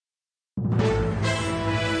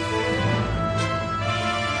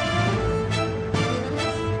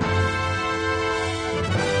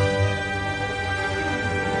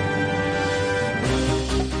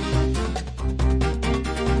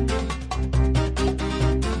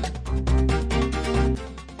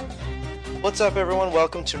What's up, everyone?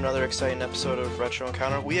 Welcome to another exciting episode of Retro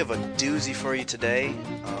Encounter. We have a doozy for you today.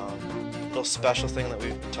 Little special thing that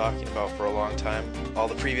we've been talking about for a long time. All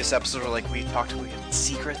the previous episodes were like we talked about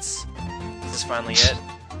secrets. This is finally it.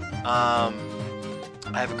 I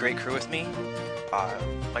have a great crew with me.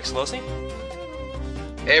 Mike Solosi.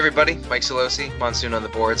 Hey everybody, Mike Solosi, Monsoon on the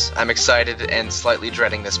boards. I'm excited and slightly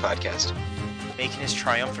dreading this podcast. Making his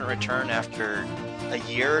triumphant return after a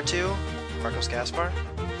year or two, Marcos Gaspar.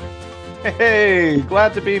 Hey,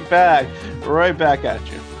 glad to be back. Right back at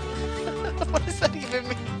you. What does that even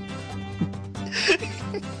mean?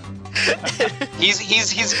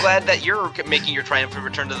 He's glad that you're making your triumphant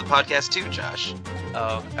return to the podcast too, Josh.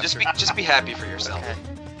 Oh, just be happy for yourself. Okay.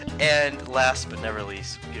 And last but never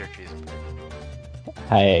least, Peter Treason.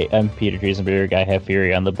 Hi, I'm Peter Triesenberg. I have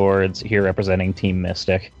Fury on the boards, here representing Team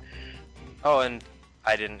Mystic. Oh, and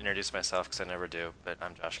I didn't introduce myself because I never do, but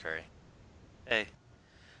I'm Josh Curry. Hey.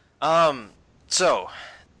 So,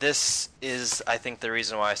 this is, I think, the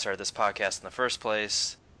reason why I started this podcast in the first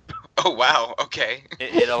place. Oh, wow, okay.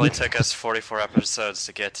 It only took us 44 episodes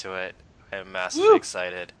to get to it. I'm massively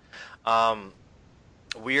excited.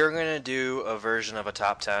 We are going to do a version of a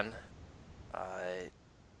top 10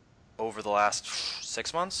 over the last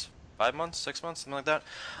 6 months? 5 months? 6 months? Something like that.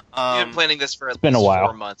 You've been planning this for at been least a while.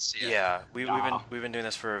 4 months. Yeah, we've been doing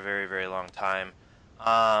this for a very, very long time.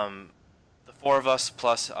 The four of us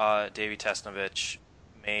plus Davey Tesnovich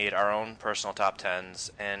made our own personal top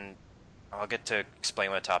 10s, and I'll get to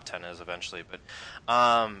explain what a top 10 is eventually, but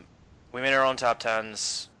we made our own top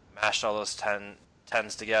 10s, mashed all those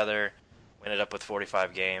 10s together, we ended up with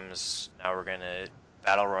 45 games. Now we're going to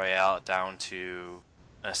Battle Royale it down to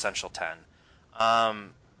an essential 10.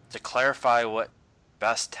 To clarify what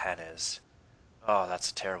best 10 is, oh,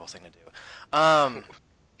 that's a terrible thing to do.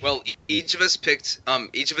 Well, each of us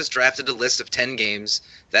drafted a list of 10 games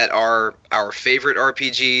that are our favorite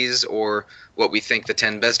RPGs, or what we think the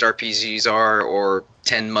 10 best RPGs are, or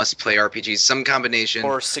 10 must-play RPGs, some combination.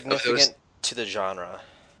 Or significant to the genre.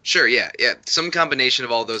 Sure, yeah, some combination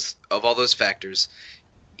of all those factors.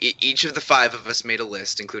 Each of the five of us made a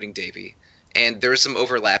list, including Davey, and there was some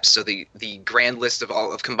overlaps. So the grand list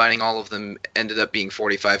of combining all of them ended up being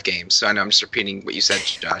 45 games. So I know I'm just repeating what you said,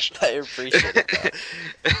 Josh. I appreciate it.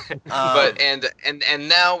 But and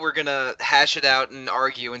now we're gonna hash it out and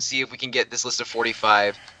argue and see if we can get this list of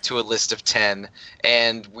 45 to a list of 10.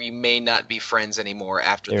 And we may not be friends anymore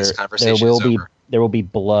after this conversation is over. There will be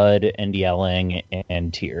blood and yelling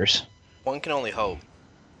and tears. One can only hope.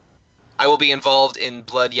 I will be involved in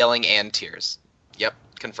blood, yelling, and tears. Yep,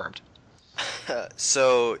 confirmed.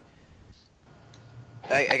 So,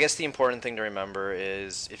 I guess the important thing to remember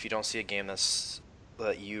is if you don't see a game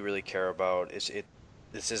that you really care about,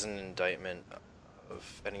 this isn't an indictment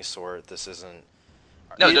of any sort. This isn't.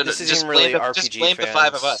 This isn't really RPG just blame fans. the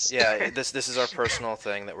five of us. Yeah, this is our personal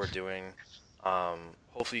thing that we're doing.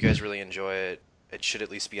 Hopefully, you guys really enjoy it. It should at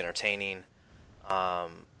least be entertaining.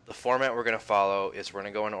 The format we're going to follow is we're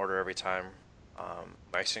going to go in order every time.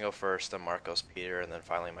 Mike's going to go first, then Marcos, Peter, and then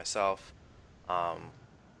finally myself.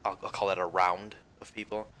 I'll call that a round of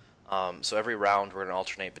people. So every round we're going to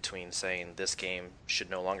alternate between saying this game should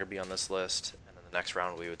no longer be on this list, and then the next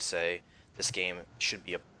round we would say this game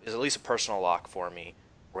is at least a personal lock for me.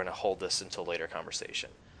 We're going to hold this until later conversation.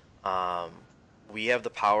 We have the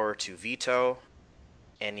power to veto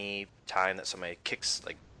any time that somebody kicks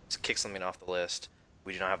something off the list.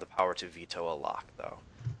 We do not have the power to veto a lock, though.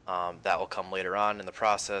 That will come later on in the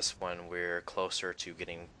process when we're closer to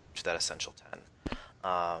getting to that essential 10.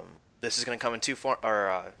 This is going to come in two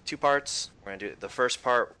parts. We're going to do the first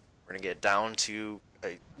part. We're going to get down to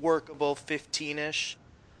a workable 15-ish,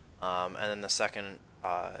 and then the second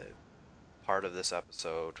part of this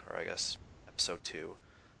episode, or I guess episode 2,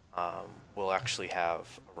 we'll actually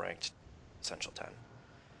have a ranked essential 10.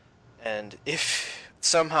 And if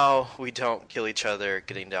somehow we don't kill each other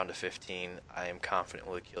getting down to 15, I am confident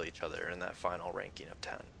we'll kill each other in that final ranking of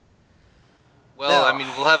 10. Well, No. I mean,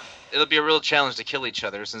 it'll be a real challenge to kill each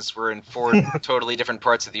other since we're in 4 totally different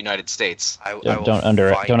parts of the United States. Don't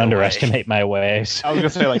underestimate my ways. I was gonna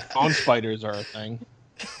say like phone spiders are a thing.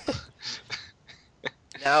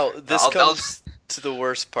 Now, this comes to the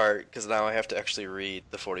worst part, because now I have to actually read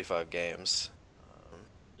the 45 games.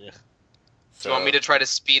 Yeah. Do you want me to try to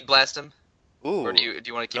speed blast him? Ooh. Or do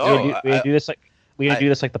you want to keep No. going? We do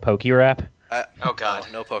this like the Pokey rap. Oh, God.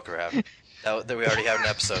 No poker rap. We already have an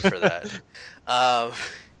episode for that.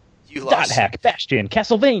 You Dot lost. hack, Bastion,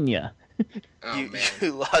 Castlevania. Oh, man.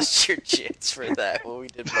 You lost your chance for that when we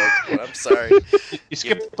did Pokemon. I'm sorry. You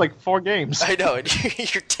skipped like 4 games. I know,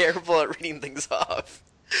 and you're terrible at reading things off.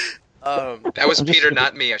 That was Peter,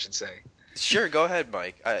 not me, I should say. Sure, go ahead,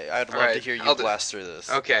 Mike. I'd love Alright, to hear you I'll do- blast through this.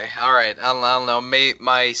 Okay, all right. I don't know.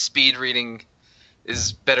 My speed reading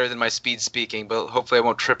is better than my speed speaking, but hopefully I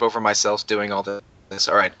won't trip over myself doing all this.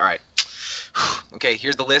 All right, all right. Okay,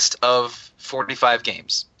 here's the list of 45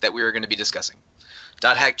 games that we are going to be discussing.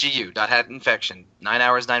 Dot Hack GU, Dot Hat Infection, 9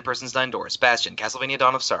 Hours, 9 Persons, 9 Doors, Bastion, Castlevania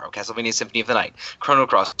Dawn of Sorrow, Castlevania Symphony of the Night, Chrono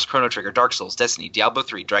Cross, Chrono Trigger, Dark Souls, Destiny, Diablo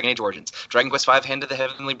 3, Dragon Age Origins, Dragon Quest V, Hand of the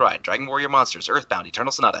Heavenly Bride, Dragon Warrior Monsters, Earthbound,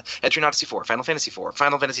 Eternal Sonata, Etrian Odyssey 4, Final Fantasy 4,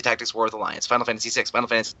 Final Fantasy Tactics War of the Alliance, Final Fantasy 6, Final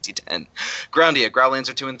Fantasy 10, Groundia,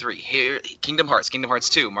 Growlancer 2 and 3, Kingdom Hearts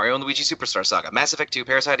 2, Mario & Luigi Superstar Saga, Mass Effect 2,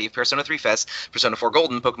 Parasite Eve, Persona 3 Fest, Persona 4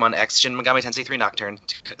 Golden, Pokemon X, Shin Megami Tensei 3 Nocturne,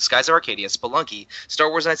 Skies of Arcadia, Spelunky, Star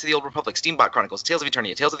Wars Knights of the Old Republic, Steambot Chronicles, Tales of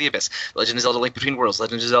Eternia, Tales of the Abyss, Legend of Zelda Link Between Worlds,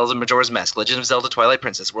 Legend of Zelda Majora's Mask, Legend of Zelda Twilight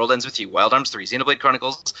Princess, World Ends With You, Wild Arms 3, Xenoblade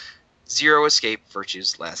Chronicles, Zero Escape,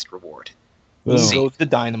 Virtue's Last Reward. Boom. Go with the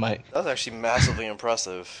dynamite. That was actually massively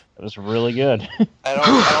impressive. It was really good. I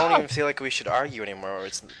don't even feel like we should argue anymore.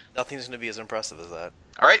 Nothing's going to be as impressive as that.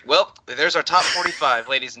 All right, well, there's our top 45,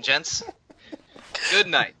 ladies and gents. Good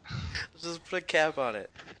night. Let's just put a cap on it.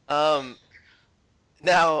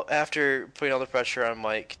 Now, after putting all the pressure on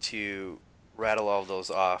Mike to rattle all of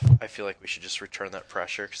those off, I feel like we should just return that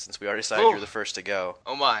pressure since we already decided Ooh. you're the first to go.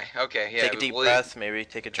 Oh my, okay, yeah. Take a deep well, breath, maybe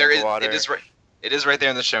take a There drink is, of water. it is right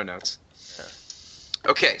there in the show notes.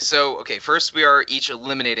 Okay, so first we are each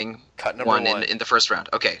eliminating Cut number one one. in the first round.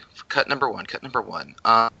 Okay, cut number one. Cut number one.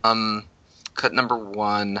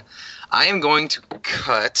 I am going to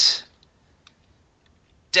cut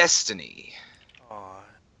Destiny Aw.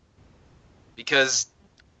 because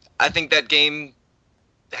I think that game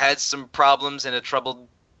had some problems and a troubled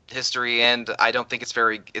history, and I don't think it's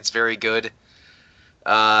very good.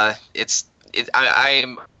 I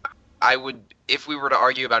would, if we were to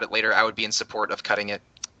argue about it later, I would be in support of cutting it,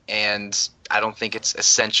 and I don't think it's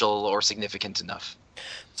essential or significant enough.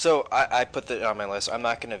 So I put that on my list. I'm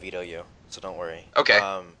not going to veto you, so don't worry. Okay.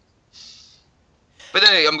 But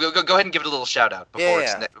then go ahead and give it a little shout out before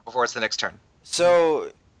Yeah. before it's the next turn.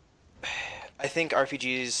 So I think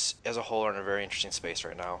RPGs as a whole are in a very interesting space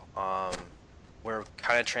right now. We're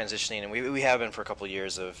kind of transitioning, and we have been for a couple of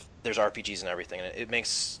years. There's RPGs and everything, and it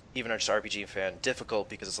makes even our just RPG fan difficult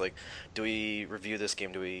because it's like, do we review this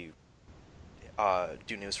game? Do we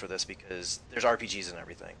do news for this? Because there's RPGs and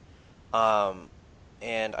everything.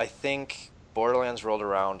 And I think Borderlands rolled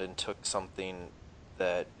around and took something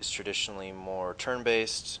that is traditionally more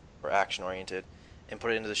turn-based or action-oriented and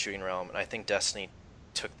put it into the shooting realm, and I think Destiny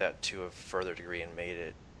took that to a further degree and made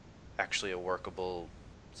it actually a workable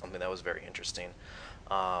something that was very interesting.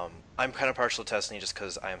 I'm kind of partial to Destiny just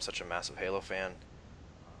because I am such a massive Halo fan.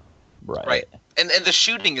 Right. And the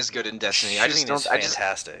shooting is good in Destiny. I just Shooting is don't.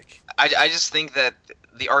 fantastic. I just think that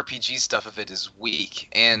the RPG stuff of it is weak,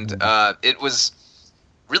 and it was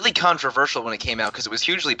really controversial when it came out because it was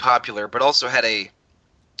hugely popular, but also had a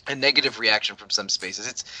negative reaction from some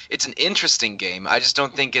spaces. It's an interesting game. I just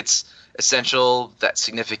don't think it's essential, that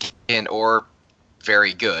significant, or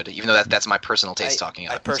very good. Even though that's my personal taste talking.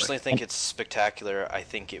 I personally think it's spectacular. I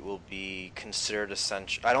think it will be considered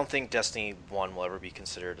essential. I don't think Destiny 1 will ever be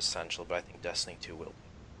considered essential, but I think Destiny 2 will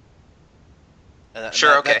be.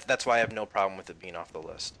 Sure, okay. That's why I have no problem with it being off the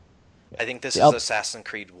list. I think this Yeah, is Assassin's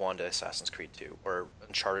Creed 1 to Assassin's Creed 2, or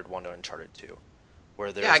Uncharted 1 to Uncharted 2,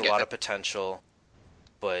 where there's a lot of potential,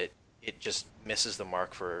 but it just misses the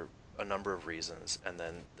mark for a number of reasons, and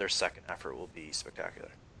then their second effort will be spectacular.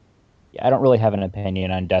 Yeah, I don't really have an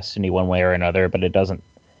opinion on Destiny one way or another, but it doesn't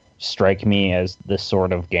strike me as the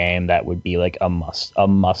sort of game that would be like a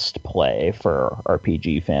must play for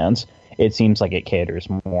RPG fans. It seems like it caters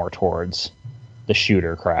more towards the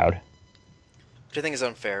shooter crowd. Which I think is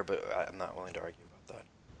unfair, but I'm not willing to argue about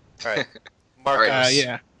that. All right, Marcos.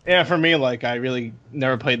 Yeah. For me, like I really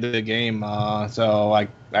never played the game, so I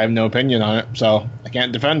have no opinion on it, so I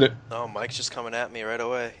can't defend it. No, Mike's just coming at me right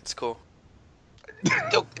away. It's cool.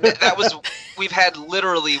 That was. We've had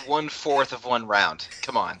literally 1/4 of one round.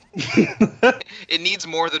 Come on. It needs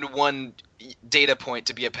more than one data point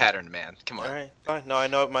to be a pattern, man. Come on. All right, fine. No, I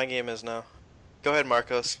know what my game is now. Go ahead,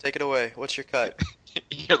 Marcos. Take it away. What's your cut?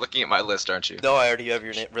 You're looking at my list, aren't you? No, I already have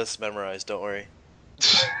your list memorized. Don't worry.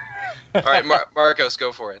 All right, Marcos,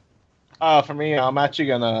 go for it. For me, I'm actually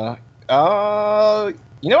gonna.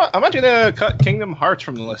 You know what? I'm actually gonna cut Kingdom Hearts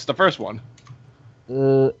from the list, the first one.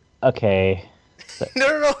 Okay.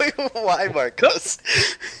 No. Why, Marcos?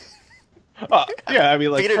 Yeah, I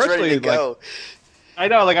mean, like, Peter's personally, ready to like, go. I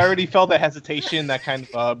know, like, I already felt that hesitation, that kind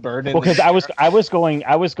of burden. Well, because I was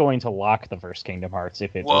going to lock the first Kingdom Hearts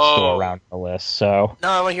if it was still Whoa. around the list. So No,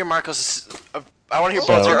 I want to hear Marcos' I want to hear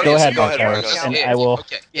So, both your go answers. ahead, Go ahead, Marcos, Marcos. and I will.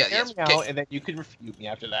 Okay. Yeah. Hear Yes. me out, and then you can refute me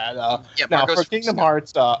after that. Yeah, Now, Marcos for first. Kingdom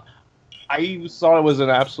Hearts, I thought it was an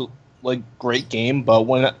absolute great game, but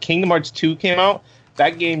when Kingdom Hearts 2 came out,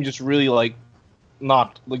 that game just really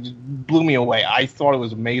just blew me away. I thought it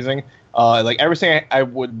was amazing. Everything I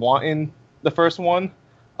would want in the first one,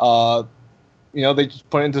 they just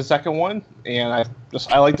put it into the second one, and I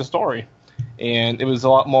like the story, and it was a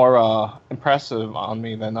lot more impressive on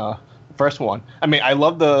me than the first one. I mean, I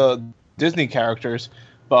love the Disney characters,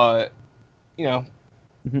 but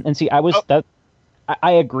And see,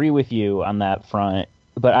 I agree with you on that front,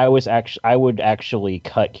 but I would actually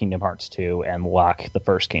cut Kingdom Hearts 2 and lock the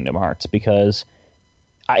first Kingdom Hearts, because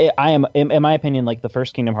I am, in my opinion, like the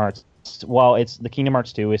first Kingdom Hearts, while the Kingdom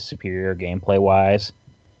Hearts 2 is superior gameplay wise,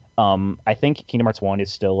 I think Kingdom Hearts 1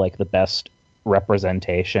 is still like the best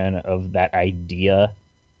representation of that idea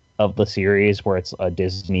of the series, where it's a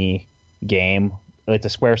Disney game. It's a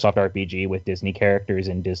SquareSoft RPG with Disney characters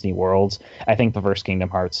in Disney worlds. I think the first Kingdom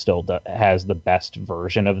Hearts still has the best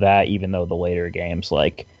version of that, even though the later games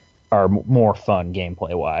are more fun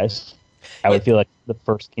gameplay wise. I would feel like the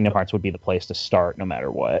first Kingdom Hearts would be the place to start, no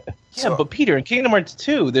matter what. Yeah, but Peter, in Kingdom Hearts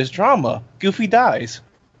 2, there's drama. Goofy dies.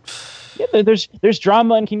 Yeah, there's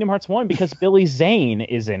drama in Kingdom Hearts 1 because Billy Zane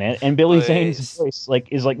is in it, and Billy Zane's voice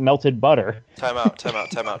is like melted butter. Time out.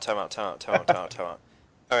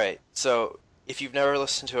 All right, so if you've never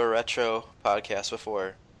listened to a retro podcast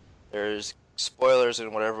before, there's spoilers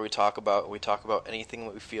in whatever we talk about. We talk about anything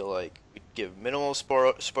that we feel like. We give minimal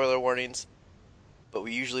spoiler warnings, but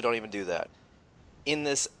we usually don't even do that. In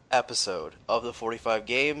this episode of the 45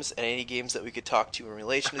 games, and any games that we could talk to in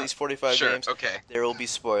relation to these 45 games, there will be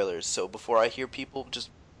spoilers. So before I hear people just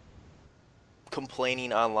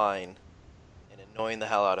complaining online and annoying the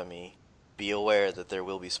hell out of me, be aware that there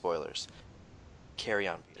will be spoilers. Carry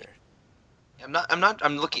on, Peter.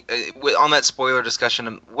 I'm looking on that spoiler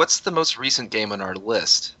discussion. What's the most recent game on our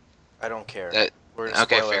list? I don't care. We're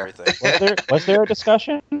Okay, gonna spoil fair. everything. Was there a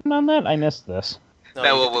discussion on that? I missed this.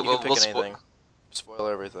 No, you can pick anything. Spoil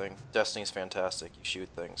everything. Destiny's fantastic. You shoot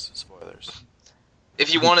things. Spoilers.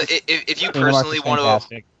 If you want to, if you Kingdom Hearts personally is want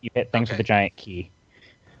fantastic. You hit things with a giant key.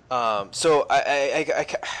 So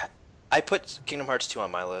I put Kingdom Hearts 2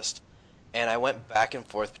 on my list, and I went back and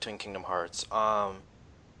forth between Kingdom Hearts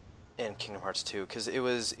and Kingdom Hearts 2, because it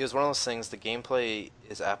was one of those things. The gameplay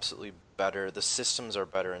is absolutely better. The systems are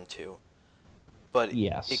better in 2. But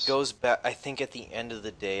yes, it goes back. I think at the end of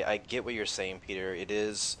the day, I get what you're saying, Peter.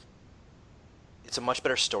 It's a much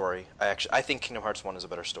better story. I think Kingdom Hearts 1 is a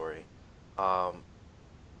better story. And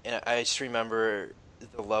I just remember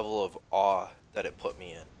the level of awe that it put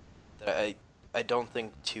me in, that I don't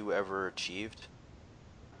think 2 ever achieved.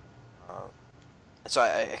 So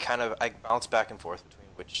I bounce back and forth between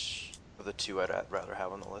which of the 2 I'd rather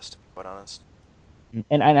have on the list, to be quite honest.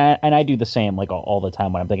 And I do the same all the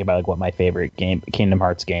time when I'm thinking about what my favorite Kingdom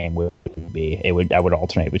Hearts game would be. I would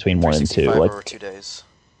alternate between 1 and 2. Over 2 days.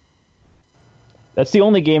 That's the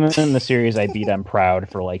only game in the series I beat on Proud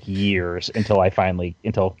for years until I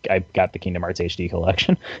got the Kingdom Hearts HD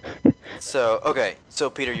collection. So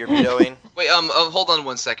Peter, you're vetoing. Wait, hold on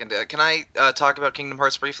 1 second. Can I talk about Kingdom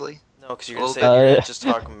Hearts briefly? No, because you're gonna say you're gonna just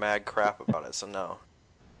talk mad crap about it. So no.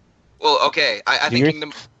 Well, okay. I think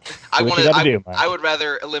Kingdom. I would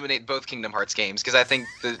rather eliminate both Kingdom Hearts games because I think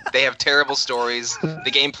they have terrible stories, the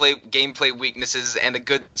gameplay weaknesses, and a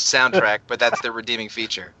good soundtrack, but that's their redeeming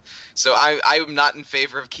feature. So I'm not in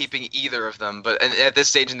favor of keeping either of them. But at this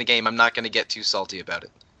stage in the game, I'm not going to get too salty about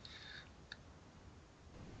it.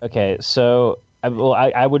 Okay, so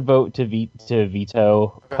I would vote to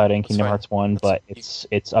veto cutting Kingdom Hearts 1, but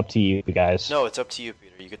it's up to you guys. No, it's up to you,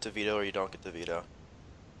 Peter. You get to veto or you don't get to veto.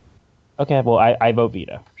 Okay, well, I vote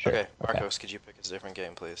veto. Sure. Okay, Marcos, could you pick a different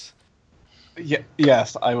game, please?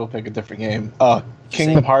 Yes, I will pick a different game.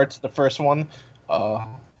 Kingdom Hearts, the first one.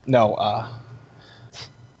 No.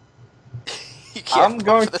 You can't I'm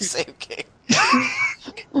going for the to same game.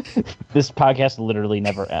 This podcast literally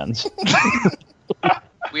never ends.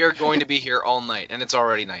 We are going to be here all night, and it's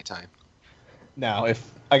already nighttime. Now,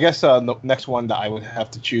 I guess the next one that I would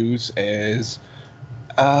have to choose is,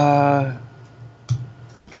 for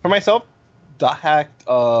myself, Dot Hacked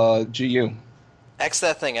GU. X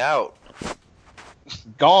that thing out.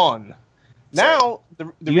 Gone. Now,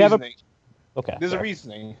 the reasoning. Okay. There's a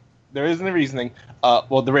reasoning. There isn't a reasoning.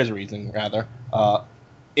 Well, there is a reasoning, rather.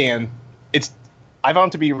 And I found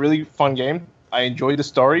it to be a really fun game. I enjoyed the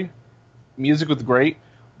story. Music was great.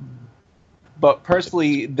 But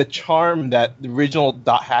personally, the charm that the original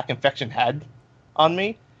Dot Hack Infection had on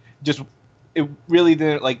me, it really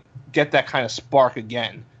didn't get that kind of spark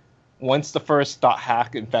again. once the first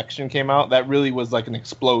 .hack infection came out, that really was like an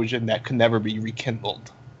explosion that could never be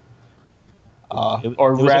rekindled. It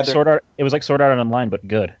was like Sword Art Online, but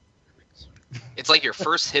good. It's like your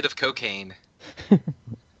first hit of cocaine.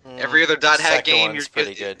 Every other .hack Second game, one's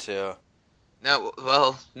pretty good too. No,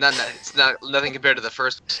 well, it's nothing compared to the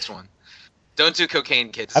first one. Don't do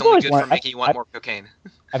cocaine, kids. It's I've only always good wanted- for making you want more cocaine.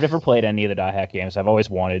 I've never played any of the .hack games. I've always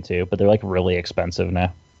wanted to, but they're like really expensive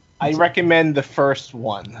now. I recommend the first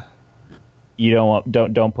one. You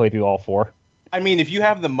don't play through all 4. I mean, if you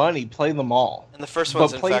have the money, play them all. And the first But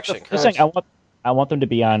one's play the Infection. first- Just saying, I want them to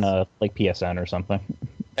be on like PSN or something.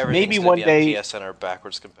 Everything's maybe gonna one be day- on PSN or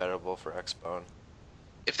backwards compatible for Xbone.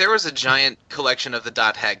 If there was a giant collection of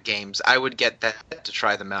the .hack games, I would get that to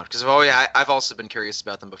try them out because I've also been curious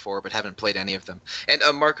about them before, but haven't played any of them. And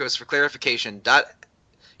Marcos, for clarification,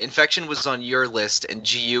 Infection was on your list and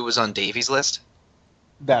GU was on Davy's list.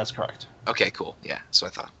 That's correct. Okay, cool. Yeah, so I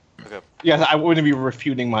thought. Okay. Yeah, I wouldn't be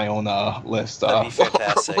refuting my own list. That'd be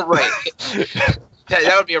fantastic. Right.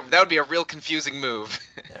 that would be a real confusing move.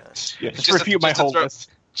 Yeah. Yeah, just Just refute my just to whole throw-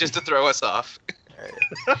 list. Just to throw us off.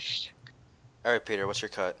 All right, Peter, what's your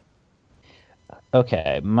cut?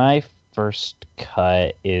 Okay, my first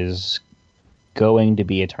cut is going to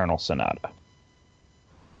be Eternal Sonata.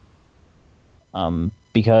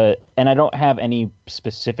 Because I don't have any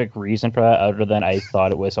specific reason for that other than I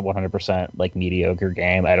thought it was a 100% like mediocre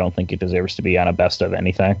game. I don't think it deserves to be on a best of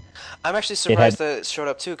anything. I'm actually surprised that it showed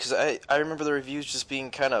up too, because I remember the reviews just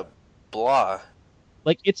being kind of blah.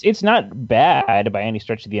 Like it's not bad by any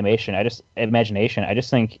stretch of the imagination. I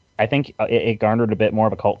think it garnered a bit more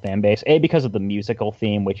of a cult fan base. Because of the musical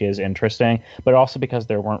theme, which is interesting, but also because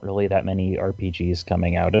there weren't really that many RPGs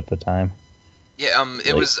coming out at the time. Yeah,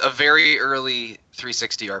 it was a very early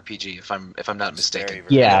 360 RPG, if I'm not mistaken. Very,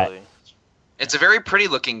 very Yeah. early. It's a very pretty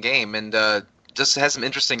looking game and just has some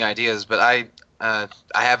interesting ideas, but I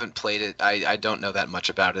haven't played it. I don't know that much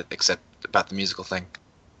about it except about the musical thing.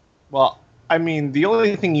 Well, I mean, the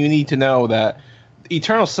only thing you need to know that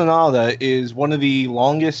Eternal Sonata is one of the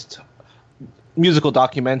longest musical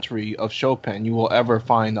documentary of Chopin you will ever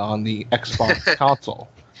find on the Xbox console.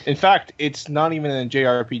 In fact, it's not even a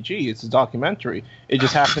JRPG, it's a documentary. It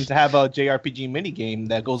just happens to have a JRPG minigame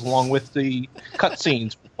that goes along with the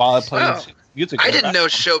cutscenes while it plays music. I didn't know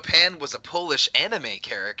Chopin was a Polish anime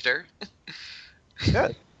character. Yeah.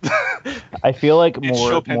 I feel like It's more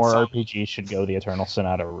Chopin's song. RPGs should go the Eternal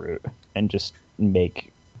Sonata route and just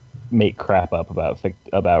make crap up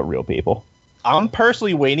about real people. I'm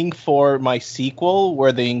personally waiting for my sequel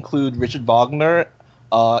where they include Richard Wagner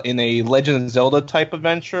in a Legend of Zelda type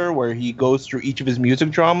adventure where he goes through each of his music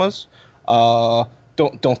dramas.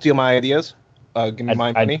 Don't steal my ideas. Give me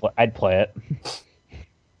my money. I'd play it.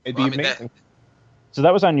 It'd be Well, I mean, amazing. So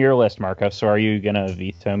that was on your list, Marco. So are you gonna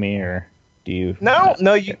veto me, or do you? No,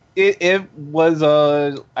 it was.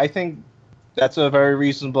 I think that's a very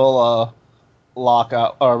reasonable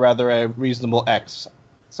lockout, or rather, a reasonable X.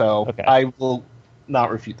 So Okay. I will not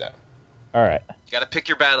refute that. All right. You got to pick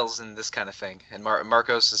your battles in this kind of thing, and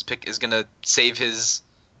Marcos is gonna save his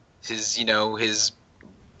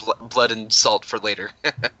blood and salt for later.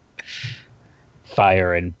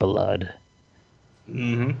 Fire and blood.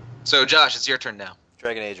 Mm-hmm. So Josh, it's your turn now.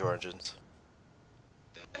 Dragon Age Origins.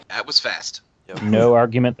 That was fast. Yep. No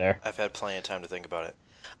argument there. I've had plenty of time to think about it.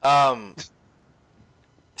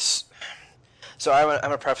 So I'm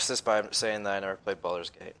gonna preface this by saying that I never played Baldur's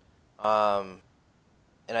Gate, and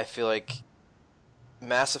I feel like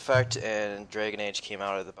Mass Effect and Dragon Age came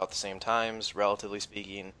out at about the same times, relatively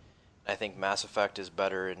speaking. I think Mass Effect is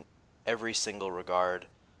better in every single regard.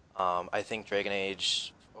 I think Dragon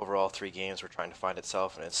Age, overall 3 games, were trying to find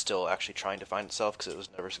itself, and it's still actually trying to find itself because it was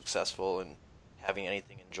never successful in having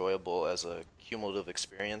anything enjoyable as a cumulative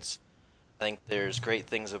experience. I think there's great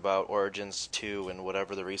things about Origins 2 and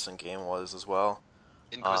whatever the recent game was as well.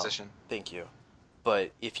 Inquisition. Thank you.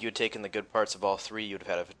 But if you had taken the good parts of all 3, you would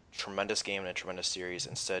have had a tremendous game and a tremendous series.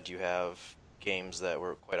 Instead, you have games that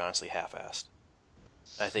were quite honestly half-assed.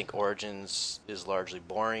 I think Origins is largely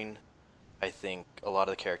boring. I think a lot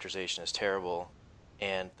of the characterization is terrible.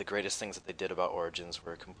 And the greatest things that they did about Origins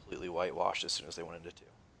were completely whitewashed as soon as they went into 2.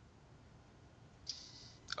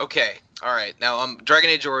 Okay, all right. Now, Dragon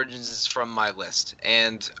Age Origins is from my list,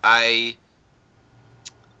 and I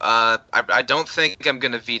don't think I'm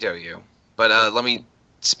gonna veto you, but let me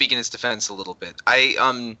speak in its defense a little bit.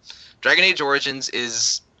 Dragon Age Origins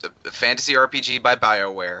is a fantasy RPG by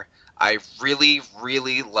BioWare. I really,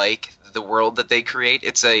 really like the world that they create.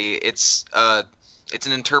 It's an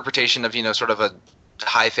interpretation of sort of a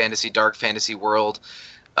high fantasy, dark fantasy world,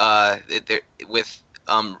 with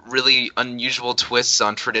really unusual twists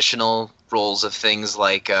on traditional roles of things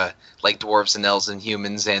like dwarves and elves and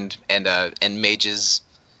humans and mages.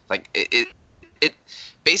 Like it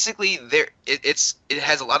basically it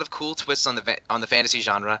has a lot of cool twists on the fantasy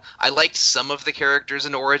genre. I liked some of the characters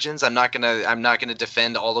in Origins. I'm not gonna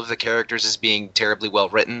defend all of the characters as being terribly well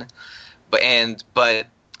written, but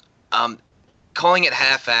calling it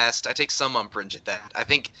half-assed, I take some umbrage at that. I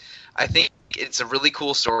think it's a really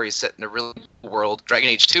cool story set in a really cool world. Dragon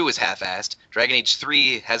Age 2 is half-assed. Dragon Age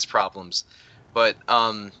 3 has problems, but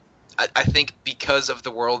I think because of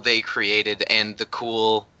the world they created and the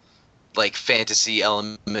cool like fantasy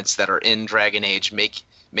elements that are in Dragon Age make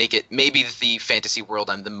it maybe the fantasy world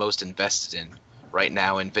I'm the most invested in right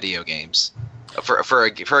now in video games for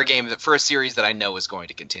a series that I know is going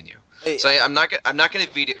to continue. So I'm not going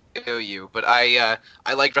to veto you, but I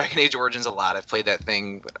like Dragon Age Origins a lot. I've played that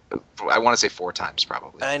thing, I want to say 4 times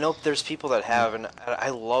probably. And I know there's people that have, and I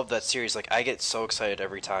love that series. Like, I get so excited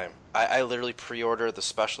every time. I literally pre-order the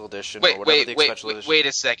special edition or whatever the special edition. Wait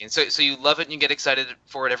a second. So you love it and you get excited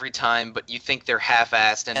for it every time, but you think they're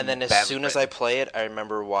half-assed and then as soon as I play it, I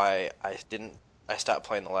remember why I stopped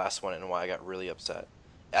playing the last one and why I got really upset.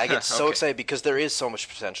 I get so excited because there is so much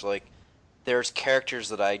potential. Like, there's characters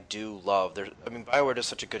that I do love. BioWare does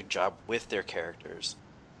such a good job with their characters.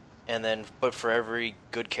 But for every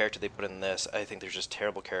good character they put in this, I think there's just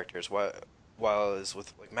terrible characters. While as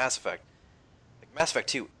with like Mass Effect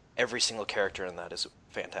 2, every single character in that is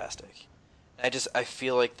fantastic. And I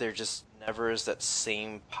feel like there just never is that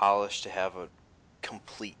same polish to have a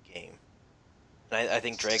complete game. And I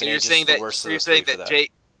think Dragon Age is the worst of the three for that.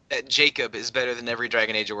 That Jacob is better than every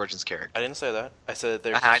Dragon Age Origins character. I didn't say that. I said that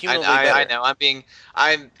they're cumulatively better.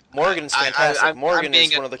 I know. Morgan's fantastic. Morgan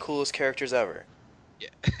is one of the coolest characters ever. Yeah,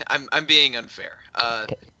 I'm being unfair.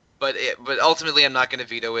 But ultimately I'm not going to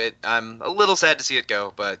veto it. I'm a little sad to see it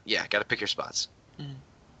go, but yeah, got to pick your spots.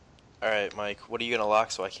 All right, Mike. What are you going to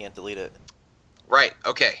lock so I can't delete it? Right.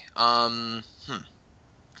 Okay. Let's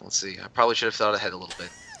see. I probably should have thought ahead a little bit.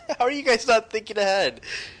 How are you guys not thinking ahead?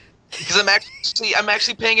 Because I'm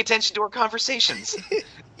actually paying attention to our conversations,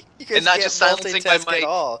 you guys and not can't just silencing my mic. at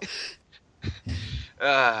all.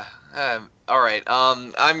 All right.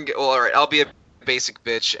 All right. I'll be a basic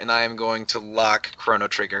bitch, and I am going to lock Chrono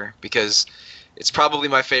Trigger because it's probably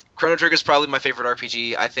my favorite. Chrono Trigger is probably my favorite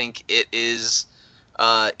RPG. I think it is.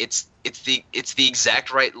 It's the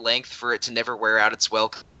exact right length for it to never wear out its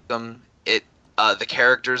welcome. The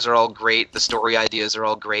characters are all great. The story ideas are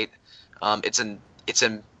all great. It's an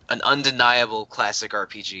undeniable classic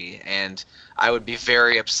RPG, and I would be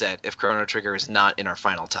very upset if Chrono Trigger is not in our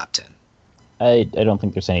final top 10. I don't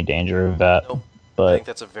think there's any danger of that. Nope. But I think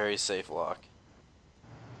that's a very safe lock.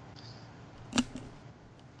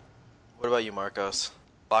 What about you, Marcos?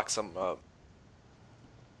 Lock some up.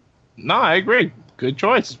 No, I agree. Good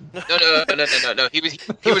choice. No. He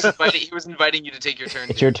was inviting you to take your turn.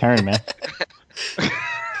 It's your turn, man.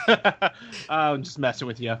 I'm just messing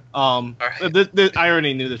with you. Right. I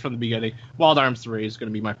already knew this from the beginning. Wild Arms 3 is going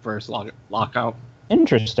to be my first lockout.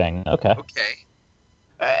 Interesting. Okay.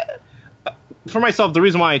 For myself, the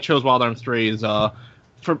reason why I chose Wild Arms 3 is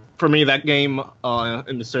for me that game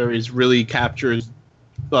in the series really captures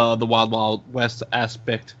the Wild Wild West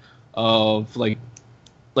aspect of like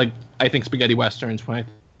I think spaghetti westerns when I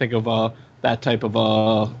think of that type of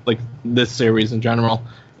like this series in general.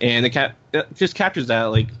 And it just captures that,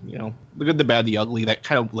 like, you know, the good, the bad, the ugly, that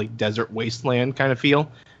kind of like desert wasteland kind of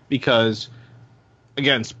feel. Because,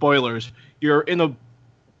 again, spoilers, you're in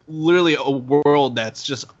literally a world that's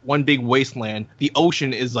just one big wasteland. The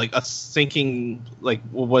ocean is like a sinking, like,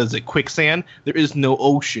 what is it, quicksand? There is no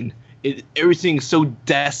ocean. Everything's so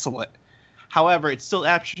desolate. However, it's still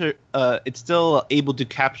able to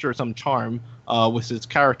capture some charm with its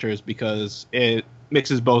characters because it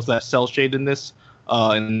mixes both that cel shadedness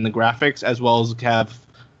in the graphics, as well as have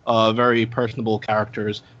very personable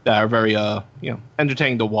characters that are very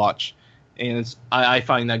entertaining to watch. And I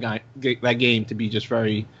find that game to be just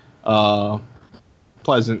very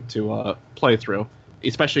pleasant to play through,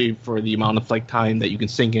 especially for the amount of like time that you can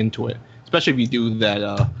sink into it. Especially if you do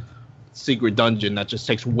that secret dungeon that just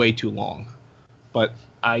takes way too long. But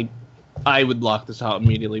I would lock this out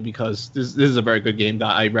immediately because this is a very good game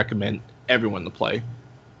that I recommend everyone to play.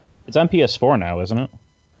 It's on PS4 now, isn't it?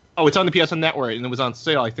 Oh, it's on the PSN Network, and it was on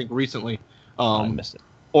sale, I think, recently. I missed it.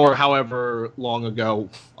 Or however long ago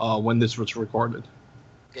when this was recorded.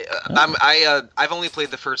 I've only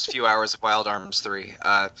played the first few hours of Wild Arms 3,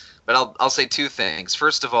 but I'll say two things.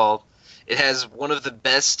 First of all, it has one of the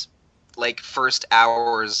best like first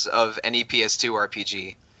hours of any PS2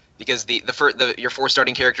 RPG because your 4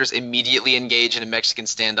 starting characters immediately engage in a Mexican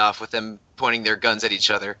standoff with them pointing their guns at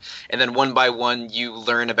each other, and then one by one you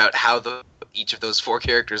learn about how each of those 4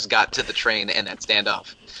 characters got to the train and that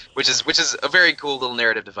standoff, which is a very cool little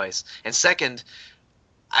narrative device. And second,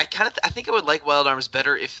 I think I would like Wild Arms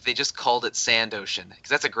better if they just called it Sand Ocean,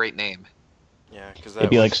 because that's a great name. Yeah, because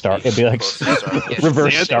It'd be like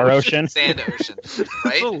reverse Star Ocean. Sand Ocean,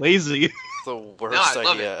 right? So lazy. The worst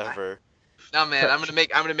idea ever. No, man, I'm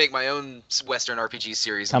gonna make my own Western RPG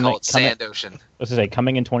series and call it Sand Ocean. Let's say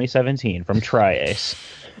coming in 2017 from Tri-Ace.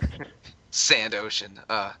 Sand Ocean.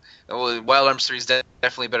 Well, Wild Arms 3 is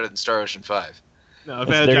definitely better than Star Ocean 5. No,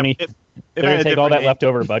 They're going to take all that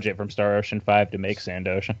leftover budget from Star Ocean 5 to make Sand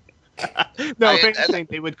Ocean. No, if anything,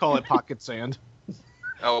 they would call it Pocket Sand.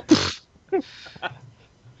 Oh.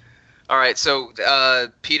 All right, so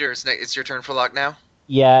Peter, it's your turn for lock now.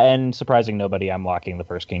 Yeah, and surprising nobody, I'm locking the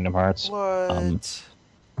first Kingdom Hearts. What?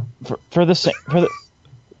 For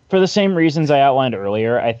the same reasons I outlined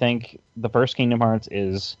earlier, I think the first Kingdom Hearts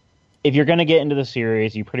is, if you're going to get into the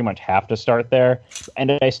series, you pretty much have to start there.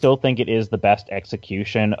 And I still think it is the best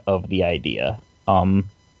execution of the idea.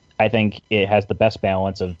 I think it has the best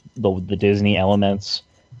balance of the Disney elements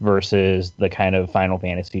versus the kind of Final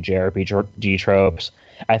Fantasy JRPG tropes.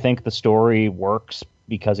 I think the story works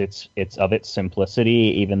because it's of its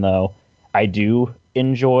simplicity, even though I do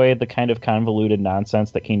enjoy the kind of convoluted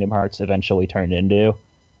nonsense that Kingdom Hearts eventually turned into.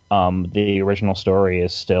 The original story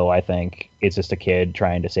is still, I think, it's just a kid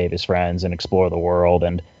trying to save his friends and explore the world,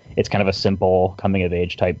 and it's kind of a simple coming of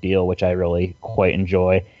age type deal, which I really quite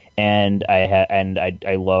enjoy. And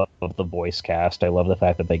I love the voice cast. I love the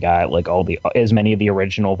fact that they got like as many of the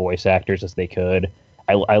original voice actors as they could.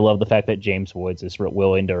 I love the fact that James Woods is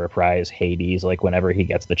willing to reprise Hades like whenever he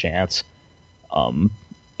gets the chance.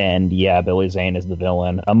 And yeah, Billy Zane is the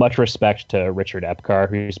villain. Much respect to Richard Epcar,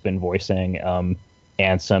 who's been voicing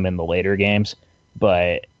Ansem in the later games,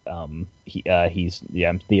 but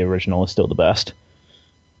the original is still the best.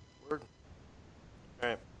 Word. All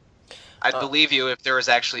right. I'd believe you if there was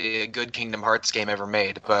actually a good Kingdom Hearts game ever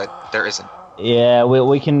made, but there isn't. Yeah,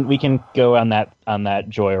 we can go on that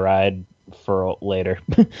joyride for later.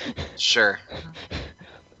 Sure.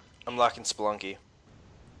 I'm locking Spelunky.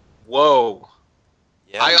 Whoa.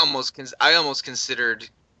 Yeah. I almost considered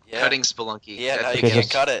cutting Spelunky. Yeah, now you Because can't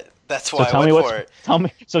cut it. That's why so I went for it. Tell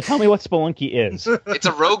me what Spelunky is. It's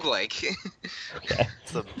a roguelike. Okay.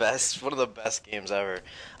 It's the best, one of the best games ever.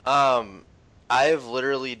 I've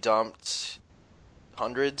literally dumped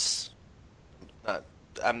hundreds.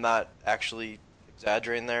 I'm not actually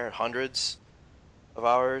exaggerating there. Hundreds of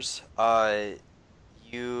hours.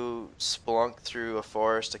 You spelunk through a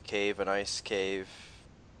forest, a cave, an ice cave,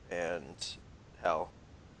 and hell.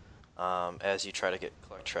 As you try to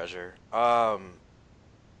collect treasure.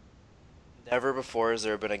 Never before has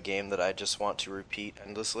there been a game that I just want to repeat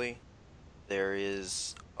endlessly. There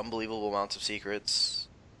is unbelievable amounts of secrets,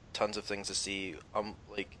 tons of things to see,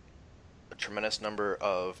 like a tremendous number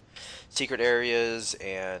of secret areas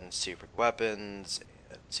and secret weapons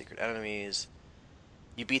and secret enemies.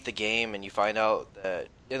 You beat the game and you find out that,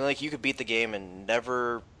 and like you could beat the game and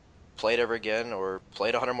never play it ever again, or play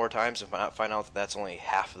it 100 more times and find out that that's only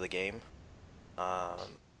half of the game.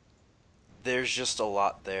 There's just a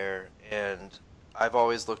lot there, and I've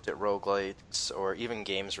always looked at roguelikes, or even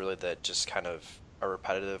games really that just kind of are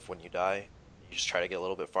repetitive when you die. You just try to get a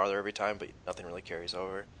little bit farther every time, but nothing really carries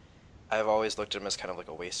over. I've always looked at them as kind of like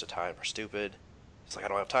a waste of time or stupid. It's like I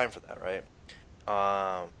don't have time for that, right?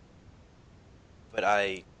 But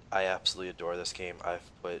I absolutely adore this game. I've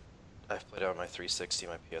played it on my 360,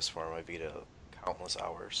 my PS4, and my Vita countless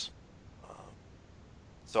hours.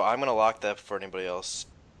 So I'm gonna lock that before anybody else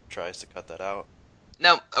tries to cut that out.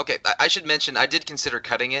 Now, okay, I should mention I did consider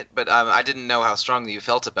cutting it, but I didn't know how strongly you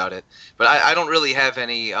felt about it. But I don't really have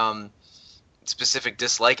any specific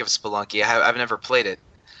dislike of Spelunky. I've never played it,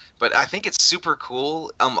 but I think it's super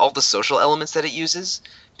cool. All the social elements that it uses,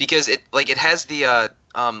 because it has the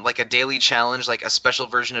like a daily challenge, like a special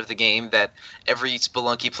version of the game that every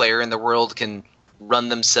Spelunky player in the world can run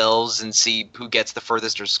themselves and see who gets the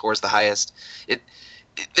furthest or scores the highest.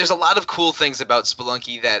 There's a lot of cool things about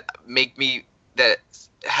Spelunky that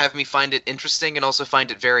have me find it interesting and also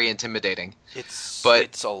find it very intimidating. It's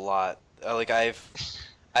a lot. I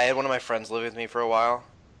had one of my friends live with me for a while,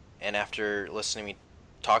 and after listening to me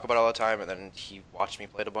talk about it all the time, and then he watched me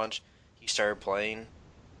play it a bunch, he started playing,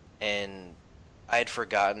 and I had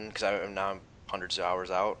forgotten, because I'm hundreds of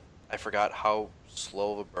hours out, I forgot how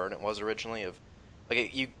slow of a burn it was originally.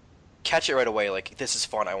 You catch it right away, like, this is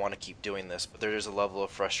fun, I want to keep doing this, but there's a level of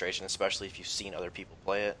frustration, especially if you've seen other people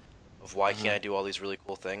play it, of why can't I do all these really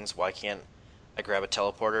cool things? Why can't I grab a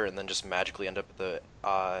teleporter and then just magically end up at the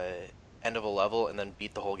end of a level and then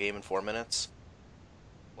beat the whole game in 4 minutes?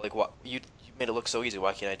 Like, what you made it look so easy.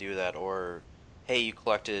 Why can't I do that? Or, hey, you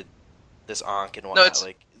collected this Ankh and whatnot.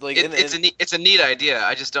 It's a neat idea.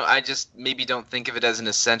 I just maybe don't think of it as an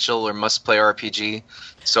essential or must play RPG.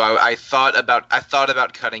 So I thought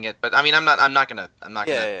about cutting it, but I mean I'm not gonna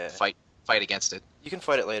fight against it. You can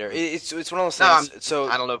fight it later. It's one of those No, things. So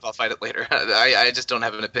I don't know if I'll fight it later. I just don't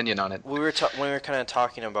have an opinion on it. when we were kind of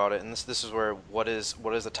talking about it, and this is where what is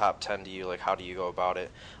the top 10 to you? Like, how do you go about it?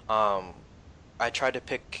 I tried to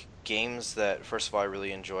pick games that, first of all, I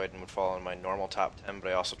really enjoyed and would fall in my normal top 10, but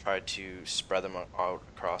I also tried to spread them out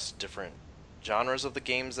across different genres of the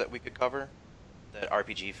games that we could cover, that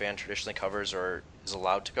RPG fan traditionally covers or is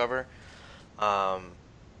allowed to cover.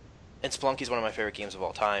 And Spelunky is one of my favorite games of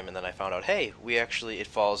all time, and then I found out, hey, it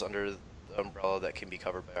falls under the umbrella that can be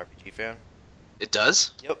covered by RPG fan. It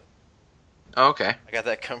does? Yep. Oh, okay. I got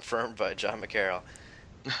that confirmed by John McCarroll.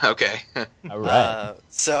 Okay. All right.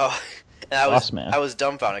 And I Boss man. was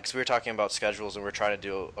dumbfounded because we were talking about schedules and we were trying to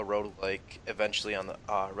do a roguelike eventually on the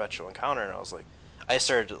Retro Encounter, and I was like, I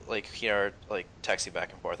started texting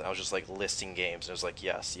back and forth, and I was just like listing games, and it was like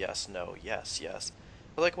yes, yes, no, yes, yes.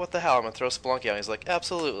 But like, what the hell? I'm gonna throw Spelunky on. He's like,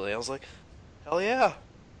 absolutely. I was like, hell yeah.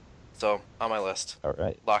 So on my list, All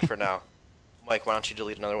right. locked for now. Mike, why don't you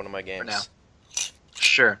delete another one of my games? For now.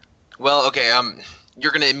 Sure. Well, okay.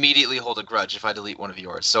 You're gonna immediately hold a grudge if I delete one of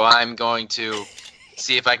yours, so I'm going to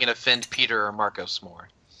see if I can offend Peter or Marcos more.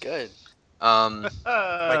 Good. My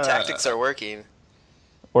tactics are working.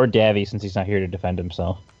 Or Davy, since he's not here to defend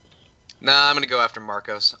himself. Nah, I'm gonna go after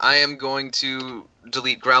Marcos. I am going to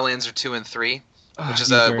delete Growlancer 2 and 3,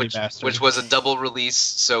 which was a double release,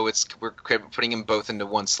 so we're putting them both into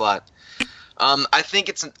one slot. I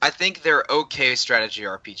think they're okay strategy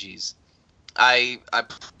RPGs. I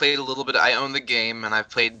played a little bit. I own the game, and I've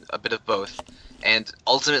played a bit of both. And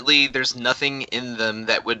ultimately, there's nothing in them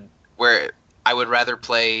where I would rather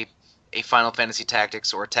play a Final Fantasy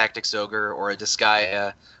Tactics or a Tactics Ogre or a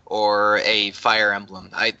Disgaea or a Fire Emblem.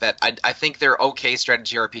 I think they're okay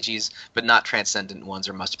strategy RPGs, but not transcendent ones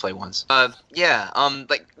or must-play ones. They're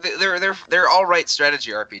all right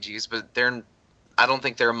strategy RPGs, but I don't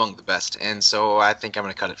think they're among the best, and so I think I'm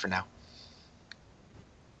gonna cut it for now.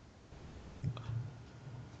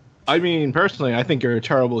 I mean, personally, I think you're a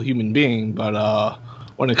terrible human being, but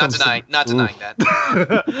when it comes not denying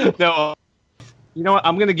that. No, you know what?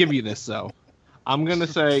 I'm gonna give you this though. I'm gonna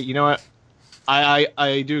say, you know what?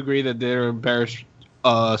 I do agree that there are better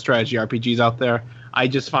strategy RPGs out there. I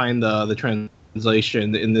just find the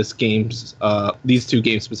translation in these two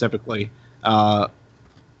games specifically,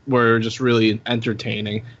 were just really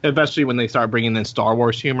entertaining, especially when they start bringing in Star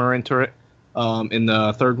Wars humor into it. In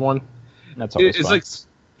the third one, That's always it's fun. like.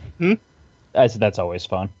 That's always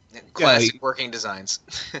fun. Classic working designs.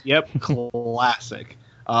 Yep, classic.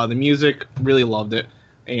 The music, really loved it,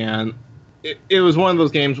 and it was one of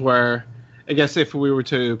those games where I guess if we were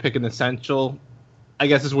to pick an essential, I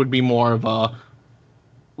guess this would be more of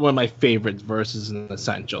one of my favorites versus an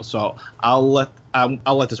essential. So I'll let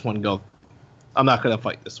this one go. I'm not gonna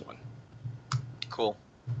fight this one. Cool.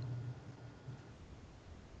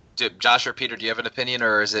 Josh or Peter, do you have an opinion,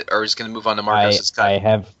 or is just going to move on to Marcos' cut? I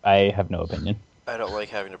have no opinion. I don't like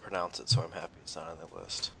having to pronounce it, so I'm happy it's not on the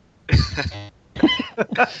list.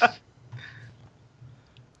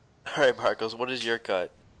 All right, Marcos, what is your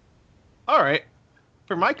cut? All right,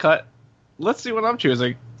 for my cut, let's see what I'm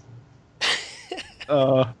choosing.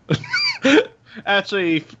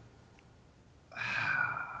 Actually,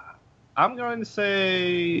 I'm going to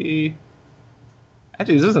say.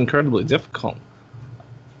 Actually, this is incredibly difficult.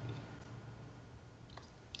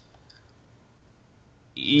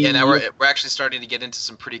 Yeah, now we're actually starting to get into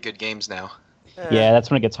some pretty good games now. Yeah,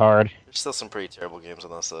 that's when it gets hard. There's still some pretty terrible games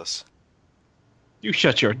on this list. You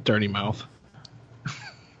shut your dirty mouth.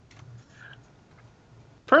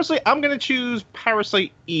 Personally, I'm going to choose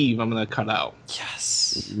Parasite Eve. I'm going to cut out.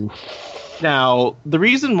 Yes. Now, the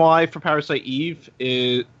reason why for Parasite Eve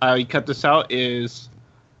is I cut this out is,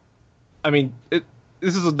 I mean, this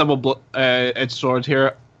is a double-edged sword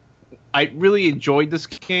here. I really enjoyed this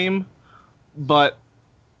game, but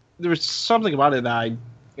there was something about it that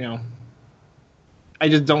I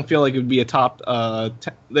just don't feel like it would be a top.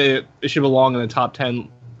 It should belong in the top 10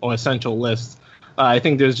 or essential list. I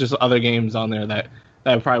think there's just other games on there that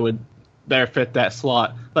probably would better fit that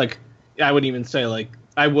slot. Like I wouldn't even say like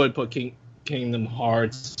I would put Kingdom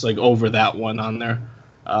Hearts like over that one on there.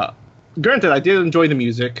 Granted, I did enjoy the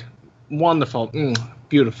music. Wonderful,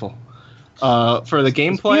 beautiful. For the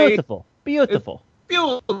gameplay, Beautiful.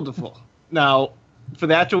 beautiful. Now, for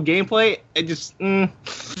the actual gameplay, it just. Now,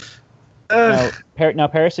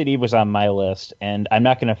 Parasite Eve was on my list, and I'm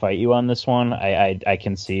not going to fight you on this one. I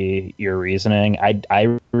can see your reasoning.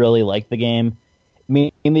 I really like the game,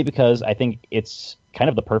 mainly because I think it's kind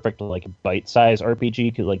of the perfect like bite-sized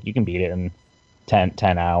RPG. Cause, like you can beat it in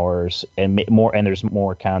 10 hours and more, and there's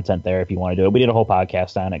more content there if you want to do it. We did a whole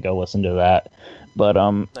podcast on it. Go listen to that. But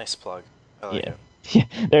nice plug. I like it. Yeah,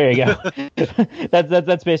 there you go.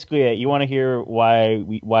 that's basically it. You want to hear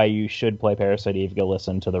why you should play Parasite Eve? Go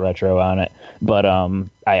listen to the retro on it. But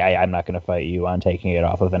I'm not going to fight you on taking it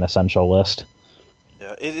off of an essential list.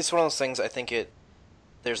 Yeah, it's one of those things. I think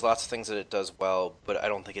there's lots of things that it does well, but I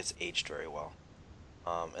don't think it's aged very well.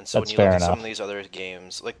 And so That's when you look fair at some enough. of these other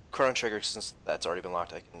games, like Chrono Trigger, since that's already been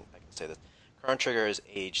locked, I can say this: Chrono Trigger has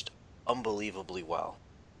aged unbelievably well.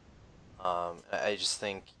 I just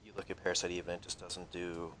think you look at Parasite Eve and it just doesn't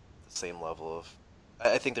do the same level of.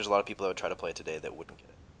 I think there's a lot of people that would try to play it today that wouldn't get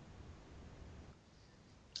it.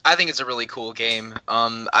 I think it's a really cool game.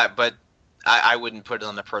 But I wouldn't put it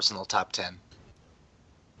on the personal top 10.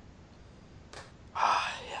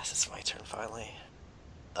 Ah, yes, it's my turn finally.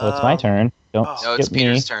 So it's my turn. Don't oh. No, it's skip me.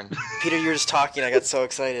 Peter's turn. Peter, you were just talking. I got so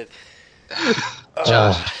excited.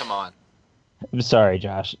 Josh, come on. I'm sorry,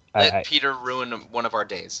 Josh. Let Peter ruin one of our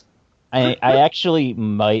days. I actually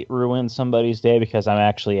might ruin somebody's day because I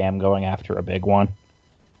actually am going after a big one.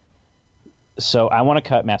 So I want to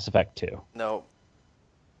cut Mass Effect 2. No.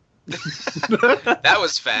 That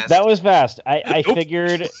was fast. That was fast. I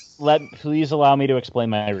figured, please allow me to explain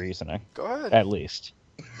my reasoning. Go ahead. At least.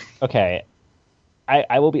 Okay.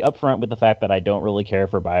 I will be upfront with the fact that I don't really care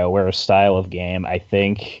for BioWare's style of game. I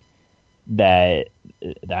think that,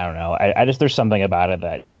 I don't know, I just, there's something about it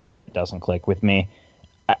that doesn't click with me.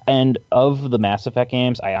 And of the Mass Effect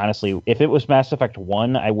games, I honestly, if it was Mass Effect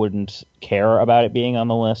 1, I wouldn't care about it being on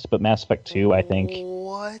the list, but Mass Effect 2, I think,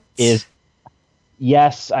 is...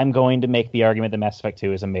 Yes, I'm going to make the argument that Mass Effect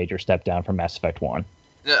 2 is a major step down from Mass Effect 1.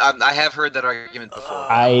 I have heard that argument before.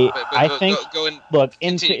 I think... Go and look,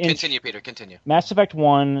 continue, Peter, continue. Mass Effect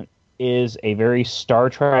 1 is a very Star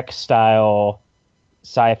Trek-style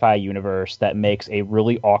sci-fi universe that makes a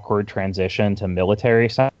really awkward transition to military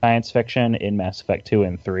science fiction in Mass Effect 2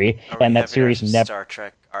 and 3. And that series never... Star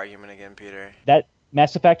Trek argument again, Peter. That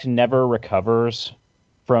Mass Effect never recovers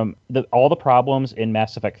from... all the problems in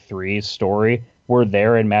Mass Effect 3's story were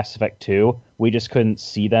there in Mass Effect 2. We just couldn't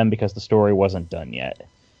see them because the story wasn't done yet.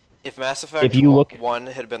 If Mass Effect 1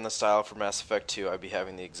 had been the style for Mass Effect 2, I'd be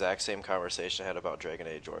having the exact same conversation I had about Dragon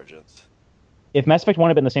Age Origins. If Mass Effect 1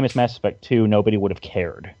 had been the same as Mass Effect 2, nobody would have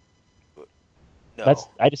cared. No.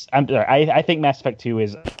 I think Mass Effect 2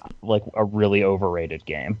 is like a really overrated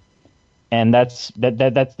game. And this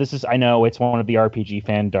is, I know it's one of the RPG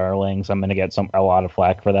fan darlings. I'm going to get a lot of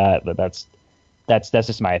flack for that, but that's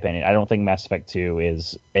just my opinion. I don't think Mass Effect 2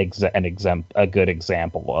 is a good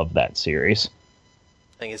example of that series.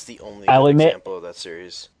 I think it's the only example of that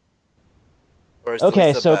series.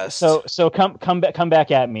 Okay, so come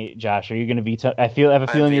back at me, Josh. Are you going to veto? I have a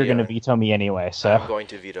feeling you're going to veto me anyway. So I'm going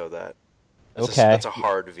to veto that. That's a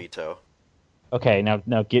hard veto. Okay,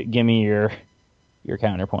 now give me your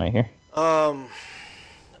counterpoint here.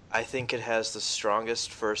 I think it has the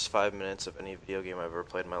strongest first 5 minutes of any video game I've ever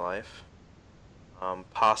played in my life.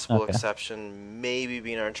 Possible exception maybe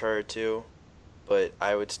being Uncharted 2, but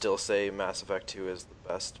I would still say Mass Effect 2 is the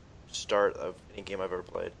best start of any game I've ever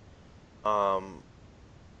played.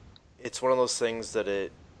 It's one of those things that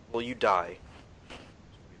you die.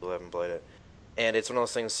 People haven't played it. And it's one of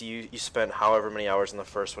those things, you spend however many hours in the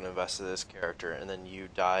first one invested in this character, and then you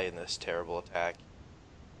die in this terrible attack.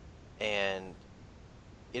 And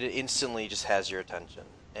it instantly just has your attention.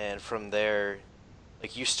 And from there,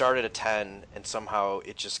 like, you start at a 10, and somehow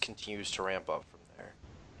it just continues to ramp up from there.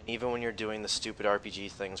 And even when you're doing the stupid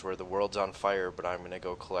RPG things where the world's on fire, but I'm going to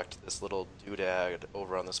go collect this little doodad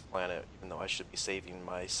over on this planet, even though I should be saving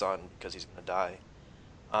my son because he's going to die.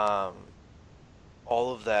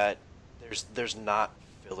 All of that, there's not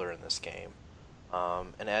filler in this game.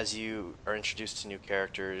 And as you are introduced to new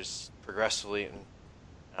characters progressively, and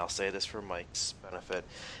I'll say this for Mike's benefit,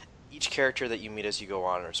 each character that you meet as you go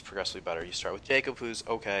on is progressively better. You start with Jacob, who's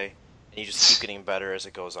okay, and you just keep getting better as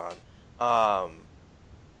it goes on.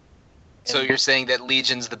 So you're saying that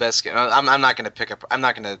Legion's the best game? I'm not going to I'm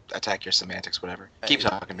not going to attack your semantics. Whatever. Keep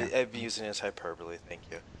talking, man. I'm using it as hyperbole. Thank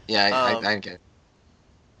you. Yeah, I get it.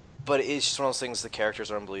 But it's just one of those things. The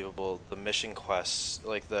characters are unbelievable. The mission quests,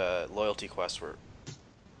 like the loyalty quests, were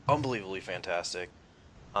unbelievably fantastic.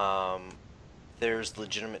 There's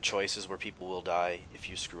legitimate choices where people will die if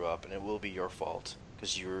you screw up, and it will be your fault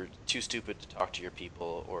because you're too stupid to talk to your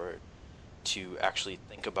people or to actually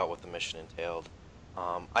think about what the mission entailed.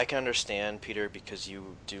 I can understand, Peter, because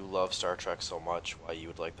you do love Star Trek so much, why you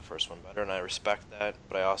would like the first one better, and I respect that,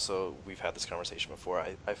 but I also, we've had this conversation before,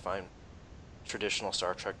 I find traditional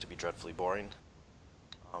Star Trek to be dreadfully boring,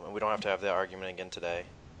 and we don't have to have that argument again today.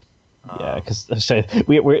 Yeah, because there's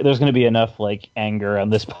going to be enough like anger on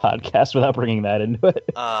this podcast without bringing that into it.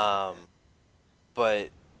 But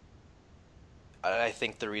I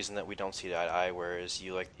think the reason that we don't see eye to eye, whereas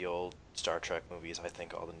you like the old Star Trek movies, I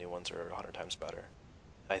think all the new ones are 100 times better.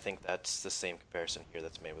 I think that's the same comparison here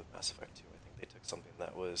that's made with Mass Effect 2. I think they took something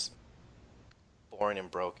that was boring and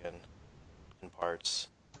broken in parts,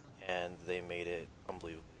 and they made it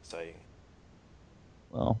unbelievably exciting.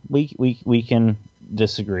 Well, we can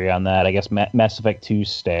disagree on that. I guess Mass Effect 2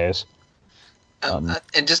 stays. And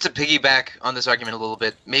just to piggyback on this argument a little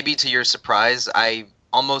bit, maybe to your surprise, I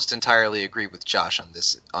almost entirely agree with Josh on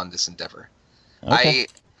this endeavor. Okay.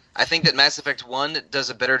 I think that Mass Effect 1 does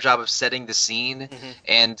a better job of setting the scene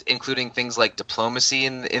and including things like diplomacy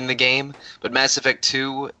in the game, but Mass Effect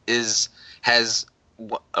 2 has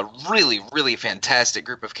a really, really fantastic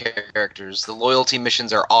group of characters. The loyalty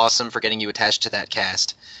missions are awesome for getting you attached to that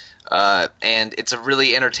cast. And it's a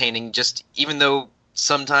really entertaining, just even though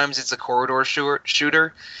sometimes it's a corridor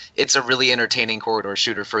shooter, it's a really entertaining corridor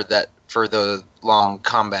shooter for the long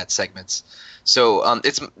combat segments. So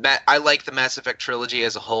I like the Mass Effect trilogy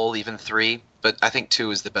as a whole, even 3, but I think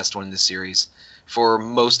 2 is the best one in the series for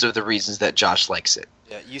most of the reasons that Josh likes it.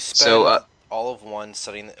 Yeah, you spend all of one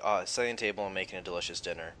setting the table and making a delicious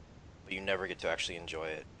dinner, but you never get to actually enjoy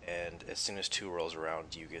it. And as soon as 2 rolls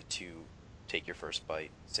around, you get to take your first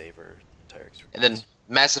bite, savor the entire experience. And then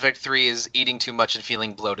Mass Effect 3 is eating too much and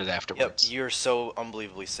feeling bloated afterwards. Yep, you're so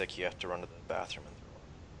unbelievably sick you have to run to the bathroom and throw up.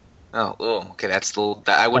 Okay,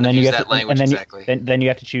 I wouldn't have used that language exactly. Then you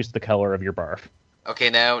have to choose the color of your barf. Okay,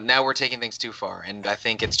 now we're taking things too far, and I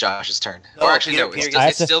think it's Josh's turn. No, or actually, Peter, no,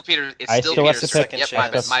 it's still Peter. It's still Peter's turn. second Yep,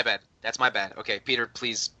 chance. my bad. That's my bad. Okay, Peter,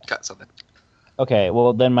 please cut something. Okay,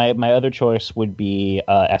 well then my other choice would be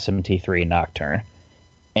SMT3 Nocturne,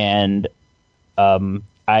 and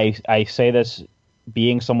I say this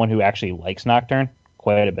being someone who actually likes Nocturne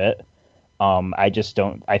quite a bit. I just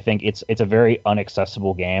don't. I think it's a very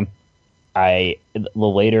unaccessible game. The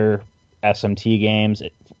later SMT games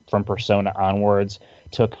from Persona onwards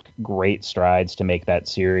took great strides to make that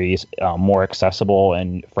series more accessible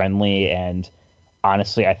and friendly, and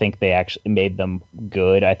honestly, I think they actually made them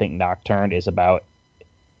good. I think Nocturne is about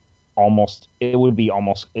almost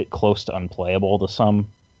close to unplayable to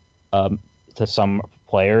some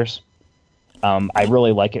players. I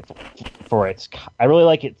really like it I really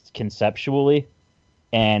like it conceptually,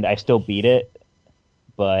 and I still beat it,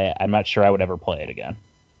 but I'm not sure I would ever play it again.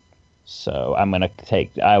 So I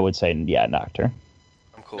would say, Nocturne.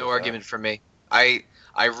 I'm cool. No argument from me. I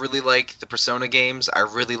really like the Persona games. I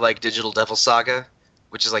really like Digital Devil Saga,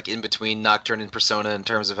 which is like in between Nocturne and Persona in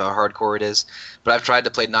terms of how hardcore it is. But I've tried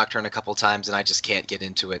to play Nocturne a couple times and I just can't get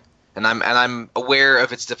into it. And I'm aware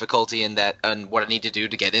of its difficulty and what I need to do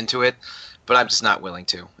to get into it, but I'm just not willing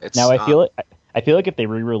to. I feel like if they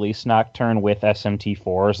re-release Nocturne with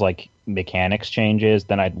SMT4's like mechanics changes,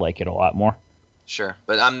 then I'd like it a lot more. Sure,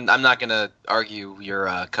 but I'm not gonna argue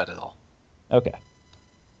your cut at all. Okay.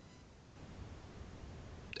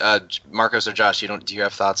 Marcos or Josh, do you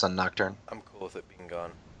have thoughts on Nocturne? I'm cool with it being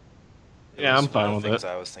gone. Yeah, I'm fine with things it.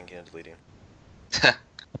 I was thinking of deleting.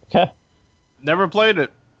 Okay. Never played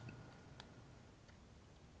it.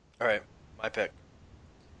 All right, my pick.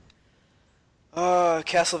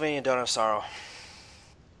 Castlevania Dawn of Sorrow.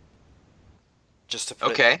 Just to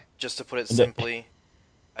put it simply,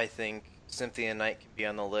 I think Symphony of the Night can be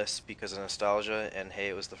on the list because of nostalgia, and hey,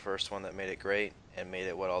 it was the first one that made it great and made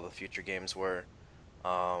it what all the future games were.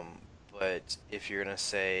 But if you're gonna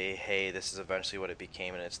say, hey, this is eventually what it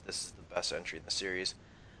became, and this is the best entry in the series,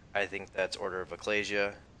 I think that's Order of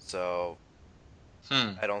Ecclesia. So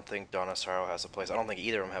I don't think Dawn of Sorrow has a place. I don't think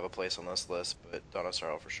either of them have a place on this list, but Dawn of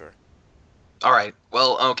Sorrow for sure. All right.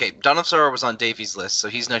 Well, okay. Dawn of Sorrow was on Davey's list, so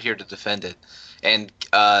he's not here to defend it. And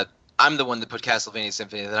I'm the one that put Castlevania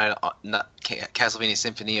Symphony of the Night, not Castlevania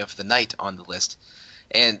Symphony of the Night on the list.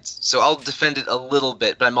 And so I'll defend it a little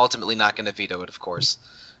bit, but I'm ultimately not going to veto it, of course.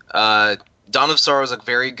 Dawn of Sorrow is a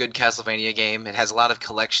very good Castlevania game. It has a lot of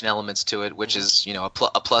collection elements to it, which is, a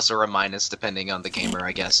plus or a minus depending on the gamer,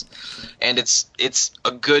 I guess. And it's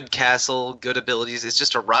a good castle, good abilities. It's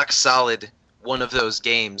just a rock solid one of those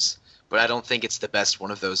games. But I don't think it's the best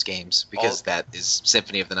one of those games because that is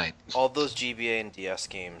Symphony of the Night. All those GBA and DS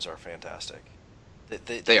games are fantastic.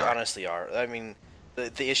 They are. honestly are. I mean,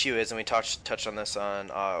 the issue is, and we touched on this on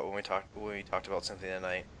when we talked about Symphony of the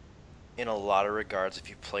Night. In a lot of regards, if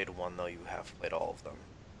you played one though, you have played all of them.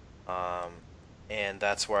 And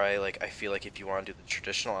that's where I feel like if you want to do the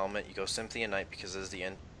traditional element, you go Symphony of the Night because it is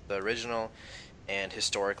the original, and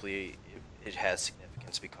historically it has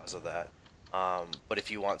significance because of that. But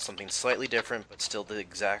if you want something slightly different but still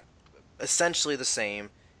essentially the same,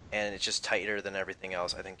 and it's just tighter than everything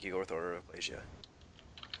else, I think you go with Order of Ecclesia.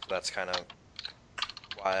 So that's kind of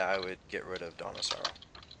why I would get rid of Dawn of Sorrow.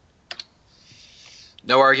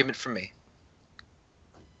 No argument from me.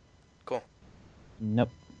 Cool. Nope.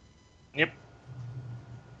 Yep.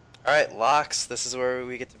 All right, locks. This is where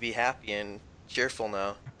we get to be happy and cheerful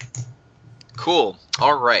now. Cool.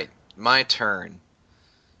 All right, my turn.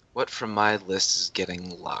 What from my list is getting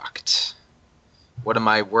locked? What am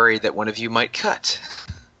I worried that one of you might cut?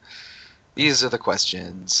 These are the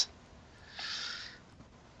questions.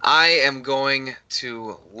 I am going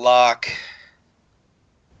to lock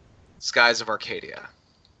Skies of Arcadia.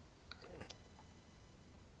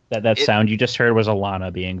 That sound you just heard was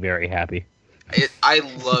Alana being very happy. I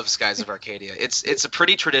love Skies of Arcadia. It's a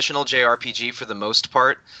pretty traditional JRPG for the most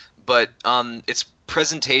part, but its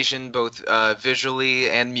presentation, both visually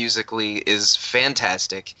and musically, is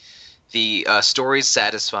fantastic. The story's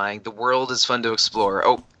satisfying. The world is fun to explore.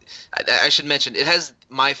 Oh, I should mention, it has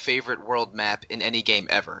my favorite world map in any game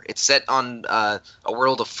ever. It's set on a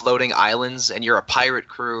world of floating islands, and you're a pirate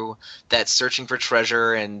crew that's searching for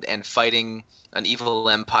treasure and fighting an evil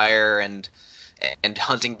empire and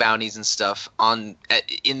hunting bounties and stuff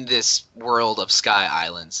in this world of Sky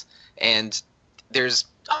Islands. And there's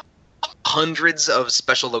hundreds of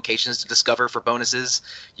special locations to discover for bonuses.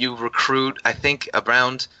 You recruit, I think,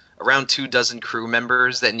 around 24 crew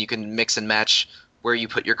members. Then you can mix and match where you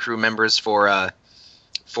put your crew members for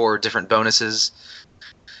different bonuses.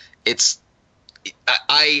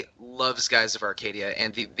 I love Skies of Arcadia,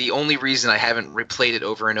 and the only reason I haven't replayed it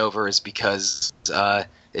over and over is because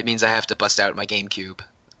it means I have to bust out my GameCube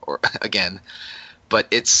again. But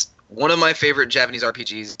it's one of my favorite Japanese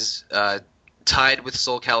RPGs, tied with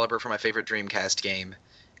Soul Calibur for my favorite Dreamcast game,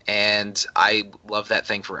 and I love that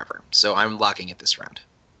thing forever. So I'm locking it this round.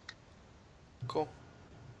 Cool.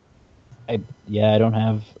 I don't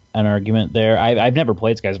have an argument there. I've never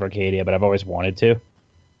played Skies of Arcadia, but I've always wanted to.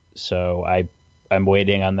 So I'm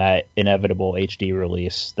waiting on that inevitable HD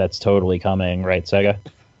release that's totally coming, right, Sega?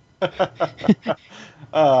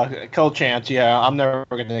 Cold chance, yeah. I'm never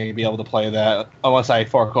going to be able to play that unless I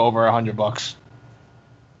fork over $100.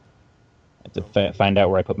 I have to find out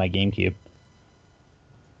where I put my GameCube.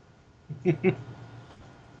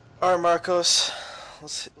 All right, Marcos.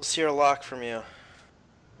 Let's hear a lock from you.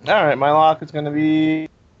 All right, my lock is going to be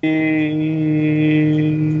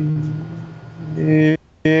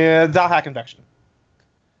Dot Hack Infection.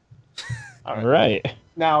 All right.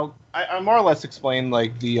 Now, I more or less explained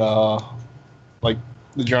the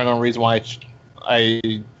general reason why I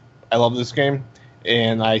love this game,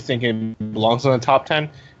 and I think it belongs in the top 10.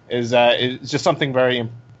 Is that it's just something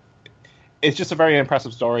it's just a very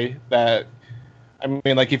impressive story. That, I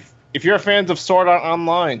mean, like if you're fans of Sword Art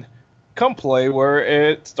Online, come play where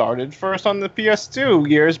it started first on the PS2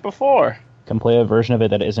 years before. Come play a version of it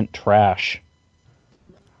that isn't trash.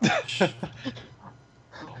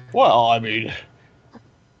 Well, I mean,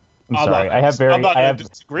 I'm sorry. I have very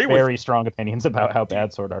with strong opinions about how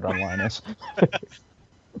bad Sword Art Online is.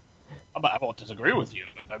 I won't disagree with you.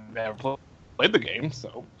 I've never played the game,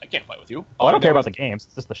 so I can't play with you. Oh, I don't care about the games.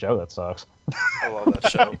 It's just the show that sucks. I love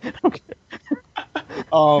that show. Okay.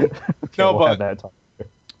 No, we'll have but that talk.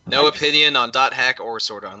 No opinion on Dot Hack or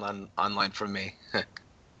Sword Art Online from me.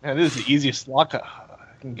 man, this is the easiest lock I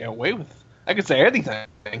can get away with. I can say anything.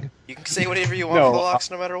 You can say whatever you want No, for the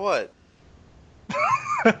locks, no matter what.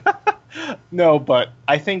 No, but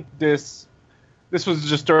I think this was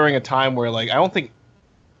just during a time where, like, I don't think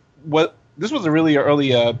this was a really early,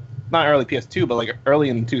 not early PS2, but like early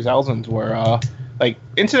in the 2000s, where like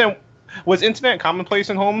internet commonplace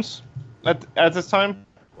in homes at this time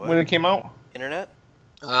when it came out. Internet?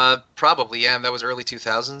 Probably, yeah. That was early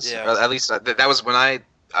 2000s. Yeah. At least that was when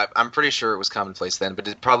I'm pretty sure it was commonplace then, but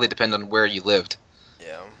it probably depended on where you lived.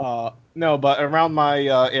 Yeah. No, but around my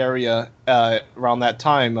area, around that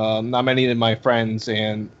time, not many of my friends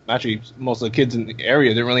and actually most of the kids in the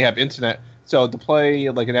area didn't really have internet. So to play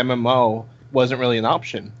like an MMO wasn't really an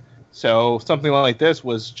option. So something like this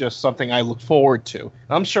was just something I looked forward to. And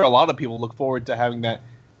I'm sure a lot of people look forward to having that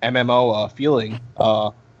MMO feeling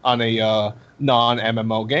on a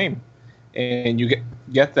non-MMO game. And you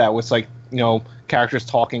get that with, like, you know, characters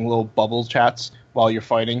talking little bubble chats while you're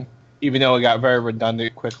fighting, even though it got very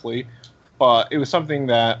redundant quickly. but it was something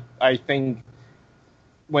that I think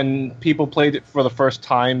when people played it for the first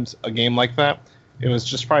times, a game like that, it was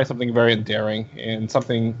just probably something very endearing and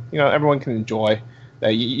something everyone can enjoy.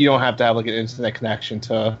 That you don't have to have like an internet connection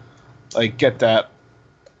to like get that,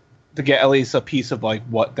 to get at least a piece of like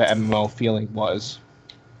what the MMO feeling was.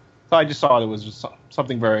 So I just thought it was just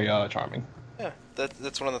something very charming. Yeah,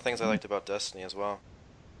 that's one of the things I liked about Destiny as well.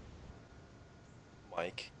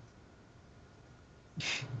 Mike.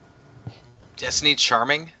 Destiny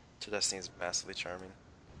charming? So Destiny's massively charming.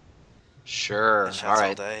 Sure. Headshots All right.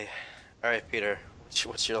 all day. All right, Peter.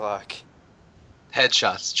 What's your lock?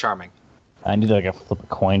 Headshots, charming. I need to like flip a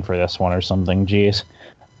coin for this one or something. Jeez.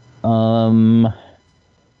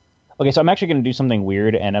 Okay, so I'm actually going to do something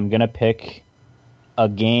weird, and I'm going to pick a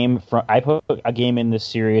game from. I put a game in this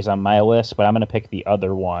series on my list, but I'm going to pick the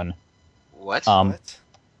other one. What? What?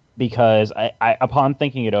 Because I upon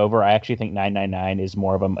thinking it over, I actually think 999 is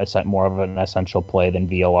more of an essential play than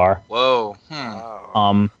VLR. Whoa.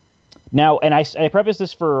 Wow. Now, and I preface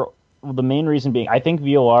this for the main reason being, I think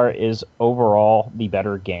VLR is overall the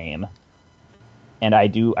better game. And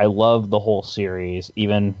I love the whole series,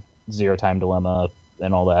 even Zero Time Dilemma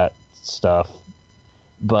and all that stuff.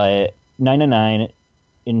 But 999,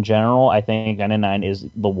 in general, I think 999 is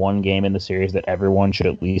the one game in the series that everyone should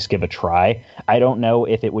at least give a try. I don't know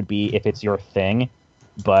if it's your thing,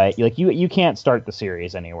 but like you can't start the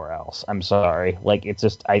series anywhere else. I'm sorry. Like it's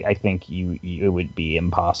just I think it would be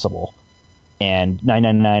impossible. And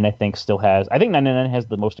 999 I think 999 has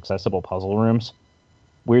the most accessible puzzle rooms.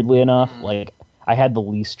 Weirdly enough, like I had the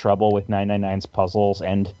least trouble with 999's puzzles,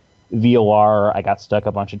 and VOR I got stuck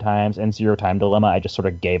a bunch of times, and Zero Time Dilemma I just sort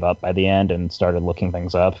of gave up by the end and started looking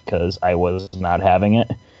things up because I was not having it.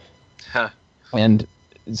 Huh. And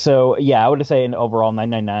so yeah, I would say in overall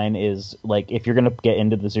 999 is like, if you're gonna get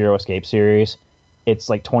into the Zero Escape series, it's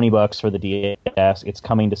like $20 for the DS. It's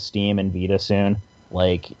coming to Steam and Vita soon.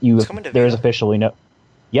 Like It's coming to there's Vita? officially no.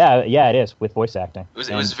 Yeah, it is with voice acting.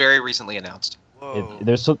 It was very recently announced. Whoa.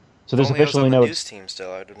 There's If only I was officially on the no. news team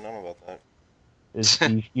still. I didn't know about that.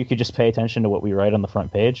 You could just pay attention to what we write on the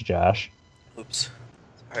front page, Josh. Oops.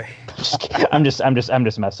 Sorry. I'm just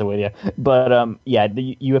messing with you. But yeah,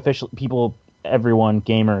 you officially, everyone,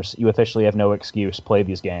 gamers, you officially have no excuse. Play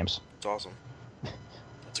these games. It's awesome.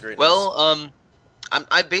 That's great. Well,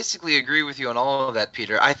 I basically agree with you on all of that,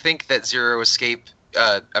 Peter. I think that that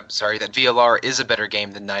VLR is a better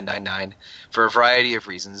game than 999 for a variety of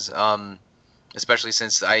reasons. Especially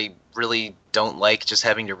since I really don't like just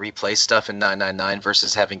having to replay stuff in 999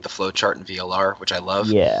 versus having the flowchart in VLR, which I love.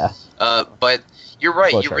 Yeah. But you're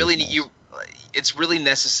right. Flowchart It's really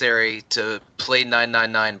necessary to play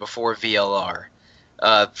 999 before VLR.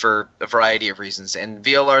 For a variety of reasons. And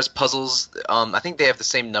VLR's puzzles, I think they have the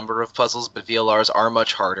same number of puzzles, but VLR's are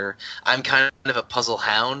much harder. I'm kind of a puzzle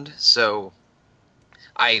hound, so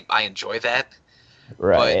I enjoy that.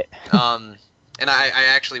 Right. But, and I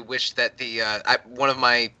actually wish that one of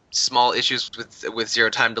my small issues with Zero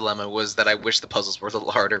Time Dilemma was that I wish the puzzles were a little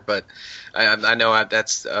harder, but I know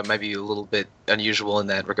that's maybe a little bit unusual in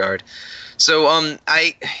that regard. So I'm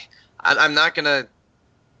not gonna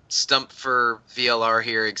stump for VLR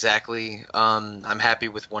here exactly. I'm happy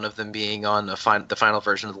with one of them being on the final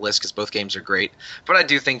version of the list because both games are great. But I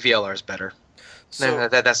do think VLR is better. So,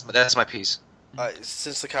 That's my piece.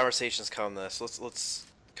 since the conversation's come this, let's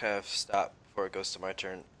kind of stop before it goes to my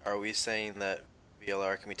turn. Are we saying that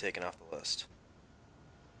VLR can be taken off the list?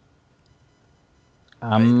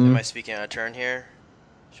 Am I speaking out of turn here?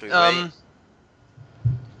 Should we wait?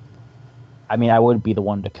 I mean, I would be the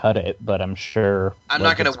one to cut it, but I'm sure. I'm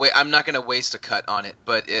not gonna waste a cut on it,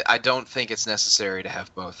 but I don't think it's necessary to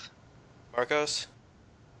have both. Marcos?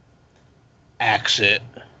 Axe it.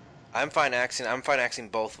 I'm fine axing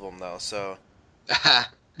both of them though. So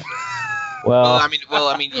Well, I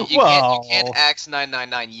mean, you can't axe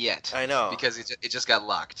 999 yet. I know because it just got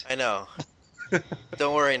locked. I know.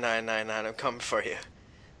 Don't worry, 999. I'm coming for you.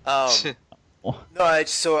 No,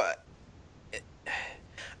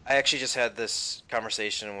 I actually just had this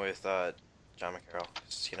conversation with John McCarroll.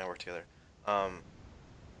 He and I work together.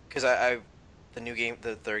 Because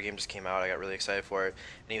the third game just came out. I got really excited for it,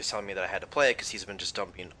 and he was telling me that I had to play it because he's been just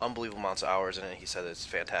dumping unbelievable amounts of hours in it. He said it's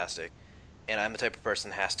fantastic, and I'm the type of person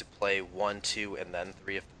that has to play 1, 2, and then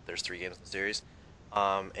 3 if there's 3 games in the series.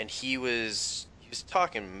 And he was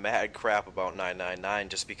talking mad crap about 999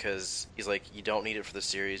 just because he's like, you don't need it for the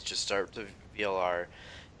series. Just start the VLR.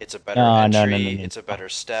 It's a better entry. No. It's a better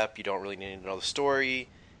step. You don't really need to know the story,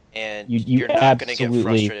 and you're not going to get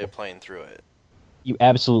frustrated playing through it. You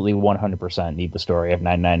absolutely 100% need the story of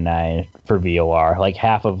 999 for VOR. Like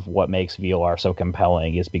half of what makes VOR so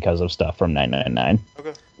compelling is because of stuff from 999.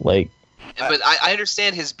 Okay. Like, But I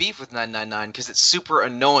understand his beef with 999 because it's super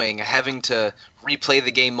annoying having to replay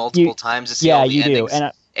the game multiple times to see all the you endings do,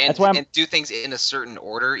 and that's why and do things in a certain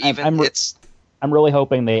order. I'm really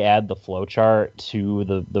hoping they add the flowchart to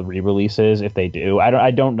the re-releases if they do.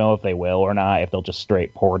 I don't know if they will or not, if they'll just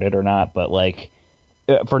straight port it or not. But like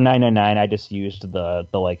for 999, I just used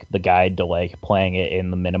the guide to like playing it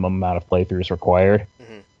in the minimum amount of playthroughs required.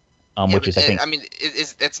 Mm-hmm. Which is I think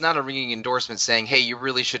it's not a ringing endorsement saying, hey, you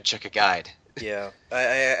really should check a guide. Yeah,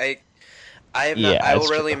 I have not. Yeah, I will it's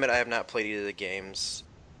readily true. admit I have not played either of the games.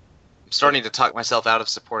 I'm starting to talk myself out of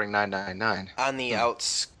supporting 999. On the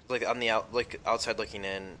outside looking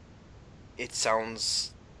in, it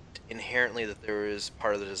sounds inherently that there is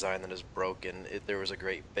part of the design that is broken. There was a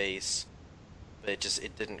great base, but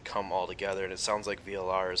it didn't come all together, and it sounds like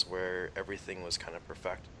VLR is where everything was kind of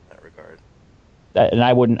perfected in that regard. And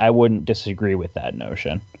I wouldn't disagree with that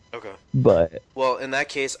notion. Okay. But well, in that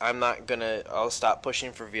case, I'll stop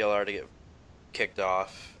pushing for VLR to get kicked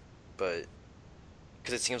off, but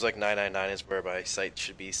because it seems like 999 is where my site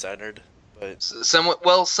should be centered. But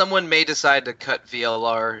someone may decide to cut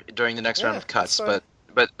VLR during the next round of cuts, but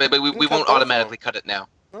we won't automatically cut it now.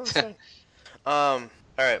 No, that's fine. All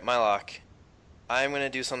right, my lock. I'm gonna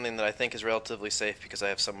do something that I think is relatively safe because I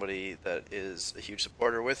have somebody that is a huge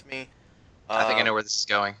supporter with me. I think I know where this is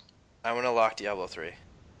going. I'm gonna lock Diablo 3.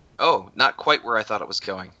 Oh, not quite where I thought it was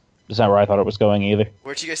going. It's not where I thought it was going either.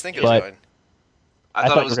 Where'd you guys think it was going? I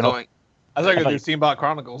thought it was going. I thought you were going to do Steambot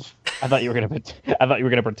Chronicles. I thought you were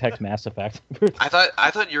gonna protect Mass Effect. I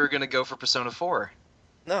thought you were gonna go for Persona 4.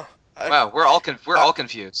 No. Wow, we're all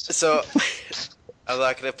confused. So I'm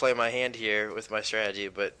not gonna play my hand here with my strategy,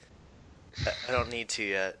 but I don't need to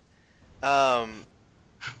yet. I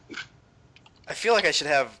feel like I should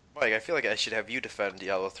have Mike. I feel like I should have you defend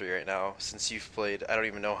Diablo 3 right now, since you've played. I don't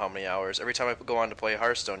even know how many hours. Every time I go on to play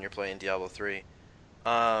Hearthstone, you're playing Diablo 3.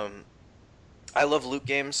 I love loot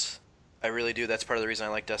games. I really do. That's part of the reason I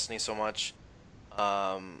like Destiny so much.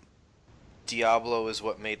 Diablo is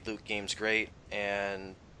what made loot games great,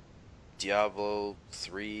 and Diablo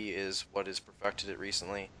 3 is what has perfected it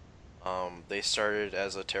recently. They started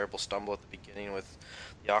as a terrible stumble at the beginning with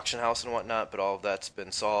the auction house and whatnot, but all of that's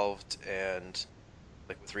been solved, and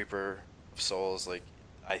like with Reaper of Souls, like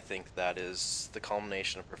I think that is the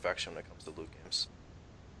culmination of perfection when it comes to loot games.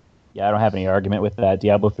 Yeah, I don't have any argument with that.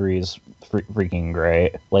 Diablo 3 is freaking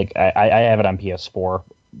great. Like I have it on PS4,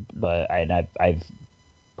 but I've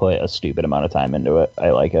put a stupid amount of time into it.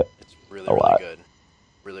 I like it. It's really good.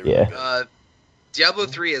 Really good. Diablo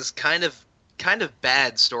 3 is kind of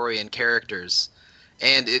bad story and characters,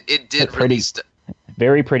 and it did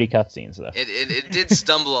very pretty cutscenes though. It did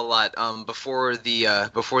stumble a lot before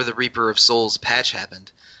the Reaper of Souls patch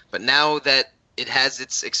happened, but now that it has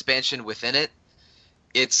its expansion within it,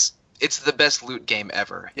 it's the best loot game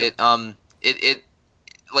ever. Yep. It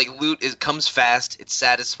loot comes fast. It's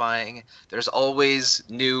satisfying. There's always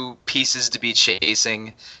new pieces to be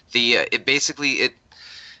chasing. The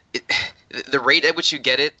rate at which you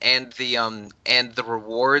get it and the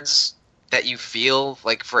rewards that you feel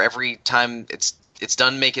like for every time it's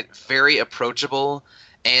done make it very approachable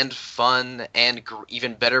and fun and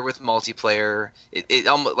even better with multiplayer. It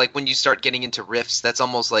almost like when you start getting into rifts, that's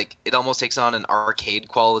almost like it almost takes on an arcade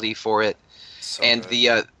quality for it. So and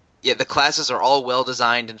good. The classes are all well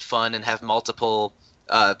designed and fun and have multiple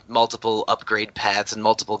upgrade paths and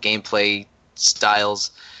multiple gameplay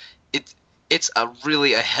styles. It's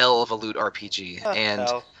a hell of a loot RPG, and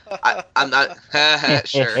I'm not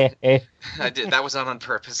sure. I did that was not on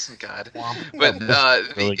purpose. God, but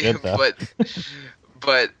really good,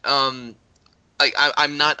 but I'm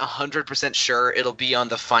not 100% sure it'll be on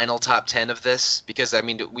the final top 10 of this because I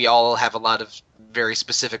mean we all have a lot of very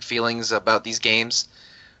specific feelings about these games,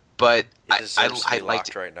 but I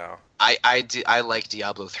liked right now. I like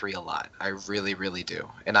Diablo 3 a lot. I really, really do,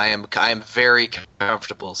 and I am very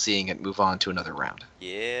comfortable seeing it move on to another round.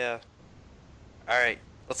 Yeah. All right,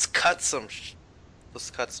 let's cut some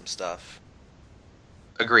stuff.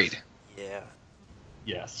 Agreed. Yeah.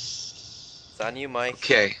 Yes. It's on you, Mike.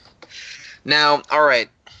 Okay. Now, all right.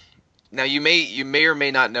 Now you may or may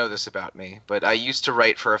not know this about me, but I used to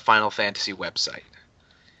write for a Final Fantasy website.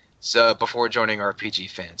 So before joining RPG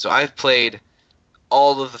Fan, so I've played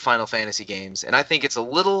all of the Final Fantasy games, and I think it's a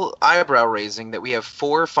little eyebrow-raising that we have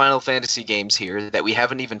 4 Final Fantasy games here that we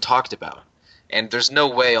haven't even talked about. And there's no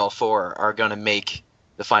way all 4 are going to make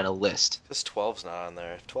the final list. Because 12's not on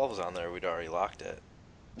there. If 12 was on there, we'd already locked it.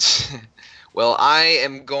 Well, I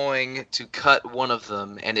am going to cut one of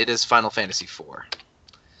them, and it is Final Fantasy IV.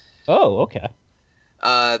 Oh, okay.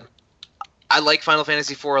 I like Final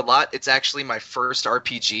Fantasy IV a lot. It's actually my first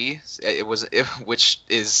RPG. Which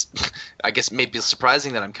is, I guess, maybe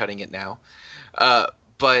surprising that I'm cutting it now.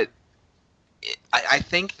 But I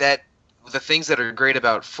think that the things that are great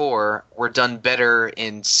about 4 were done better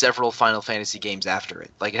in several Final Fantasy games after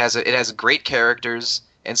it. Like it has great characters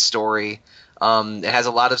and story. It has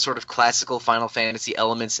a lot of sort of classical Final Fantasy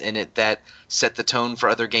elements in it that set the tone for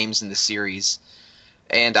other games in the series.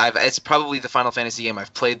 And it's probably the Final Fantasy game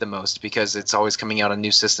I've played the most because it's always coming out on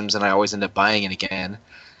new systems and I always end up buying it again.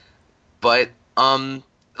 But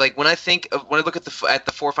like when I look at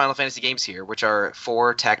the 4 Final Fantasy games here, which are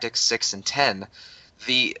 4, Tactics, 6, and 10,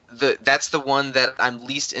 that's the one that I'm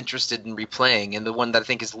least interested in replaying and the one that I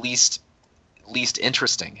think is least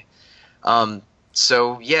interesting.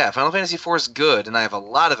 So yeah, Final Fantasy IV is good, and I have a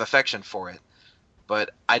lot of affection for it, but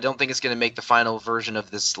I don't think it's going to make the final version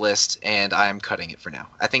of this list, and I am cutting it for now.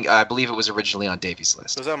 I believe it was originally on Davey's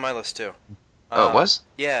list. It was on my list too. Oh, it was?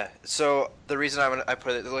 Yeah. So the reason I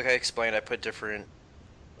put it, like I explained, I put different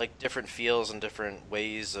feels and different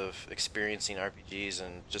ways of experiencing RPGs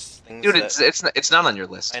and just things. Dude, it's not on your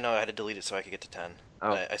list. I know I had to delete it so I could get to 10.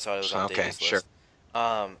 Oh, I saw it was on okay, Davey's sure. list.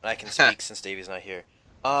 And I can speak since Davey's not here.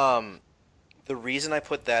 The reason I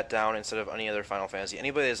put that down instead of any other Final Fantasy,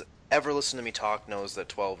 anybody that's ever listened to me talk knows that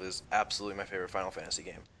 12 is absolutely my favorite Final Fantasy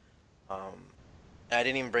game. And I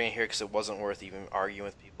didn't even bring it here because it wasn't worth even arguing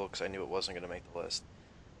with people because I knew it wasn't going to make the list.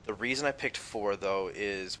 The reason I picked 4 though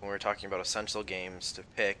is when we were talking about essential games to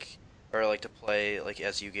pick or like to play like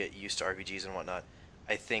as you get used to RPGs and whatnot,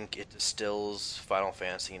 I think it distills Final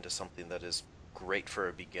Fantasy into something that is great for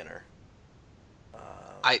a beginner.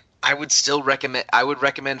 I would still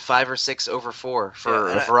recommend 5 or 6 over 4 for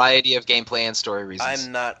a variety of gameplay and story reasons.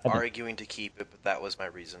 I'm not arguing to keep it, but that was my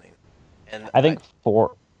reasoning. And I think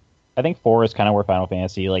 4 is kind of where Final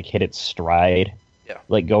Fantasy like hit its stride. Yeah.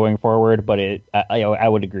 Like going forward, but I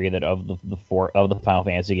would agree that of the 4 of the Final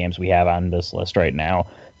Fantasy games we have on this list right now,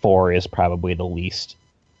 4 is probably the least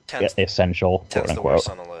essential. 10's the worst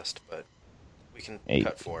on the list, but we can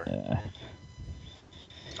cut 4.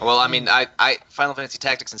 Well, I mean, I Final Fantasy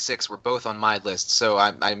Tactics and 6 were both on my list, so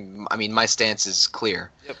I mean, my stance is clear.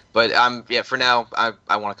 Yep. But for now,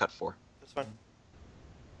 I want to cut 4. That's fine.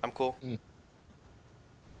 I'm cool.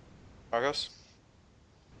 Marcos?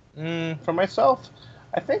 For myself,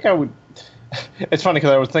 I think I would. It's funny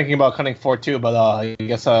because I was thinking about cutting 4 too, but I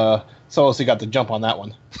guess Solus got the jump on that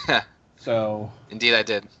one. So. Indeed, I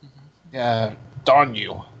did. Yeah, darn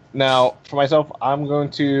you. Now, for myself, I'm going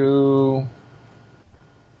to.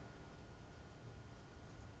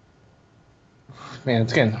 Man,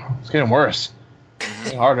 it's getting worse. It's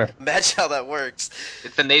getting harder. Imagine how that works.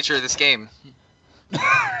 It's the nature of this game.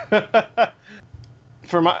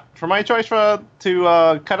 For my choice to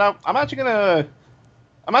cut out, I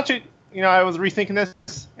was rethinking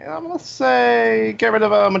this, and I'm gonna say get rid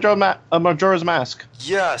of Majora's Mask.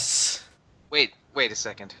 Yes. Wait a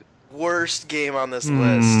second. Worst game on this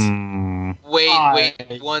list.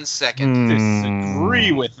 Wait 1 second.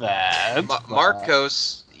 Disagree with that.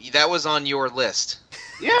 Marcos, that was on your list.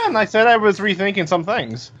 Yeah, and I said I was rethinking some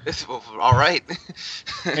things. All right.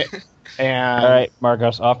 And all right,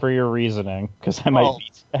 Marcos, offer your reasoning because I might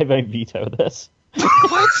veto this.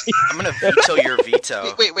 What? I'm gonna veto your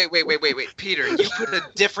veto. Wait, Peter, you put a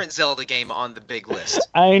different Zelda game on the big list.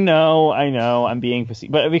 I know, I'm being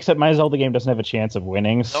facetious, but except my Zelda game doesn't have a chance of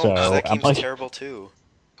winning, so that I'm game's like, terrible too.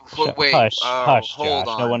 Wait, hush, hold Josh.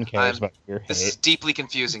 on. No one cares about your hate. This is deeply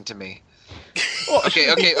confusing to me. Okay,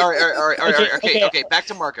 all right. Okay, back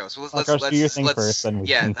to Marcos. Let's do your thing first, then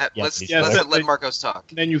let's so let Marcos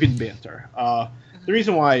talk. then you can banter. The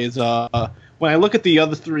reason why is when I look at the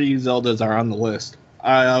other 3 Zeldas are on the list,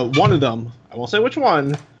 one of them, I won't say which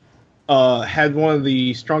one, had one of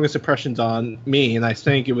the strongest impressions on me, and I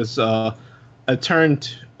think it was a turn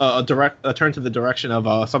to the direction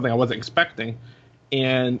of something I wasn't expecting.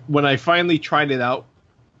 And when I finally tried it out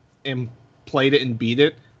and played it and beat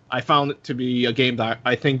it, I found it to be a game that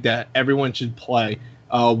I think that everyone should play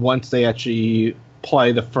once they actually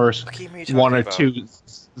play the first 1 or 2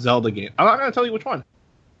 Zelda games. I'm not going to tell you which one.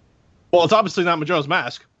 Well, it's obviously not Majora's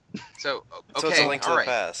Mask. So it's a Link to the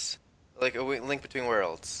Past, like a Link Between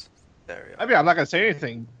Worlds. There we go. I mean, I'm not going to say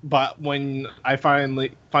anything, but when I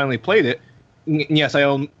finally played it, yes, I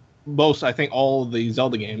own I think all of the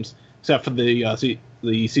Zelda games except for the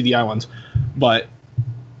CDI ones. But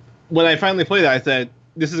when I finally played it, I said,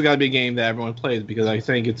 this has got to be a game that everyone plays because I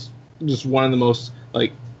think it's just one of the most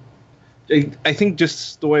I think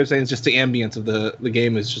just the way I'm saying is just the ambience of the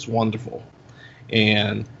game is just wonderful,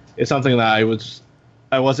 and it's something that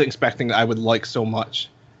I wasn't expecting that I would like so much,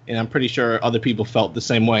 and I'm pretty sure other people felt the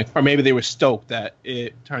same way, or maybe they were stoked that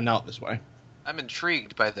it turned out this way. I'm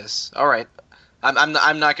intrigued by this. All right, I'm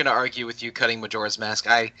not going to argue with you cutting Majora's Mask.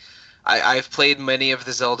 I've played many of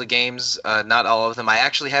the Zelda games, not all of them. I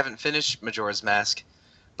actually haven't finished Majora's Mask,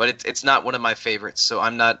 but it's not one of my favorites, so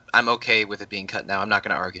I'm okay with it being cut now. I'm not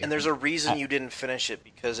going to argue. And there's a reason you didn't finish it,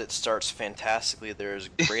 because it starts fantastically. There's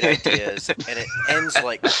great ideas, and it ends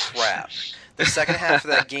like crap. The second half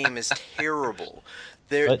of that game is terrible.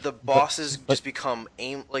 The bosses just become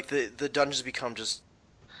the dungeons become just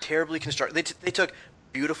terribly constructed. They took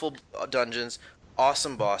beautiful dungeons,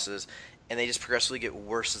 awesome bosses, and they just progressively get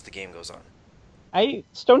worse as the game goes on.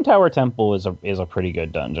 Stone Tower Temple is a pretty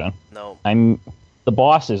good dungeon. No. The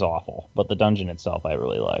boss is awful, but the dungeon itself I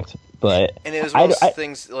really liked. But and it was one of those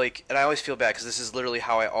things, like, and I always feel bad because this is literally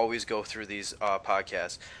how I always go through these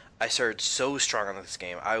podcasts. I started so strong on this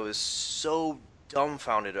game. I was so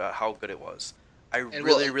dumbfounded at how good it was. I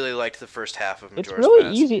really liked the first half of Majora's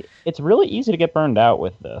Mask. Easy. It's really easy to get burned out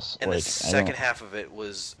with this. And the second half of it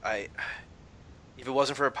was if it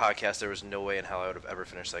wasn't for a podcast, there was no way in hell I would have ever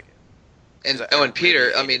finished that game. And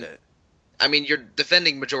Peter, I mean, you're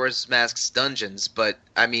defending Majora's Mask's dungeons, but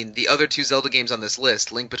I mean, the other two Zelda games on this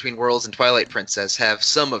list, Link Between Worlds and Twilight Princess, have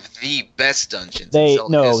some of the best dungeons. They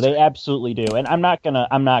absolutely do, and I'm not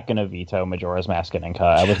gonna veto Majora's Mask getting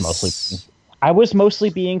cut. I was mostly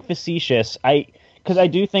being facetious. Because I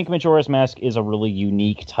do think Majora's Mask is a really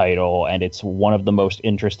unique title, and it's one of the most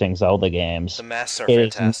interesting Zelda games. The masks are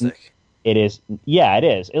fantastic. It is. Yeah, it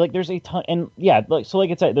is. There's a ton, and yeah,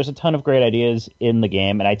 like I said, there's a ton of great ideas in the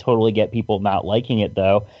game, and I totally get people not liking it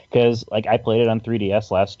though, because I played it on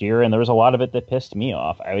 3DS last year, and there was a lot of it that pissed me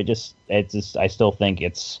off. I still think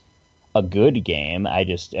it's a good game.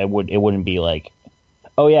 It wouldn't be like,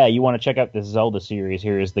 oh yeah, you want to check out this Zelda series?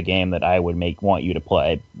 Here is the game that I would want you to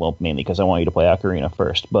play. Well, mainly because I want you to play Ocarina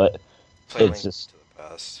first, but it's just to the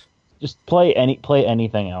past. Just play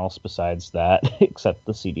anything else besides that, except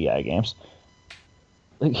the CDI games.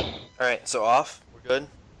 All right, so off. We're good.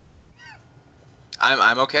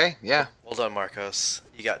 I'm okay. Yeah. Well done, Marcos.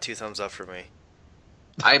 You got 2 thumbs up for me.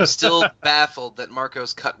 I'm still baffled that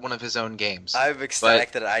Marcos cut one of his own games. I'm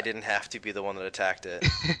ecstatic that I didn't have to be the one that attacked it.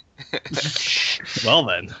 Well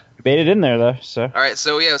then, you made it in there though. So. All right.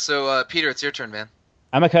 So Peter, it's your turn, man.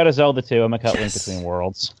 I'm gonna cut a Zelda 2. I'm gonna cut Link Between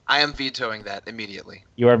Worlds. I am vetoing that immediately.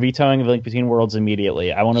 You are vetoing Link Between Worlds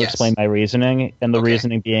immediately. I want to explain my reasoning, and the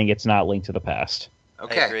reasoning being it's not Link to the Past.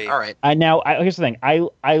 Okay, all right. Here's the thing.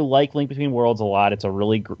 I like Link Between Worlds a lot. It's a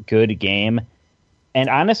really good game.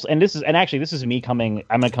 And this is me coming.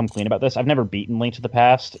 I'm gonna come clean about this. I've never beaten Link to the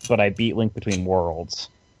Past, but I beat Link Between Worlds,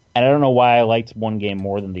 and I don't know why I liked one game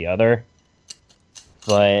more than the other.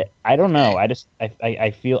 But I don't know.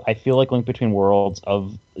 I feel like Link Between Worlds I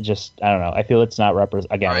don't know. I feel it's not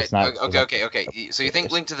again. Right. It's not. Okay. So you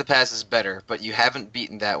think Link to the Past is better, but you haven't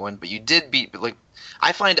beaten that one. But you did beat. Like,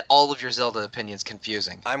 I find all of your Zelda opinions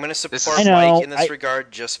confusing. I'm going to support Mike in this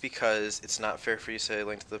regard, just because it's not fair for you to say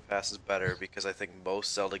Link to the Past is better, because I think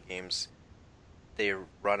most Zelda games, they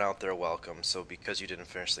run out their welcome. So because you didn't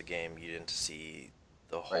finish the game, you didn't see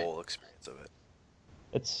the whole experience of it.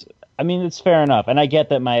 It's fair enough, and I get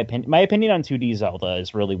that my opinion on 2D Zelda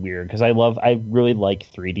is really weird because I really like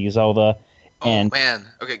 3D Zelda. Oh man,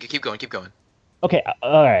 okay, keep going. Okay,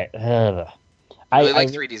 all right. I like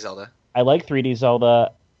 3D Zelda. I like 3D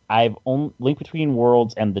Zelda. Link Between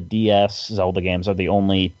Worlds and the DS Zelda games are the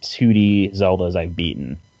only 2D Zeldas I've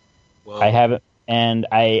beaten. Whoa. I haven't, and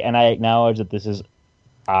I acknowledge that this is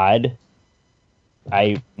odd.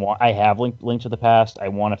 I have Link to the Past. I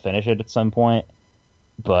want to finish it at some point.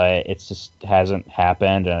 But it just hasn't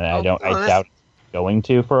happened, and I doubt it's going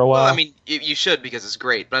to for a while. Well, I mean, you should, because it's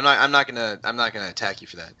great, but I'm not gonna attack you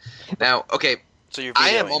for that. Now, okay, so you're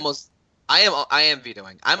vetoing. I am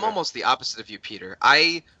vetoing. I'm almost the opposite of you, Peter.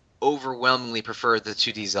 I overwhelmingly prefer the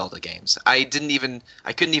 2D Zelda games. I couldn't even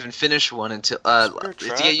finish one until to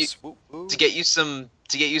get you some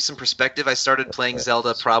perspective. I started playing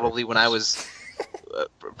Zelda probably when I was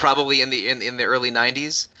probably in the early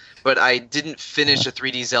 90s. But I didn't finish a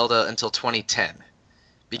 3D Zelda until 2010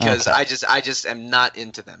 because I just am not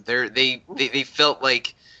into them. They felt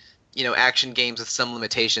like, action games with some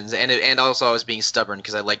limitations, and also I was being stubborn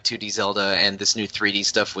because I liked 2D Zelda, and this new 3D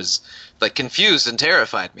stuff was like confused and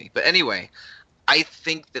terrified me. But anyway, I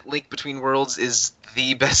think that Link Between Worlds is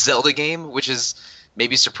the best Zelda game, which is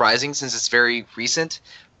maybe surprising since it's very recent,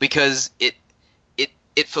 because it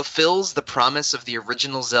fulfills the promise of the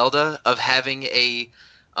original Zelda of having a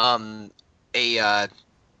a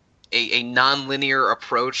non-linear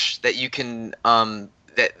approach that you can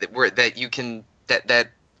that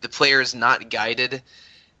the player is not guided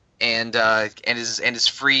and is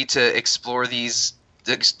free to explore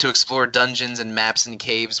dungeons and maps and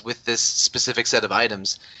caves with this specific set of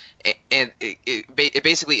items, and it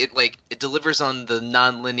basically it delivers on the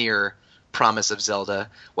non-linear promise of Zelda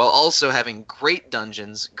while also having great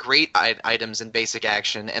dungeons, great items and basic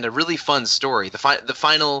action, and a really fun story. The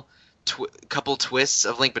final couple twists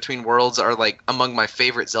of Link Between Worlds are like among my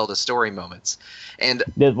favorite Zelda story moments, and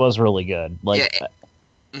it was really good. Like, yeah,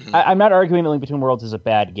 I'm not arguing that Link Between Worlds is a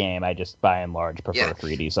bad game. I just, by and large, prefer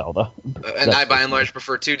 3D Zelda. And I, by and large,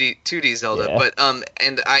 prefer 2D Zelda. Yeah. But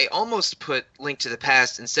and I almost put Link to the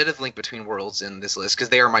Past instead of Link Between Worlds in this list because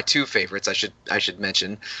they are my two favorites. I should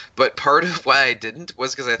mention. But part of why I didn't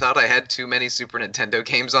was because I thought I had too many Super Nintendo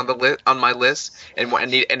games on my list, and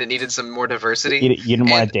it needed some more diversity. You didn't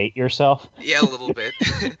want to date yourself? Yeah, a little bit.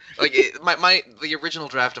 Like the original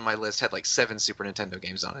draft on my list had like 7 Super Nintendo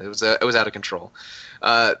games on it. It was out of control.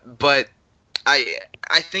 But I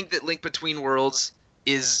think that Link Between Worlds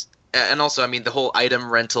is, and also I mean the whole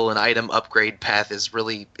item rental and item upgrade path is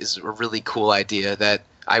a really cool idea that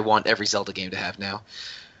I want every Zelda game to have now.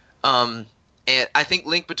 And I think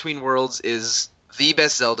Link Between Worlds is the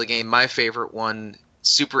best Zelda game, my favorite one.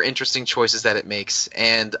 Super interesting choices that it makes,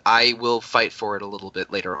 and I will fight for it a little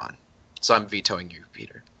bit later on. So I'm vetoing you,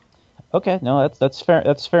 Peter. Okay, no, that's fair.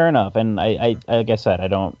 That's fair enough. And I like I said, I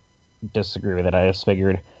don't disagree with it. I just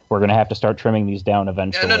figured we're gonna have to start trimming these down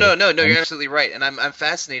eventually. No. You're absolutely right, and I'm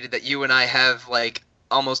fascinated that you and I have like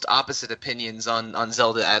almost opposite opinions on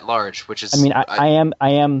Zelda at large, which is. I mean, I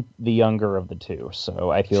am the younger of the two, so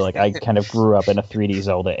I feel like I kind of grew up in a 3D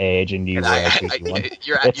Zelda age, and you.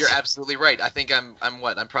 You're absolutely right. I think I'm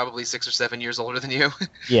probably 6 or 7 years older than you.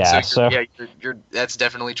 Yeah. You're that's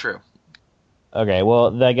definitely true. Okay,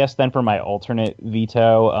 well, I guess then for my alternate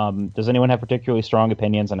veto, does anyone have particularly strong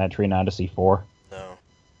opinions on Etrian Odyssey 4? No.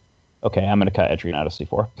 Okay, I'm going to cut Etrian Odyssey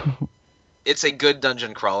 4. It's a good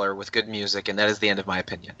dungeon crawler with good music, and that is the end of my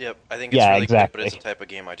opinion. Yep, I think it's really good, but it's a type of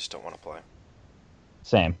game I just don't want to play.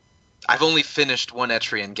 Same. I've only finished one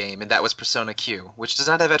Etrian game, and that was Persona Q, which does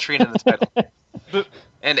not have Etrian in its title.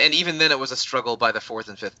 And even then, it was a struggle by the 4th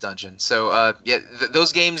and 5th dungeon. So,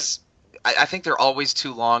 those games... I think they're always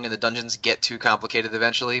too long, and the dungeons get too complicated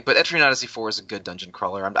eventually. But Etrian Odyssey 4 is a good dungeon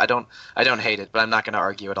crawler. I don't hate it, but I'm not going to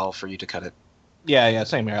argue at all for you to cut it. Yeah,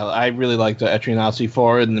 same here. I really liked Etrian Odyssey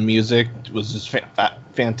 4, and the music was just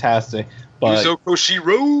fantastic. But Yuzo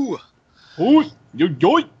Koshiro!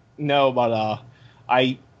 No, but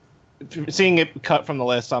seeing it cut from the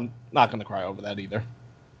list, I'm not going to cry over that either.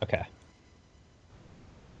 Okay.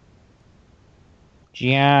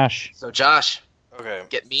 Josh. So, Josh. Okay.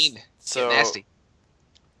 Get mean. So, get nasty.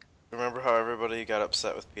 Remember how everybody got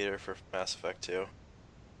upset with Peter for Mass Effect 2?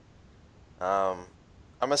 I'm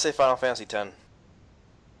going to say Final Fantasy X.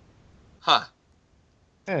 Huh.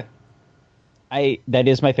 That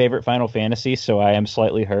is my favorite Final Fantasy, so I am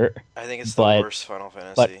slightly hurt. I think it's the worst Final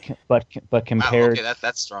Fantasy. But compared, wow, okay,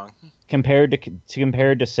 that's strong. Compared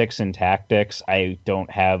to 6 in Tactics, I don't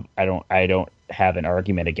have an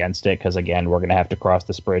argument against it because again, we're gonna have to cross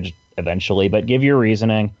this bridge eventually. But give your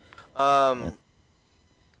reasoning. I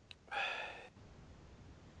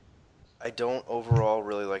don't overall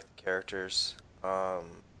really like the characters. I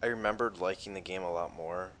remembered liking the game a lot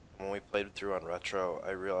more. When we played through on Retro,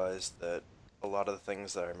 I realized that a lot of the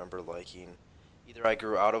things that I remember liking, either I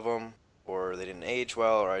grew out of them, or they didn't age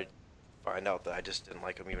well, or I find out that I just didn't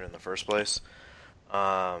like them even in the first place.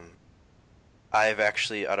 I've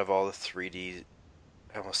actually, out of all the 3D...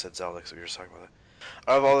 I almost said Zelda because we were just talking about that.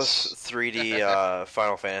 Out of all the 3D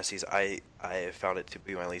Final Fantasies, I found it to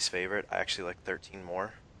be my least favorite. I actually like 13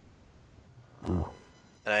 more. And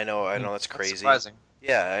I know that's crazy. That's surprising.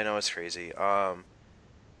 Yeah, I know it's crazy.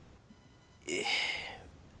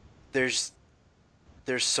 There's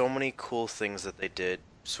so many cool things that they did,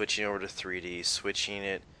 switching over to 3D, switching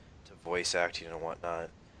it to voice acting and whatnot,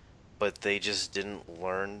 but they just didn't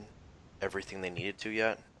learn everything they needed to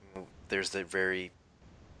yet. There's the very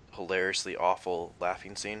hilariously awful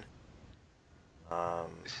laughing scene.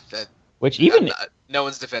 Which even no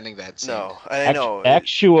one's defending that scene. No, I know.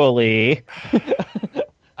 Actually,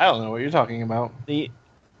 I don't know what you're talking about. It's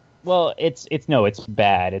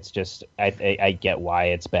bad. It's just I get why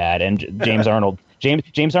it's bad. And James Arnold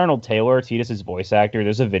Taylor, Tidus's voice actor,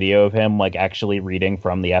 there's a video of him like actually reading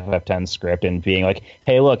from the FF10 script and being like,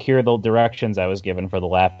 "Hey, look, here are the directions I was given for the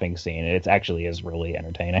laughing scene." And it actually is really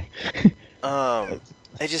entertaining. Ratchet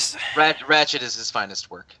is his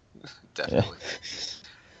finest work, definitely.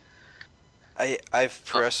 I've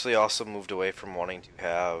progressively also moved away from wanting to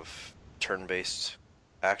have turn-based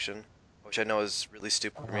action, which I know is really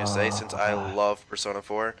stupid for me to say since I love Persona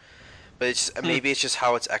 4. But maybe it's just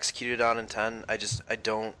how it's executed on in 10. I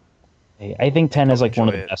don't. I think 10 I is don't like one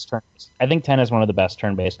of enjoy the it. best turn. I think 10 is one of the best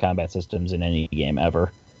turn-based combat systems in any game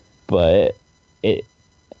ever. But it,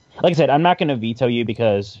 like I said, I'm not going to veto you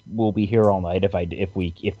because we'll be here all night if I get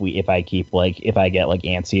like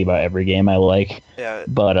antsy about every game I like. Yeah,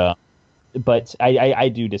 But I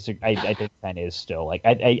do disagree. I think 10 is still like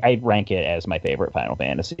I rank it as my favorite Final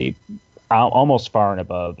Fantasy, almost far and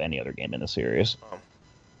above any other game in the series.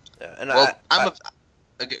 yeah. And Well,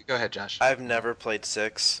 go ahead, Josh. I've never played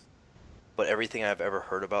 6, but everything I've ever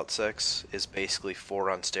heard about 6 is basically 4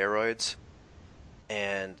 on steroids,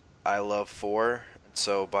 and I love 4, and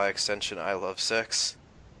so by extension, I love 6.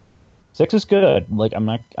 6 is good. Like I'm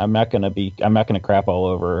not gonna crap all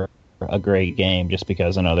over a great game just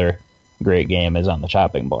because another great game is on the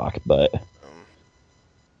chopping block. But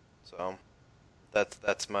So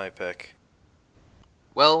that's my pick.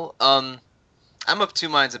 Well, I'm of two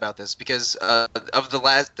minds about this because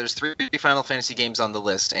there's 3 Final Fantasy games on the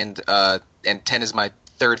list, and 10 is my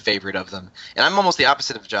third favorite of them. And I'm almost the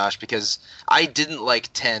opposite of Josh because I didn't like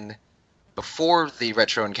 10 before the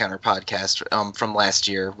Retro Encounter podcast from last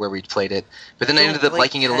year where we played it, but then I ended up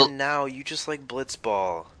liking it a little. Now you just like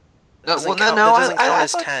Blitzball. No, That doesn't count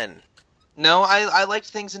as I 10. No, I liked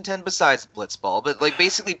things in 10 besides Blitzball, but like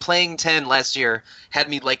basically playing 10 last year had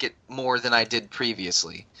me like it more than I did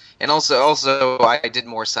previously. And also I did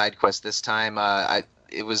more side quests this time. I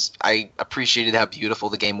appreciated how beautiful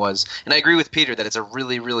the game was, and I agree with Peter that it's a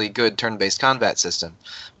really, really good turn-based combat system.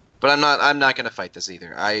 But I'm not going to fight this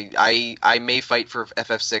either. I may fight for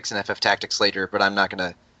FF6 and FF Tactics later, but I'm not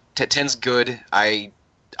going to. 10's good. I'm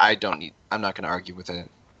not going to argue with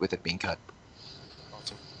it being cut.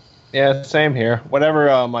 Awesome. Yeah, same here.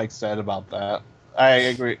 Whatever Mike said about that, I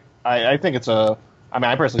agree. I think it's a. I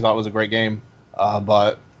mean, I personally thought it was a great game,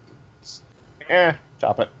 but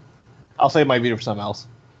chop it. I'll save my veto for something else.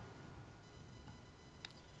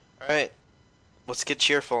 All right, let's get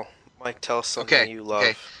cheerful. Mike, tell us something you love.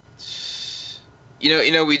 Okay.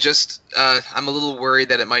 You know, we just. I'm a little worried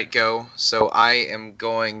that it might go, so I am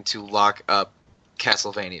going to lock up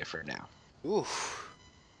Castlevania for now. Ooh,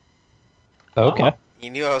 okay.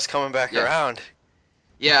 you knew I was coming back Yeah. around.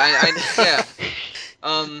 Yeah, yeah.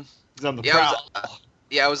 He's on the Yeah, prowl.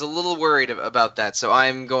 I was a little worried about that, so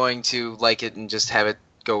I'm going to like it and just have it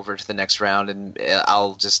go over to the next round, and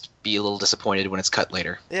I'll just be a little disappointed when it's cut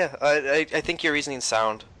later. Yeah, I think your reasoning's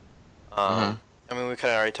sound. I mean, we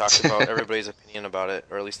kind of already talked about everybody's opinion about it,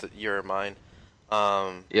 or at least your or mine.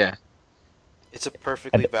 Yeah. It's a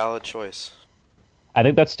perfectly valid choice. I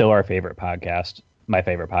think that's still our favorite podcast. My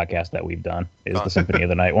favorite podcast that we've done is the Symphony of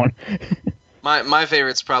the Night one. My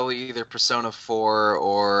favorite's probably either Persona 4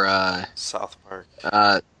 or South Park.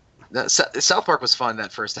 South Park was fun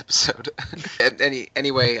that first episode.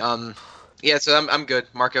 Anyway, yeah. So I'm good.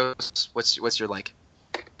 Marcos, what's your like?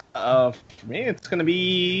 For me, it's gonna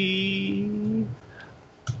be.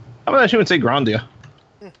 I'm gonna actually say Grandia.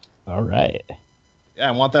 All right. Yeah,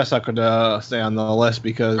 I want that sucker to stay on the list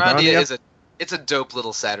because Grandia it's a dope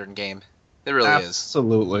little Saturn game. It really is.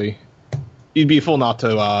 Absolutely. You'd be fool not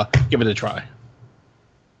to give it a try.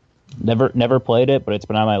 Never played it, but it's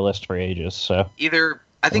been on my list for ages. So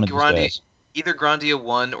I think one of these days. either Grandia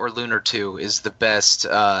 1 or Lunar 2 is the best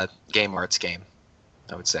Game Arts game,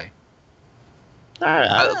 I would say.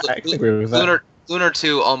 I can agree with that. Lunar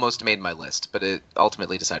 2 almost made my list, but it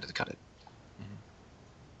ultimately decided to cut it.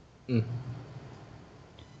 Mm.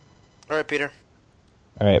 All right, Peter.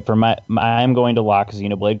 All right, for I'm going to lock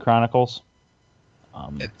Xenoblade Chronicles.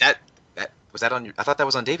 That was that on your? I thought that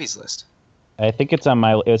was on Davey's list. I think it's on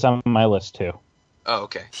my list too. Oh,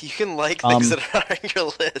 okay. You can like things that are on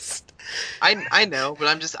your list. I know, but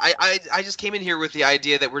I just came in here with the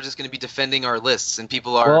idea that we're just going to be defending our lists, and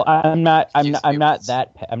people are. Well, I'm not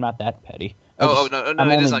that petty. No,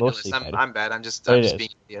 I'm it is only on your list. mostly petty. I'm bad. I'm just It being is. an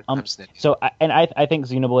idiot. I'm just an idiot. So I think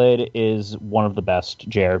Xenoblade is one of the best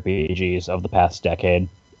JRPGs of the past decade.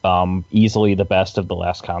 Easily the best of the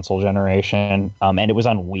last console generation. And it was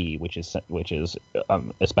on Wii, which is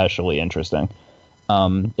especially interesting.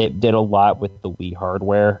 It did a lot with the Wii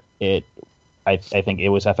hardware. I think it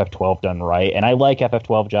was FF12 done right, and I like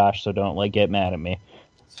FF12, Josh. So don't get mad at me.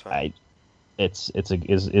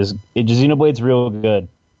 Xenoblade's real good.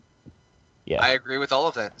 Yeah, I agree with all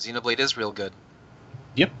of that. Xenoblade is real good.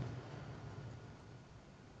 Yep.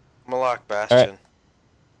 Malak Bastion.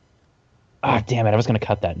 Ah, damn it! I was gonna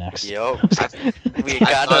cut that next. Yup. We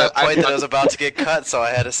got to the point that it was about to get cut, so I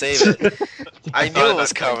had to save it. I knew it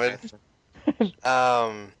was coming.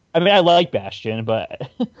 I mean, I like Bastion,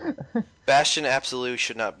 but Bastion absolutely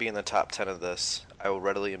should not be in the top 10 of this. I will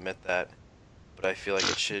readily admit that. But I feel like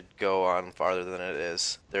it should go on farther than it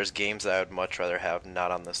is. There's games that I would much rather have not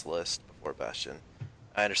on this list before Bastion.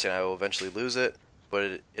 I understand I will eventually lose it, but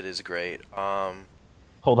it is great.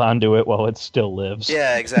 hold on to it while it still lives.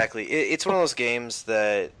 Yeah, exactly. It's one of those games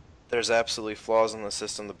that there's absolutely flaws in the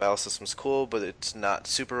system. The battle system's cool, but it's not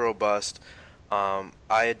super robust. I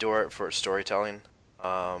adore it for its storytelling.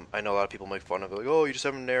 I know a lot of people make fun of it, like, oh, you just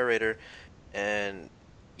have a narrator. And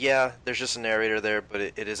yeah, there's just a narrator there, but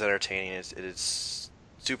it is entertaining. It is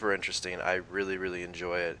super interesting. I really, really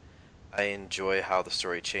enjoy it. I enjoy how the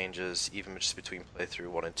story changes, even just between playthrough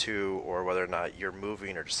 1 and 2, or whether or not you're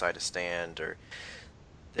moving or decide to stand, or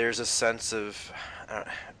there's a sense of, not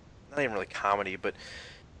even really comedy, but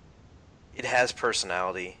it has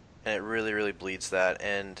personality, and it really, really bleeds that,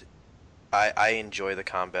 and I enjoy the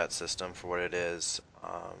combat system for what it is.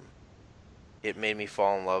 It made me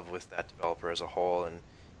fall in love with that developer as a whole, and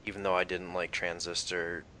even though I didn't like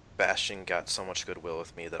Transistor, Bastion got so much goodwill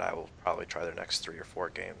with me that I will probably try their next 3 or 4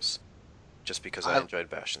 games, just because I enjoyed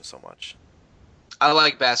Bastion so much. I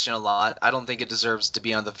like Bastion a lot. I don't think it deserves to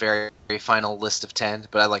be on the very, very final list of 10,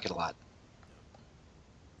 but I like it a lot.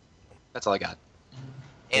 That's all I got.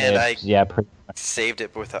 And yeah, pretty much. saved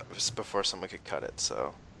it before someone could cut it,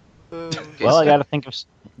 so... Well, I gotta think of,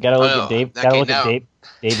 gotta look at Dave, okay, gotta look now- at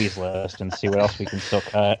Davy's list and see what else we can still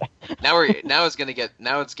cut. Now it's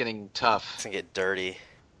getting tough. It's gonna get dirty.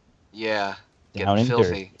 Yeah, Down getting and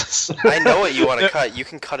filthy. I know what you want to cut. You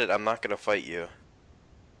can cut it. I'm not gonna fight you.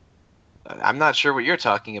 I'm not sure what you're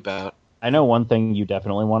talking about. I know one thing you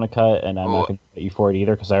definitely want to cut, and I'm not gonna cut you for it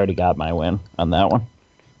either because I already got my win on that one.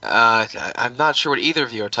 I'm not sure what either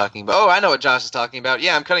of you are talking about. Oh, I know what Josh is talking about.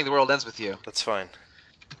 Yeah, I'm cutting The World Ends With You. That's fine.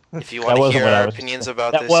 If you want to hear our opinions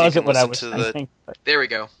about this, you can listen to the There we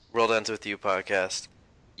go. World Ends With You podcast.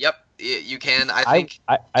 Yep, you can. I think.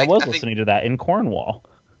 I was listening to that in Cornwall.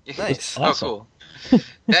 Nice. Awesome. Oh, cool.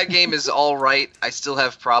 That game is all right. I still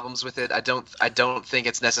have problems with it. I don't think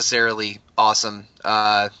it's necessarily awesome.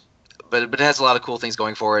 But it has a lot of cool things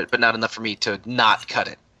going for it, but not enough for me to not cut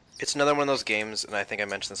it. It's another one of those games, and I think I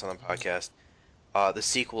mentioned this on the podcast. The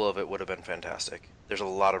sequel of it would have been fantastic. There's a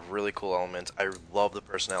lot of really cool elements. I love the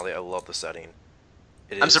personality. I love the setting.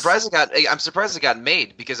 I'm surprised it got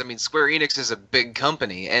made because I mean Square Enix is a big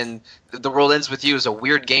company and The World Ends With You is a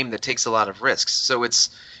weird game that takes a lot of risks. So it's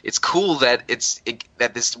cool that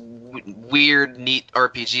that this weird neat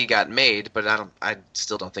RPG got made, but I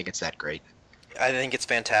still don't think it's that great. I think it's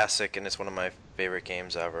fantastic, and it's one of my favorite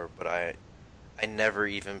games ever. But I never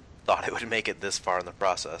even thought it would make it this far in the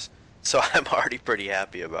process. So I'm already pretty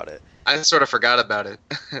happy about it. I sort of forgot about it.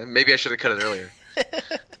 Maybe I should have cut it earlier.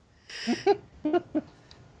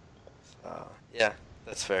 Yeah,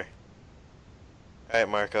 that's fair. All right,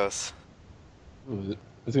 Marcos. Ooh,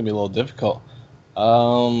 it's gonna be a little difficult.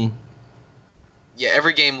 Yeah,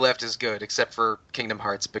 every game left is good except for Kingdom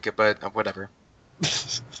Hearts, but whatever.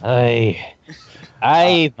 Mike.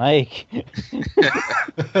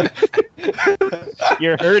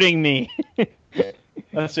 You're hurting me.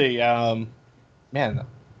 Let's see. Man,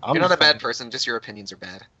 You're not a bad person. Just your opinions are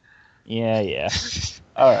bad. Yeah.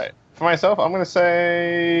 All right. For myself, I'm gonna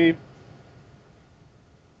say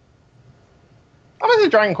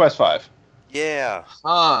Dragon Quest V. Yeah.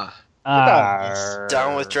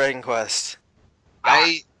 Down with Dragon Quest.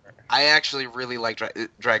 I actually really like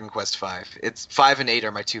Dragon Quest V. It's 5 and 8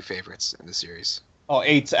 are my 2 favorites in the series. Oh,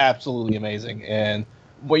 8's absolutely amazing, and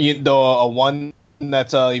a one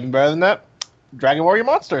that's even better than that, Dragon Warrior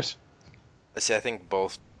Monsters. See, I think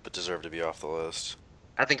both deserve to be off the list.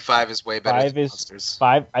 I think 5 is way better than Monsters.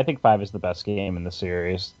 I think 5 is the best game in the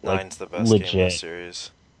series. 9's the best game in the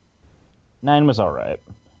series. 9 was alright.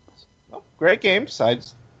 Oh, great games. I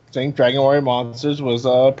think Dragon Warrior Monsters was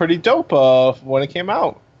pretty dope when it came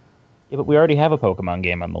out. Yeah, but we already have a Pokemon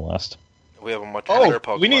game on the list. We have a much better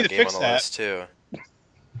Pokemon we need to game fix on the that. list too.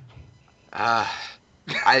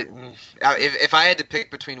 If I had to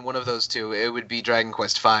pick between one of those two, it would be Dragon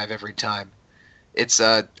Quest V every time. It's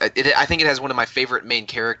I think it has one of my favorite main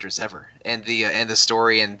characters ever, and the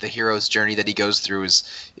story and the hero's journey that he goes through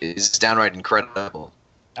is downright incredible.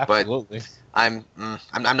 Absolutely. But I'm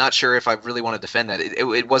not sure if I really want to defend that.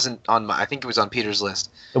 It wasn't on my. I think it was on Peter's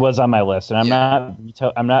list. It was on my list, and I'm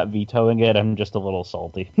not vetoing it. I'm just a little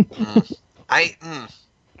salty. I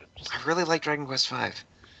really like Dragon Quest V. All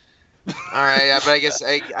right, yeah, but I guess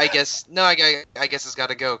it's got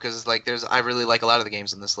to go because I really like a lot of the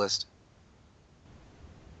games on this list.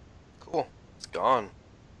 Cool. It's gone.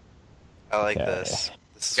 I like this.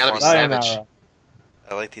 This is Gotta be fun. savage.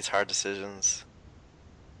 I like these hard decisions.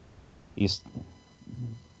 He's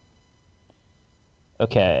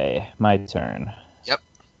okay. My turn. Yep.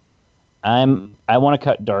 I want to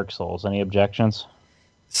cut Dark Souls. Any objections?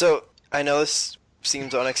 So I know this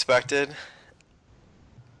seems unexpected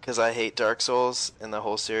because I hate Dark Souls in the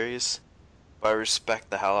whole series, but I respect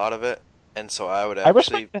the hell out of it, and so I would I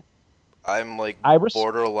actually. respect. I'm like I res-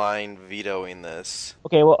 borderline vetoing this.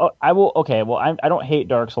 Okay, well, I will. Okay, well, I don't hate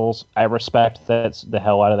Dark Souls. I respect the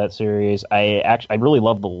hell out of that series. I really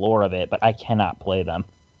love the lore of it, but I cannot play them.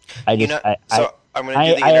 I You just, know, so I'm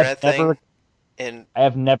gonna do the I have internet thing, never, and I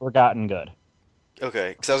have never gotten good. okay,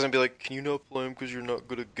 because I was gonna be like, can you not play them because you're not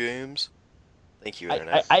good at games? Thank you,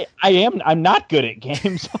 internet. I'm not good at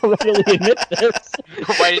games. I'll readily admit this.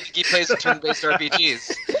 Why do you think he plays turn-based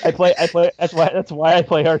RPGs? I play. That's why I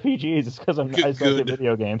play RPGs. It's because I suck at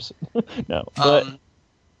video games. No, but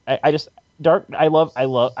I just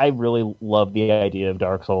I really love the idea of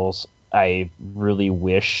Dark Souls. I really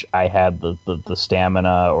wish I had the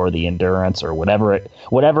stamina or the endurance or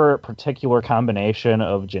whatever particular combination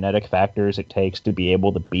of genetic factors it takes to be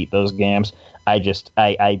able to beat those games.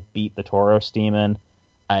 I beat the Tauros demon.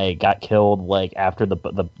 I got killed like after the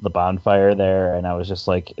bonfire there, and I was just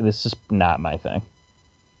like, this is not my thing.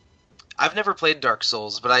 I've never played Dark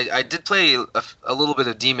Souls, but I did play a little bit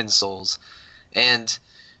of Demon Souls, and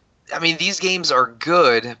I mean these games are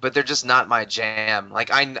good, but they're just not my jam. Like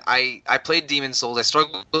I played Demon Souls, I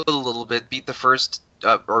struggled a little bit, beat the first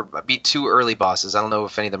or beat two early bosses. I don't know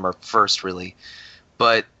if any of them are first really,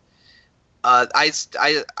 but I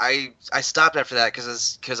stopped after that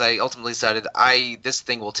because I ultimately decided this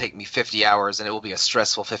thing will take me 50 hours and it will be a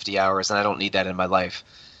stressful 50 hours and I don't need that in my life.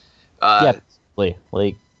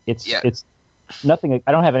 Like it's nothing.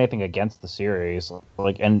 I don't have anything against the series.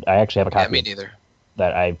 Like, and I actually have a copy. Yeah, me neither.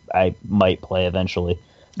 That I might play eventually.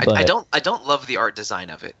 But I don't love the art design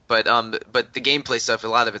of it, but the gameplay stuff, a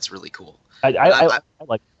lot of it's really cool. I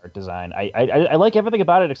like art design. I like everything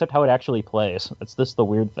about it except how it actually plays. It's this the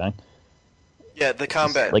weird thing. Yeah, the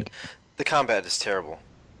combat is terrible.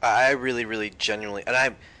 I really, really, genuinely,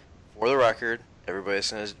 and for the record, everybody's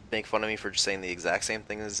gonna make fun of me for just saying the exact same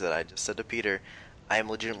things that I just said to Peter. I am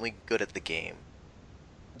legitimately good at the game.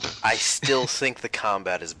 I still think the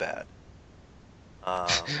combat is bad.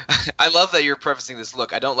 I love that you're prefacing this.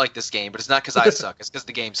 Look, I don't like this game, but it's not because I suck. It's because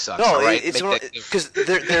the game sucks. No, all right? it's because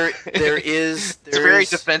there is. It's a very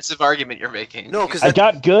defensive argument you're making. No, because I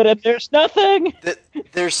got good and there's nothing.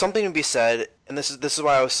 There's something to be said, and this is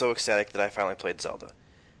why I was so ecstatic that I finally played Zelda,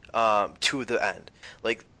 to the end.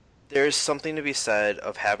 Like, there's something to be said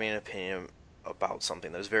of having an opinion about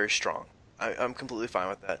something that is very strong. I'm completely fine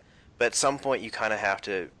with that. But at some point, you kind of have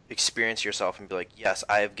to experience yourself and be like, yes,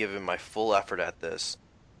 I have given my full effort at this,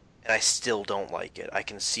 and I still don't like it. I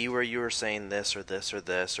can see where you were saying this or this or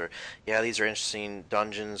this, or yeah, these are interesting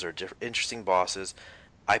dungeons or interesting bosses.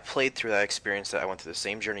 I played through that experience that I went through the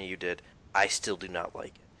same journey you did. I still do not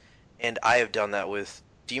like it. And I have done that with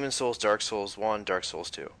Demon Souls, Dark Souls 1, Dark Souls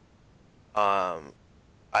 2.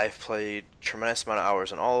 I've played tremendous amount of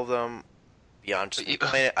hours on all of them. Beyond just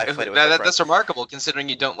playing it, I played it with my friends. That's remarkable considering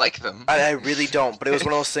you don't like them. I really don't, but it was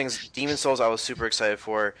one of those things. Demon Souls, I was super excited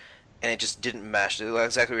for, and it just didn't mesh.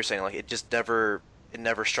 Exactly what you're saying. Like it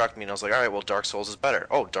never struck me, and I was like, all right, well, Dark Souls is better.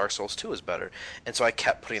 Oh, Dark Souls 2 is better, and so I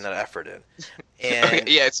kept putting that effort in. And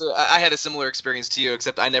yeah, so I had a similar experience to you,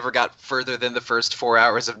 except I never got further than the first 4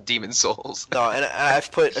 hours of Demon Souls. No, and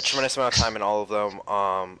I've put a tremendous amount of time in all of them.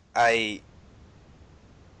 I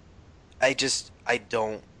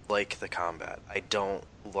don't like the combat. I don't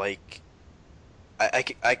like.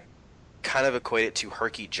 I kind of equate it to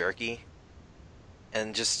herky jerky,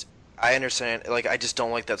 and just I understand. Like I just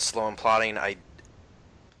don't like that slow and plotting. I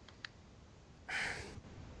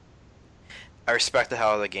respect the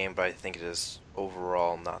hell of the game, but I think it is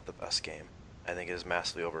overall not the best game. I think it is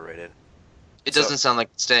massively overrated. It doesn't sound like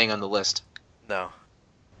it's staying on the list. No.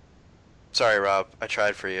 Sorry, Rob. I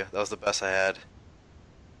tried for you. That was the best I had.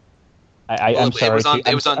 I'm sorry.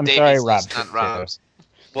 It was on I'm Davies' sorry, list, Rob. not Rob's.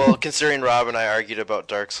 Well, considering Rob and I argued about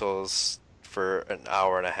Dark Souls for an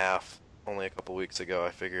hour and a half only a couple weeks ago,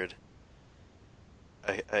 I figured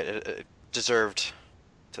I deserved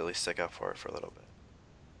to at least stick up for it for a little bit.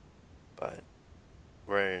 But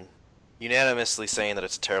we're unanimously saying that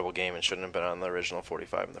it's a terrible game and shouldn't have been on the original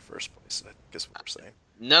 45 in the first place. I think is what we're saying.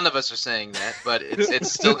 None of us are saying that, but it's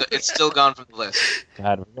still gone from the list.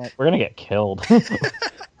 God, we're gonna get killed.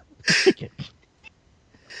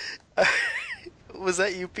 Was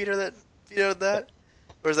that you, Peter, that vetoed that?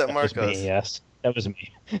 Or was that Marcos? Was me, yes. That was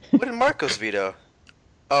me. What did Marcos veto?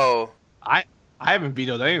 Oh. I haven't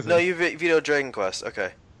vetoed anything. No, you vetoed Dragon Quest.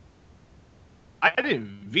 Okay. I didn't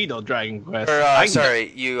veto Dragon Quest. Or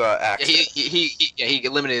sorry, you Yeah, axed it. he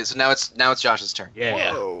eliminated it. So now it's Josh's turn.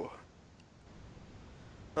 Yeah. Whoa.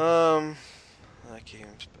 That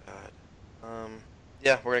game's bad.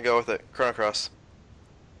 Yeah, we're gonna go with it. Chrono Cross.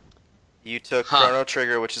 You took Chrono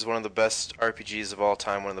Trigger, which is one of the best RPGs of all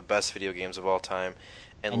time, one of the best video games of all time,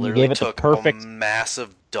 and you literally gave it the took perfect- a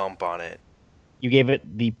massive dump on it. You gave it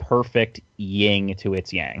the perfect yin to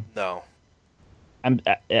its yang. No.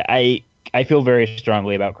 I feel very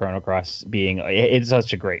strongly about Chrono Cross being it's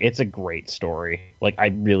a great story. Like I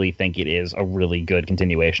really think it is a really good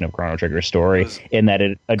continuation of Chrono Trigger's story in that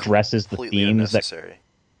it addresses the Completely themes that unnecessary.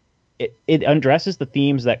 it addresses the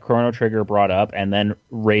themes that Chrono Trigger brought up and then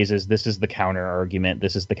raises this is the counter argument,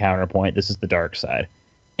 this is the counterpoint, this is the dark side.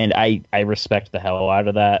 And I respect the hell out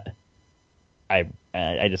of that. I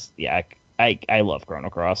love Chrono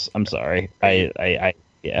Cross. I'm sorry. I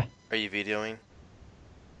Are you videoing?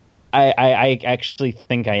 I actually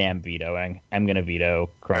think I am vetoing. I'm gonna veto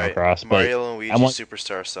Chrono Alright, Cross, but Mario and Luigi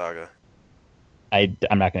Superstar Saga. I'm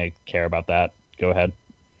not gonna care about that. Go ahead.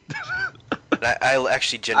 I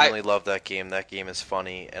actually genuinely love that game. That game is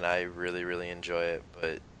funny, and I really, really enjoy it.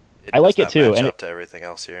 But I like it does too, not match and up to everything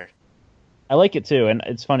else here. I like it too, and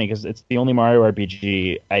it's funny because it's the only Mario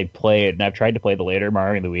RPG I played, and I've tried to play the later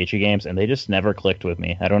Mario and Luigi games, and they just never clicked with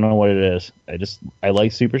me. I don't know what it is. I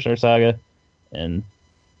like Superstar Saga, and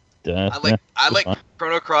I like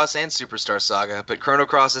Chrono Cross and Superstar Saga, but Chrono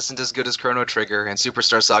Cross isn't as good as Chrono Trigger, and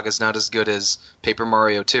Superstar Saga is not as good as Paper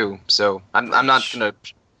Mario 2. So I'm not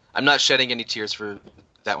shedding any tears for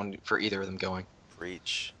that one for either of them going.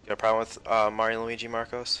 Reach. You got a problem with Mario and Luigi,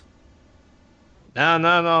 Marcos?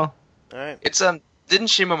 No. All right. It's didn't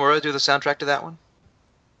Shimomura do the soundtrack to that one,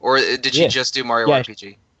 or did she just do Mario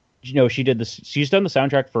RPG? No, she did this. She's done the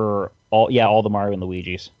soundtrack for all the Mario and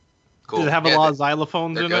Luigi's. Cool. Does it have a lot of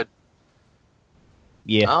xylophones They're in good. it?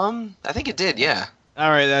 Yeah. I think it did. Yeah. All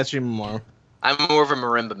right, that's your more. I'm more of a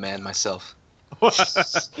marimba man myself.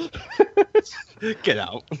 Get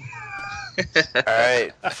out. All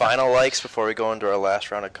right. Final likes before we go into our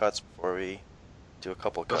last round of cuts. Before we do a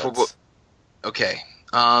couple cuts. Okay.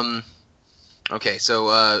 Okay. So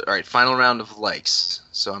all right. Final round of likes.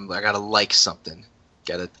 So I gotta like something.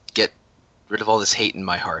 Gotta get rid of all this hate in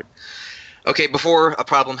my heart. Okay. Before a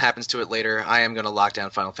problem happens to it later, I am gonna lock down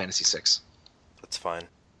Final Fantasy VI. That's fine.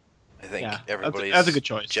 I think Yeah, everybody's that's a good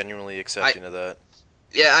choice. genuinely accepting of that.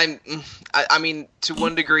 Yeah, I mean, to a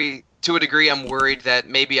degree, I'm worried that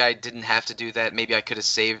maybe I didn't have to do that. Maybe I could have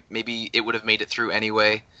saved. Maybe it would have made it through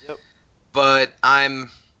anyway. Yep. But I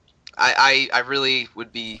really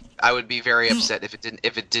would be. I would be very upset if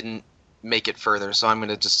it didn't make it further. So I'm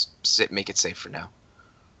gonna just make it safe for now.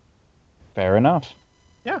 Fair enough.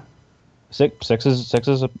 Yeah. Six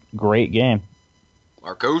is a great game.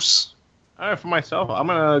 Marcos. All right, for myself, I'm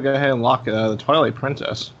gonna go ahead and lock the Twilight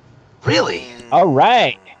Princess. Really? All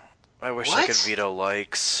right. I wish I What? could veto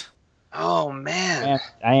likes. Oh man.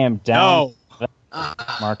 I am down, No,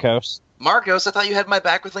 Marcos. Marcos, I thought you had my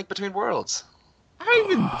back with Link Between Worlds. I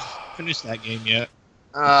haven't even finished that game yet.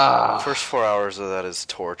 The first 4 hours of that is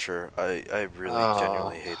torture. I really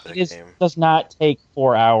genuinely hate that game. Does not take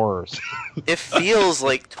 4 hours. It feels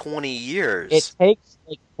like 20 years. It takes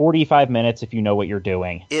like 45 minutes if you know what you're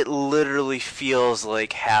doing. It literally feels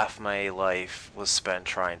like half my life was spent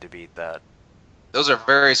trying to beat that. Those are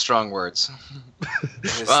very strong words.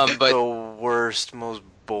 It's but the worst, most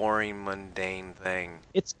boring, mundane thing.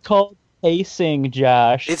 It's called pacing,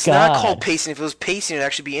 Josh. It's God. not called pacing. If it was pacing, it'd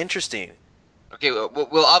actually be interesting. okay,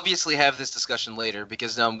 we'll obviously have this discussion later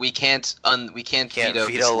because we can't Can't veto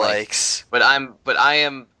veto likes. But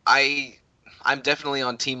I'm definitely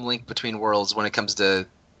on Team Link Between Worlds when it comes to.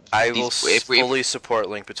 I will fully support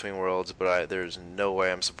Link Between Worlds, but there's no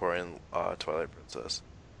way I'm supporting Twilight Princess.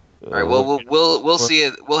 All right, well we'll see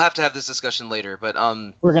it. We'll have to have this discussion later, but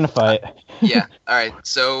We're gonna fight. yeah. All right,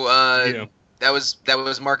 so Yeah. that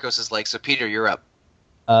was Marcos's like. So Peter, you're up.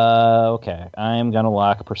 Okay. I'm gonna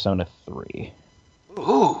lock Persona 3.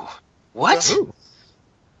 Ooh, what? Ooh.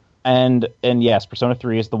 And yes, Persona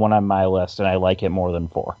 3 is the one on my list, and I like it more than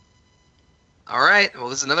 4. All right. Well,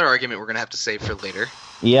 this is another argument we're gonna have to save for later.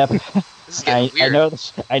 Yep. This is getting weird.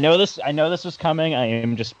 I know this was coming. I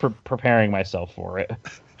am just preparing myself for it.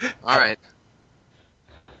 All right.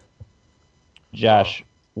 Josh,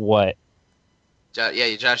 what?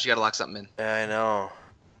 Yeah, Josh, you gotta lock something in. Yeah, I know.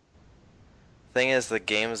 Thing is, the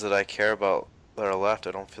games that I care about that are left,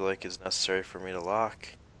 I don't feel like is necessary for me to lock.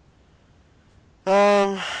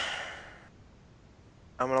 I'm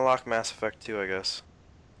gonna lock Mass Effect 2, I guess.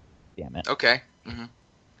 Damn it. Okay. Mm-hmm.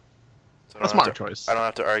 So A smart choice. I don't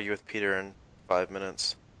have to argue with Peter in 5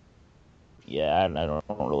 minutes. yeah, I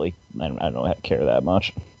don't care that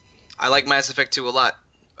much. I like Mass Effect 2 a lot.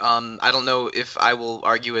 I don't know if I will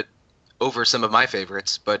argue it over some of my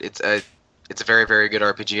favorites, but it's a very, very good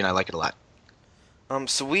RPG, and I like it a lot.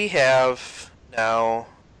 So we have now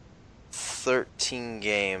 13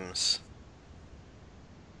 games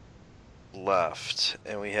left,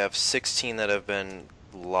 and we have 16 that have been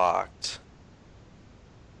locked.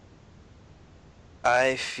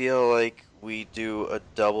 I feel like we do a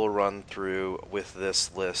double run through with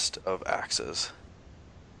this list of axes.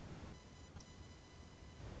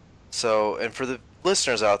 So, and for the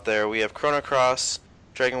listeners out there, we have Chrono Cross,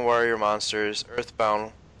 Dragon Warrior Monsters,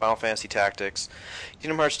 Earthbound, Final Fantasy Tactics,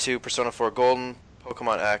 Kingdom Hearts 2, Persona 4 Golden,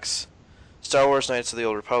 Pokemon X, Star Wars Knights of the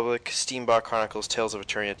Old Republic, Steambot Chronicles, Tales of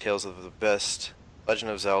Eternia, Tales of the Abyss,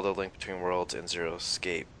 Legend of Zelda, Link Between Worlds, and Zero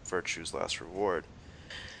Escape, Virtue's Last Reward.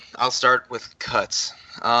 I'll start with cuts.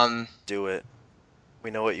 Do it.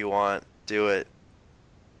 We know what you want. Do it.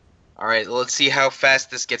 All right, let's see how fast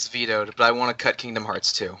this gets vetoed, but I want to cut Kingdom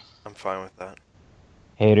Hearts 2. I'm fine with that.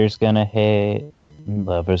 Haters gonna hate,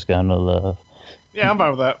 lovers gonna love. Yeah, I'm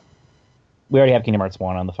fine with that. We already have Kingdom Hearts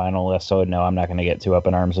 1 on the final list, so no, I'm not going to get too up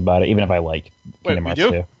in arms about it, even if I like Kingdom Hearts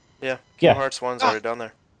 2. Yeah, Kingdom Yeah. Hearts 1's already down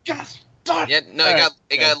there. Yes, done. Yeah, no,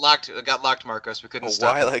 it got locked. It got locked, Marcos. We couldn't A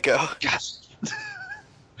stop. while ago. Yes.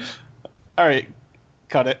 All right,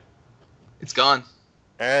 cut it. It's gone.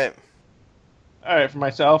 Alright. All right, for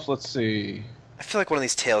myself, let's see. I feel like one of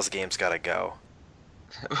these Tales games gotta go.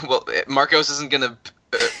 Well, Marcos isn't gonna.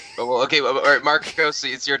 Well, okay, all right, Marcos,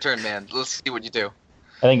 it's your turn, man. Let's see what you do.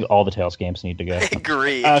 I think all the Tales games need to go. I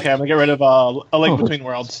agree. Okay, I'm gonna get rid of A Link Between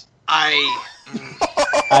Worlds. I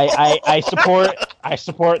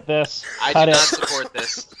support this. do Cut not it. support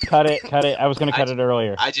this. Cut it. I was going to cut it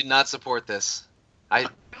earlier. I do not support this. I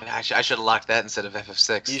should have locked that instead of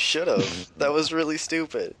FF6. You should have. That was really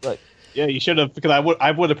stupid. Yeah, you should have, because I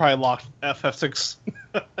would have probably locked FF6.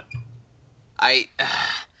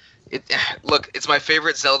 Look, it's my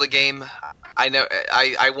favorite Zelda game. I know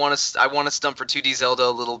I want to stump for 2D Zelda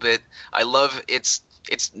a little bit. I love its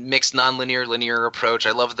mixed linear approach.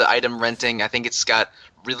 I love the item renting. I think it's got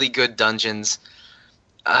really good dungeons.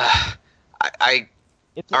 All right.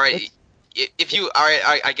 It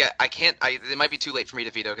might be too late for me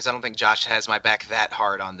to veto because I don't think Josh has my back that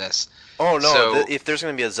hard on this. Oh, no. So- If there's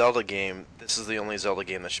going to be a Zelda game, this is the only Zelda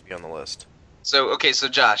game that should be on the list. So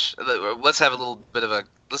Josh, let's have a little bit of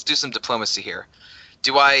let's do some diplomacy here.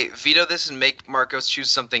 Do I veto this and make Marcos choose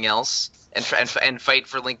something else and fight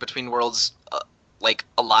for Link Between Worlds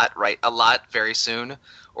a lot very soon,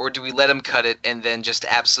 or do we let him cut it and then just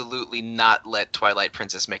absolutely not let Twilight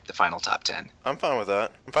Princess make the final top 10? I'm fine with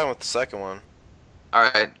that. I'm fine with the second one. All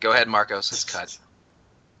right, go ahead, Marcos. It's cut.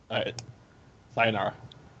 All right, sayonara.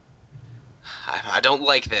 I don't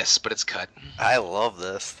like this, but it's cut. I love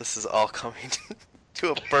this. This is all coming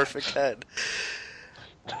to a perfect head.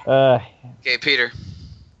 Okay, Peter.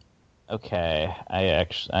 Okay. I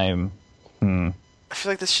feel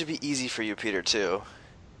like this should be easy for you, Peter, too.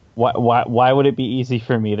 Why would it be easy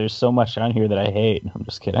for me? There's so much on here that I hate. I'm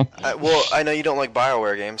just kidding. Well, I know you don't like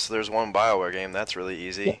BioWare games, so there's one BioWare game that's really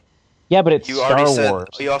easy. Yeah, but it's Star Wars.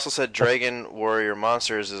 You also said Dragon Warrior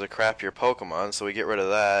Monsters is a crappier Pokemon, so we get rid of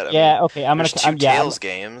that. Okay. There's two Tales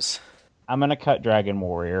games. I'm gonna cut Dragon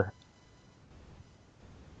Warrior.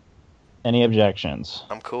 Any objections?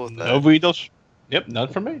 I'm cool with that. No vetoes. Yep, none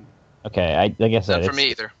for me. Okay, like I said, Not for me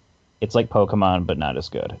either. It's like Pokemon, but not as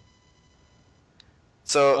good.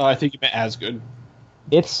 So I think you meant as good.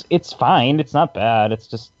 It's fine. It's not bad.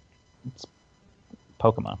 It's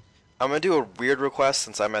Pokemon. I'm gonna do a weird request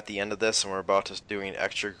since I'm at the end of this and we're about to doing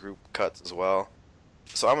extra group cuts as well.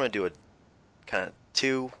 So I'm gonna do a kind of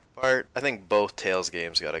two-part. I think both Tales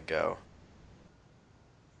games gotta go.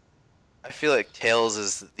 I feel like Tails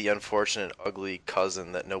is the unfortunate, ugly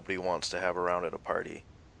cousin that nobody wants to have around at a party.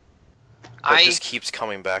 But just keeps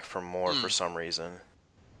coming back for more for some reason.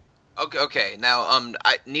 Okay. Now,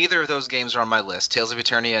 neither of those games are on my list. Tales of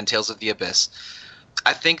Eternia and Tales of the Abyss.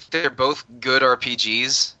 I think they're both good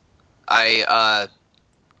RPGs. I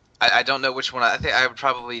don't know which one. I think I would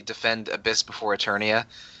probably defend Abyss before Eternia,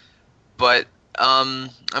 but I'm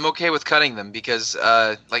okay with cutting them because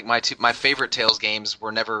my favorite Tales games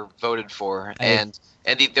were never voted for, and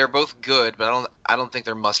they're both good, but I don't think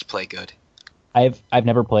they're must play good. I've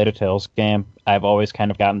never played a Tales game. I've always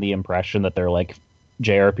kind of gotten the impression that they're like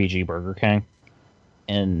JRPG Burger King,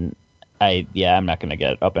 and I'm not going to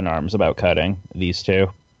get up in arms about cutting these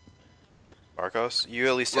two. Marcos, you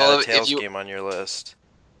at least had a Tales game on your list.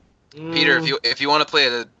 Peter, if you want to play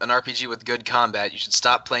an RPG with good combat, you should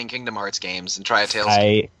stop playing Kingdom Hearts games and try a Tales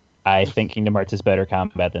game. I think Kingdom Hearts is better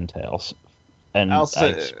combat than Tales. And I'll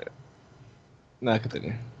say. No,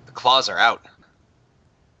 continue. The claws are out.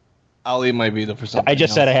 Ali might be the for something. I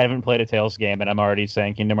just else. said I haven't played a Tales game, and I'm already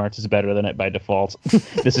saying Kingdom Hearts is better than it by default.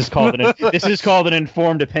 This is called an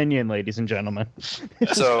informed opinion, ladies and gentlemen.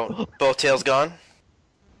 So both tails gone.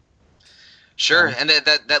 Sure, and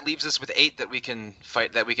that leaves us with 8 that we can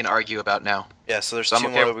argue about now. Yeah. So there's So I'm 2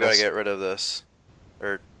 okay more. with We gotta this. get rid of this.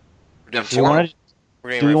 Or we're doing Yeah, Do we 4. want to? We're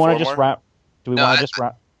gonna Do we want want to to just more? round? Do we No, want I- to just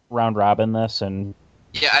round robin this and?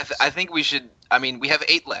 Yeah, I think we should. I mean, we have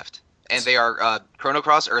 8 left, and they are Chrono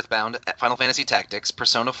Cross, Earthbound, Final Fantasy Tactics,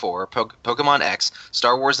 Persona 4, Pokemon X,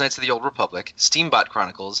 Star Wars: Knights of the Old Republic, Steambot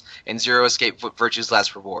Chronicles, and Zero Escape Virtue's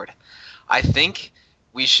Last Reward. I think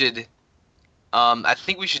we should.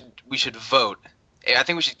 We should vote. I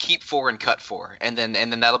think we should keep 4 and cut 4, and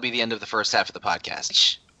then that'll be the end of the first half of the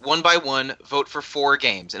podcast. One by one, vote for 4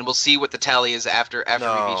 games, and we'll see what the tally is after we've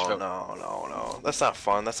each voted. No. That's not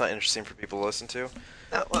fun. That's not interesting for people to listen to.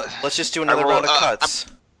 Uh, Let's just do another round of I'm cuts.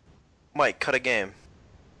 Mike, cut a game.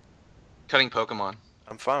 Cutting Pokemon.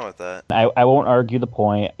 I'm fine with that. I won't argue the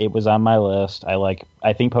point. It was on my list.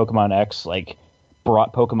 I think Pokemon X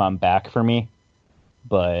brought Pokemon back for me,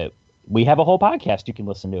 but we have a whole podcast you can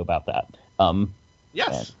listen to about that.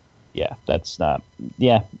 Yes. Yeah, that's not.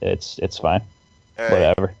 Yeah, it's fine. All right,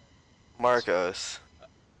 Whatever. Marcos.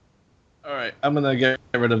 All right. I'm gonna get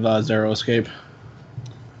rid of Zero Escape.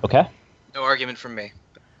 Okay. No argument from me.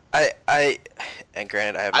 And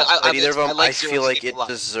granted, I have not I played either of them. I like I Zero feel like Escape it a lot.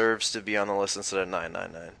 deserves to be on the list instead of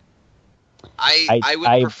 999. I would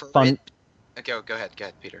I prefer fun- it. Go ahead,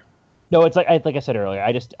 Peter. No, it's like I said earlier.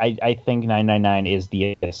 I think 999 is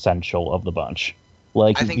the essential of the bunch.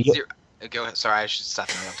 Like I think the- zero. Go ahead. Sorry, I should stop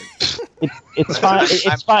interrupting. it's fine.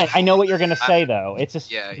 It's fine. I know what you're gonna say though. It's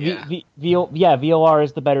just Yeah. VLR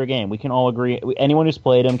is the better game. We can all agree. Anyone who's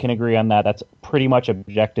played them can agree on that. That's pretty much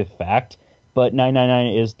objective fact. But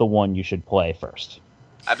 999 is the one you should play first.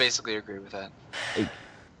 I basically agree with that.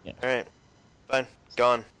 Alright, fine.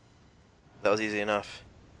 Gone. That was easy enough.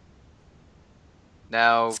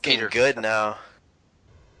 Now, It's getting Peter. good now.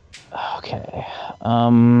 Okay.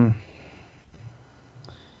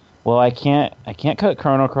 Well, I can't cut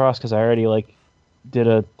Chrono Cross because I already I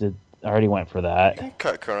already went for You that. can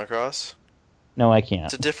cut Chrono Cross. No, I can't.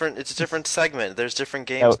 It's a different segment. There's different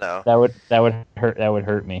games now. That would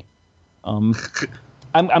hurt me. I'm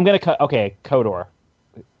gonna cut. Okay, Kodor.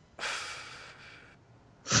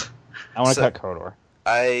 I want to cut Kodor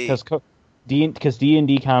because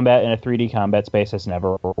D&D combat in a 3D combat space has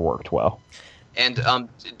never worked well. And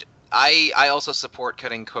I also support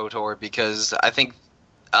cutting KOTOR because I think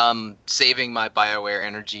saving my BioWare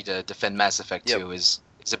energy to defend Mass Effect 2 is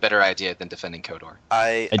a better idea than defending KOTOR.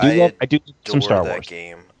 I do some Star that Wars.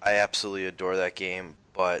 game. I absolutely adore that game,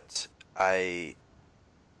 but I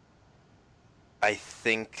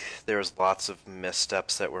think there's lots of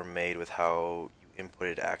missteps that were made with how you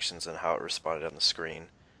inputted actions and how it responded on the screen.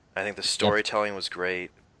 I think the storytelling was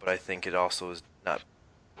great, but I think it also was not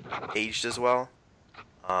aged as well.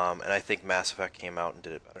 And I think Mass Effect came out and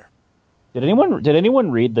did it better. Did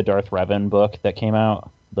anyone read the Darth Revan book that came out?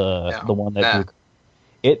 The one that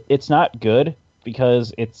it's not good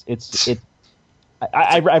because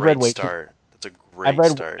I've read way too. That's a great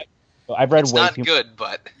start. I've read It's way not too. good,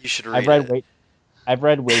 but You should read it. I've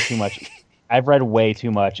read way too much. I've read way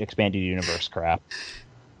too much expanded universe crap.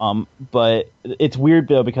 But it's weird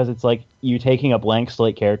though because it's like you taking a blank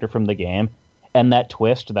slate character from the game, and that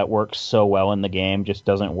twist that works so well in the game just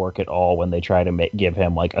doesn't work at all when they try to give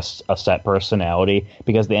him like a set personality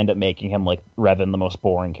because they end up making him like Revan, the most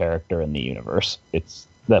boring character in the universe.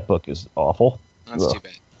 That book is awful. that's Ugh. too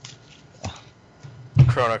bad.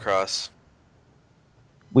 Chrono Cross.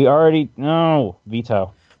 We already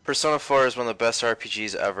veto. Persona 4 is one of the best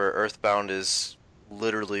RPGs ever. Earthbound is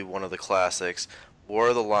literally one of the classics. War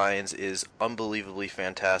of the Lions is unbelievably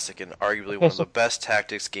fantastic and arguably one of the best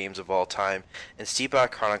tactics games of all time. And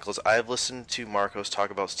Steambot Chronicles, I've listened to Marcos talk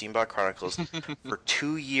about Steambot Chronicles for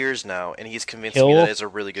 2 years now, and he's convinced me that it's a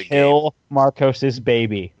really good game. Kill Marcos's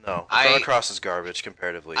baby. No, Chrono Cross is garbage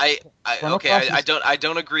comparatively. Chrono Cross I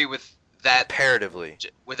don't agree with that Comparatively.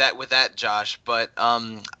 with that Josh, but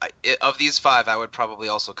of these 5 I would probably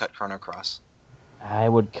also cut Chrono Cross. I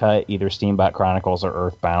would cut either Steambot Chronicles or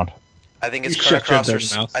Earthbound. I think it's You Chrono shut your Cross or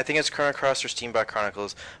dirty mouth. I think it's Chrono Cross or Steambot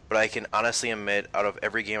Chronicles, but I can honestly admit, out of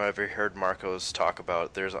every game I've ever heard Marcos talk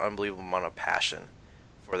about, there's an unbelievable amount of passion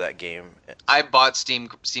for that game. I bought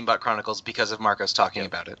Steambot Chronicles because of Marcos talking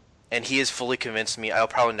about it. And he has fully convinced me. I'll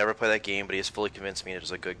probably never play that game, but he has fully convinced me it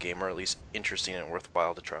is a good game, or at least interesting and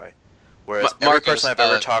worthwhile to try. Whereas every Marcos, person I've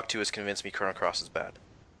ever talked to has convinced me Chrono Cross is bad.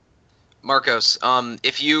 Marcos,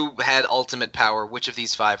 if you had ultimate power, which of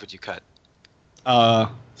these 5 would you cut? Uh,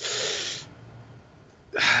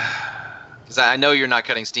 Because I know you're not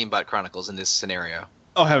cutting Steambot Chronicles in this scenario.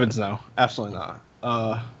 oh heavens no, absolutely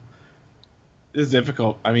not. This is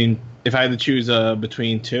difficult. I mean, if I had to choose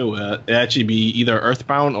between two, it'd actually be either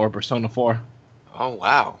Earthbound or Persona 4. Oh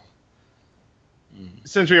wow.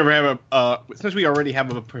 Since we already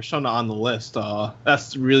have a Persona on the list,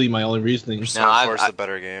 that's really my only reasoning. Persona 4 is the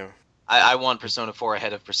better game. I want Persona 4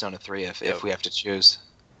 ahead of Persona 3 if we have to choose.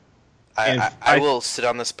 I will sit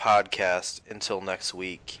on this podcast until next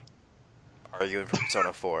week arguing for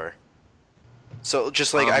Persona 4. So,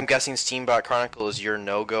 just like I'm guessing Steambot Chronicle is your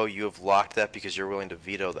no-go, you have locked that because you're willing to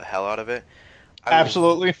veto the hell out of it. I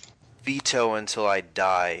Absolutely. veto until I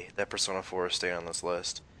die that Persona 4 is staying on this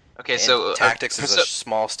list. Okay, And so Tactics is a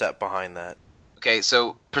small step behind that. Okay,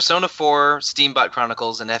 so Persona 4, Steambot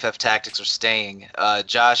Chronicles, and FF Tactics are staying.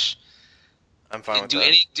 Josh, I'm fine with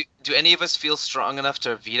that. Do any of us feel strong enough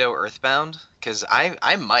to veto Earthbound? Because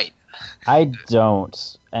I might. I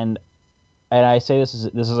don't, and I say this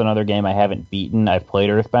is another game I haven't beaten. I've played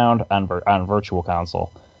Earthbound on Virtual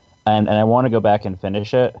Console, and I want to go back and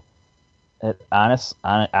finish it.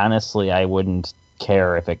 Honestly, I wouldn't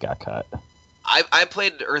care if it got cut. I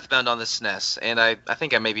played Earthbound on the SNES, and I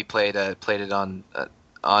think I maybe played it on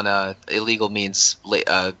illegal means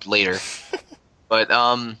later. But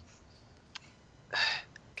Can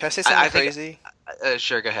I say something I think- crazy?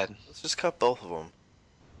 sure, go ahead. Let's just cut both of them.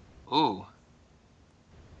 Ooh.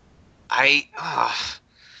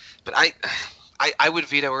 But I would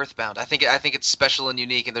veto Earthbound. I think it's special and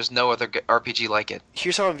unique, and there's no other RPG like it.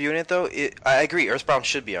 Here's how I'm viewing it, though. I agree, Earthbound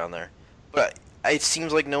should be on there. But it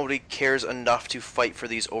seems like nobody cares enough to fight for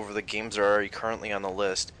these over the games that are already currently on the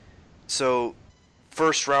list. So,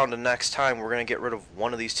 first round of next time, we're going to get rid of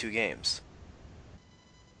one of these two games.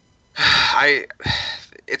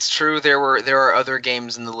 It's true. There are other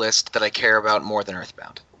games in the list that I care about more than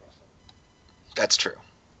Earthbound. That's true.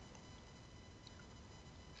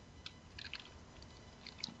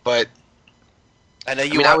 But I know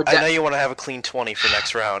you want to have a clean 20 for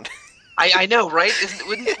next round. I know, right?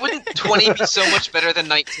 Wouldn't 20 be so much better than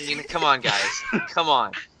 19? Come on, guys. Come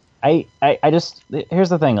on. I just here's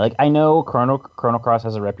the thing. Like, I know Chrono Cross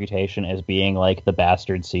has a reputation as being like the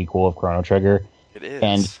bastard sequel of Chrono Trigger. It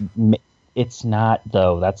is. And it's not,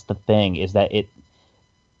 though. That's the thing, is that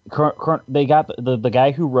they got the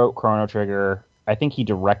guy who wrote Chrono Trigger. I think he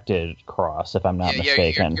directed Cross, if I'm not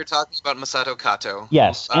mistaken. You're talking about Masato Kato.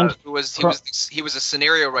 Yes, and he was a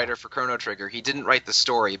scenario writer for Chrono Trigger. He didn't write the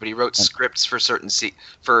story, but he wrote scripts for certain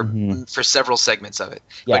for several segments of it.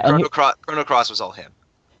 Yeah, but Chrono Cross was all him.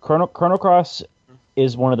 Chrono Cross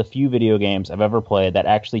is one of the few video games I've ever played that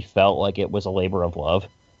actually felt like it was a labor of love.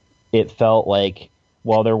 It felt like,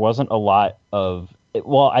 while there wasn't a lot of...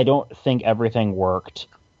 Well, I don't think everything worked.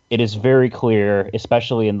 It is very clear,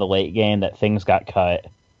 especially in the late game, that things got cut.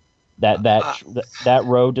 That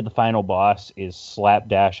road to the final boss is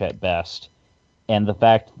slapdash at best. And the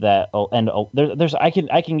fact that...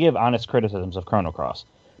 I can give honest criticisms of Chrono Cross.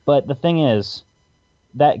 But the thing is,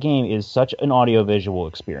 that game is such an audiovisual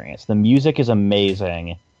experience. The music is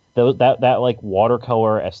amazing. That like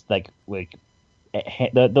watercolor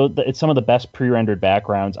it's some of the best pre-rendered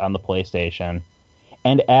backgrounds on the PlayStation.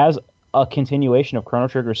 And as a continuation of Chrono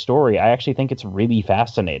Trigger's story, I actually think it's really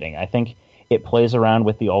fascinating. I think it plays around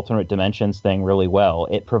with the alternate dimensions thing really well.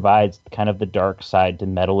 It provides kind of the dark side to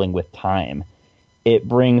meddling with time. It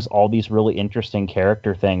brings all these really interesting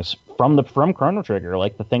character things from Chrono Trigger,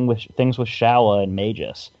 like the things with Shala and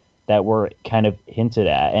Magus that were kind of hinted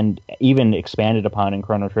at and even expanded upon in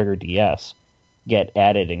Chrono Trigger DS, get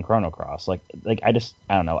added in Chrono Cross. Like I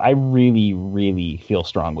don't know. I really, really feel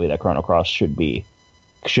strongly that Chrono Cross should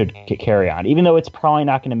carry on, even though it's probably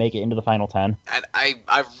not going to make it into the final 10. And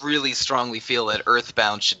I really strongly feel that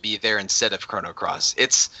Earthbound should be there instead of Chrono Cross.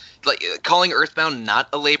 It's like calling Earthbound not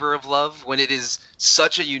a labor of love when it is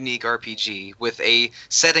such a unique RPG with a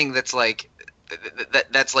setting that's like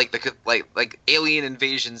like alien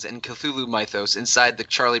invasions and Cthulhu mythos inside the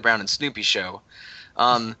Charlie Brown and Snoopy show.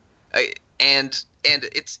 And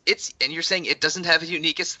you're saying it doesn't have a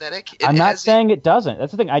unique aesthetic? I'm not saying it doesn't.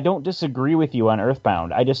 That's the thing. I don't disagree with you on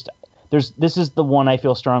Earthbound. This is the one I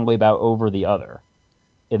feel strongly about over the other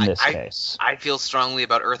in this case. I feel strongly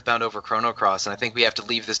about Earthbound over Chrono Cross, and I think we have to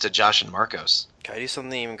leave this to Josh and Marcos. Can I do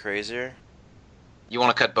something even crazier? You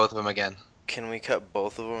want to cut both of them again? Can we cut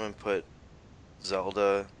both of them and put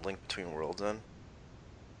Zelda Link Between Worlds in?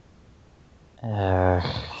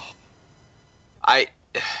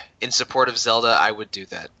 In support of Zelda, I would do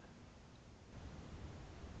that.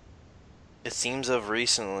 It seems of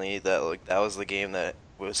recently that like that was the game that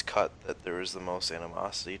was cut that there was the most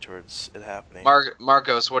animosity towards it happening.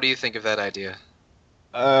 Marcos, what do you think of that idea?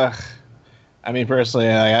 I mean, personally,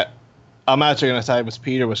 I'm actually gonna side with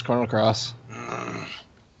Peter with Chrono Cross.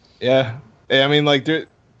 Yeah, I mean, like,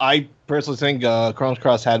 I personally think Chrono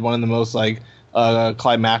Cross had one of the most like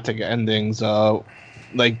climactic endings,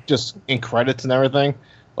 like just in credits and everything.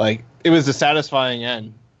 Like, it was a satisfying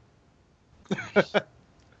end.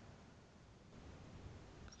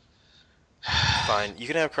 Fine, you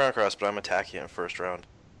can have Chrono Cross, but I'm attacking it in first round.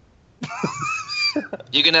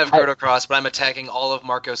 You can have Chrono Cross, but I'm attacking all of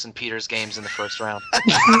Marcos and Peter's games in the first round.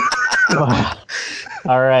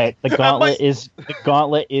 All right, the gauntlet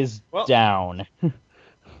is Well- down.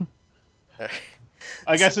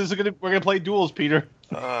 I guess we're gonna play duels, Peter.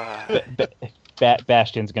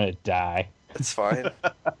 Bastion's gonna die. It's fine.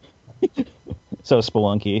 So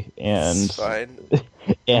Spelunky It's fine.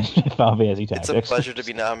 and Final Fantasy It's Tactics. a pleasure to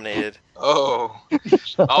be nominated. Oh,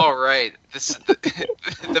 all right.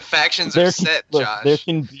 The factions are set, Look, Josh. there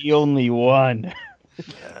can be only one.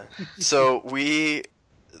 Yeah. So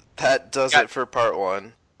that does Got- it for part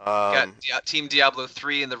one. Got Team Diablo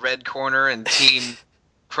 3 in the red corner, and Team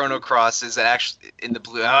Chrono Cross is actually in the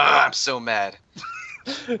blue. I'm so mad.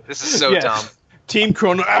 This is so Yeah. dumb. Team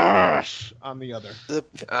Chrono on the other. The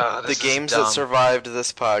This is games dumb. that survived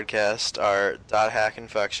this podcast are Dot Hack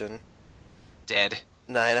Infection, Dead.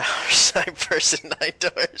 9 Hours Side Person, 9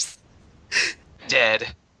 Doors,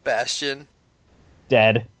 Dead. Bastion,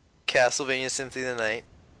 Dead. Castlevania Symphony of the Night,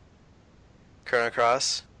 Chrono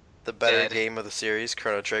Cross, the better Dead. game of the series,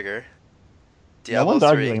 Chrono Trigger, No Diablo one's 3,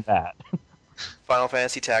 arguing that. Final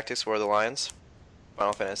Fantasy Tactics War of the Lions,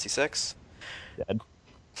 Final Fantasy 6, Dead.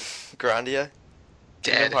 Grandia,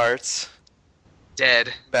 Dead. Kingdom Hearts,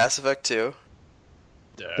 Dead. Mass Effect 2,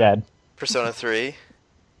 Dead. Persona 3,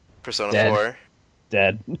 Persona Dead. 4,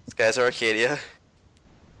 Dead. Skies of Arcadia,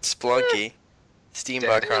 Splunky,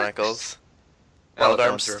 Steambot Dead. Chronicles, I like Wild that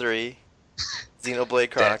one Arms too. 3, Xenoblade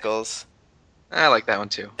Chronicles, I like that one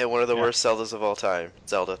too. and one of the Yeah. worst Zeldas of all time,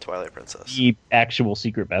 Zelda Twilight Princess. The actual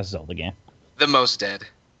secret best Zelda game. The most dead.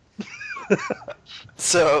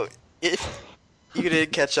 So, if you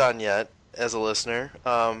didn't catch on yet, as a listener,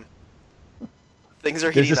 things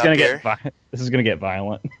are This heating is up gonna here. this is gonna get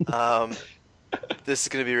violent. This is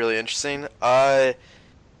going to be really interesting. As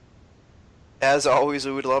always,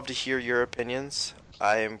 we would love to hear your opinions.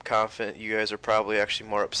 I am confident you guys are probably actually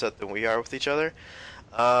more upset than we are with each other.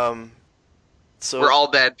 So We're all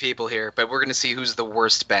bad people here, but we're gonna see who's the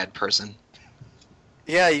worst bad person.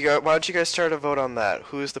 yeah. Why don't you guys start a vote on that?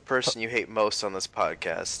 Who is the person you hate most on this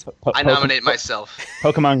podcast? I nominate myself.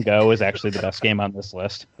 Pokemon Go is actually the best game on this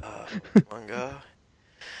list. Manga.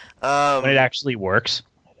 When it actually works.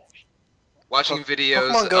 Watching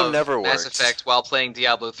videos Pokemon Go of never Mass works. Effect while playing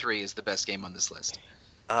Diablo 3 is the best game on this list.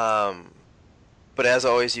 But as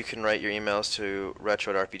always, you can write your emails to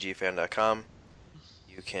retro@rpgfan.com.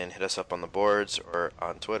 You can hit us up on the boards or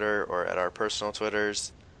on Twitter or at our personal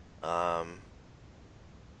Twitters. You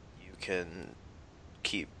can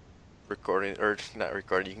keep recording, or not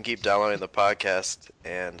recording, you can keep downloading the podcast,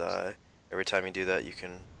 and every time you do that, you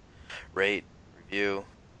can rate, review,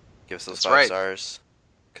 give us those That's 5 right. stars.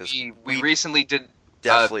 Because We recently did.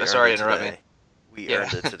 definitely sorry earned to it interrupt today. me. We Yeah.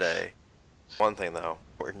 earned it today. One thing though,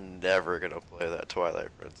 we're never gonna play that Twilight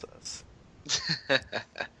Princess.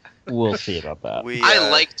 We'll see about that. I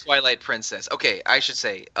like Twilight Princess. Okay, I should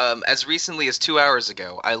say, as recently as 2 hours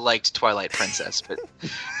ago, I liked Twilight Princess, but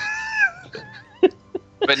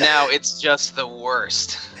but now it's just the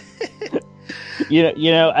worst. You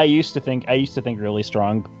know, I used to think really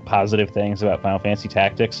strong, positive things about Final Fantasy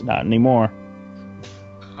Tactics. Not anymore.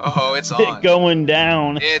 Oh, it's on. Going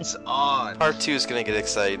down. It's on. Part 2 is gonna get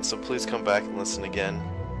exciting, so please come back and listen again.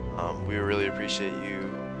 We really appreciate you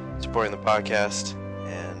supporting the podcast,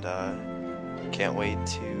 and can't wait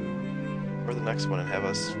for the next one and have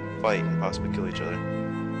us fight and possibly kill each other.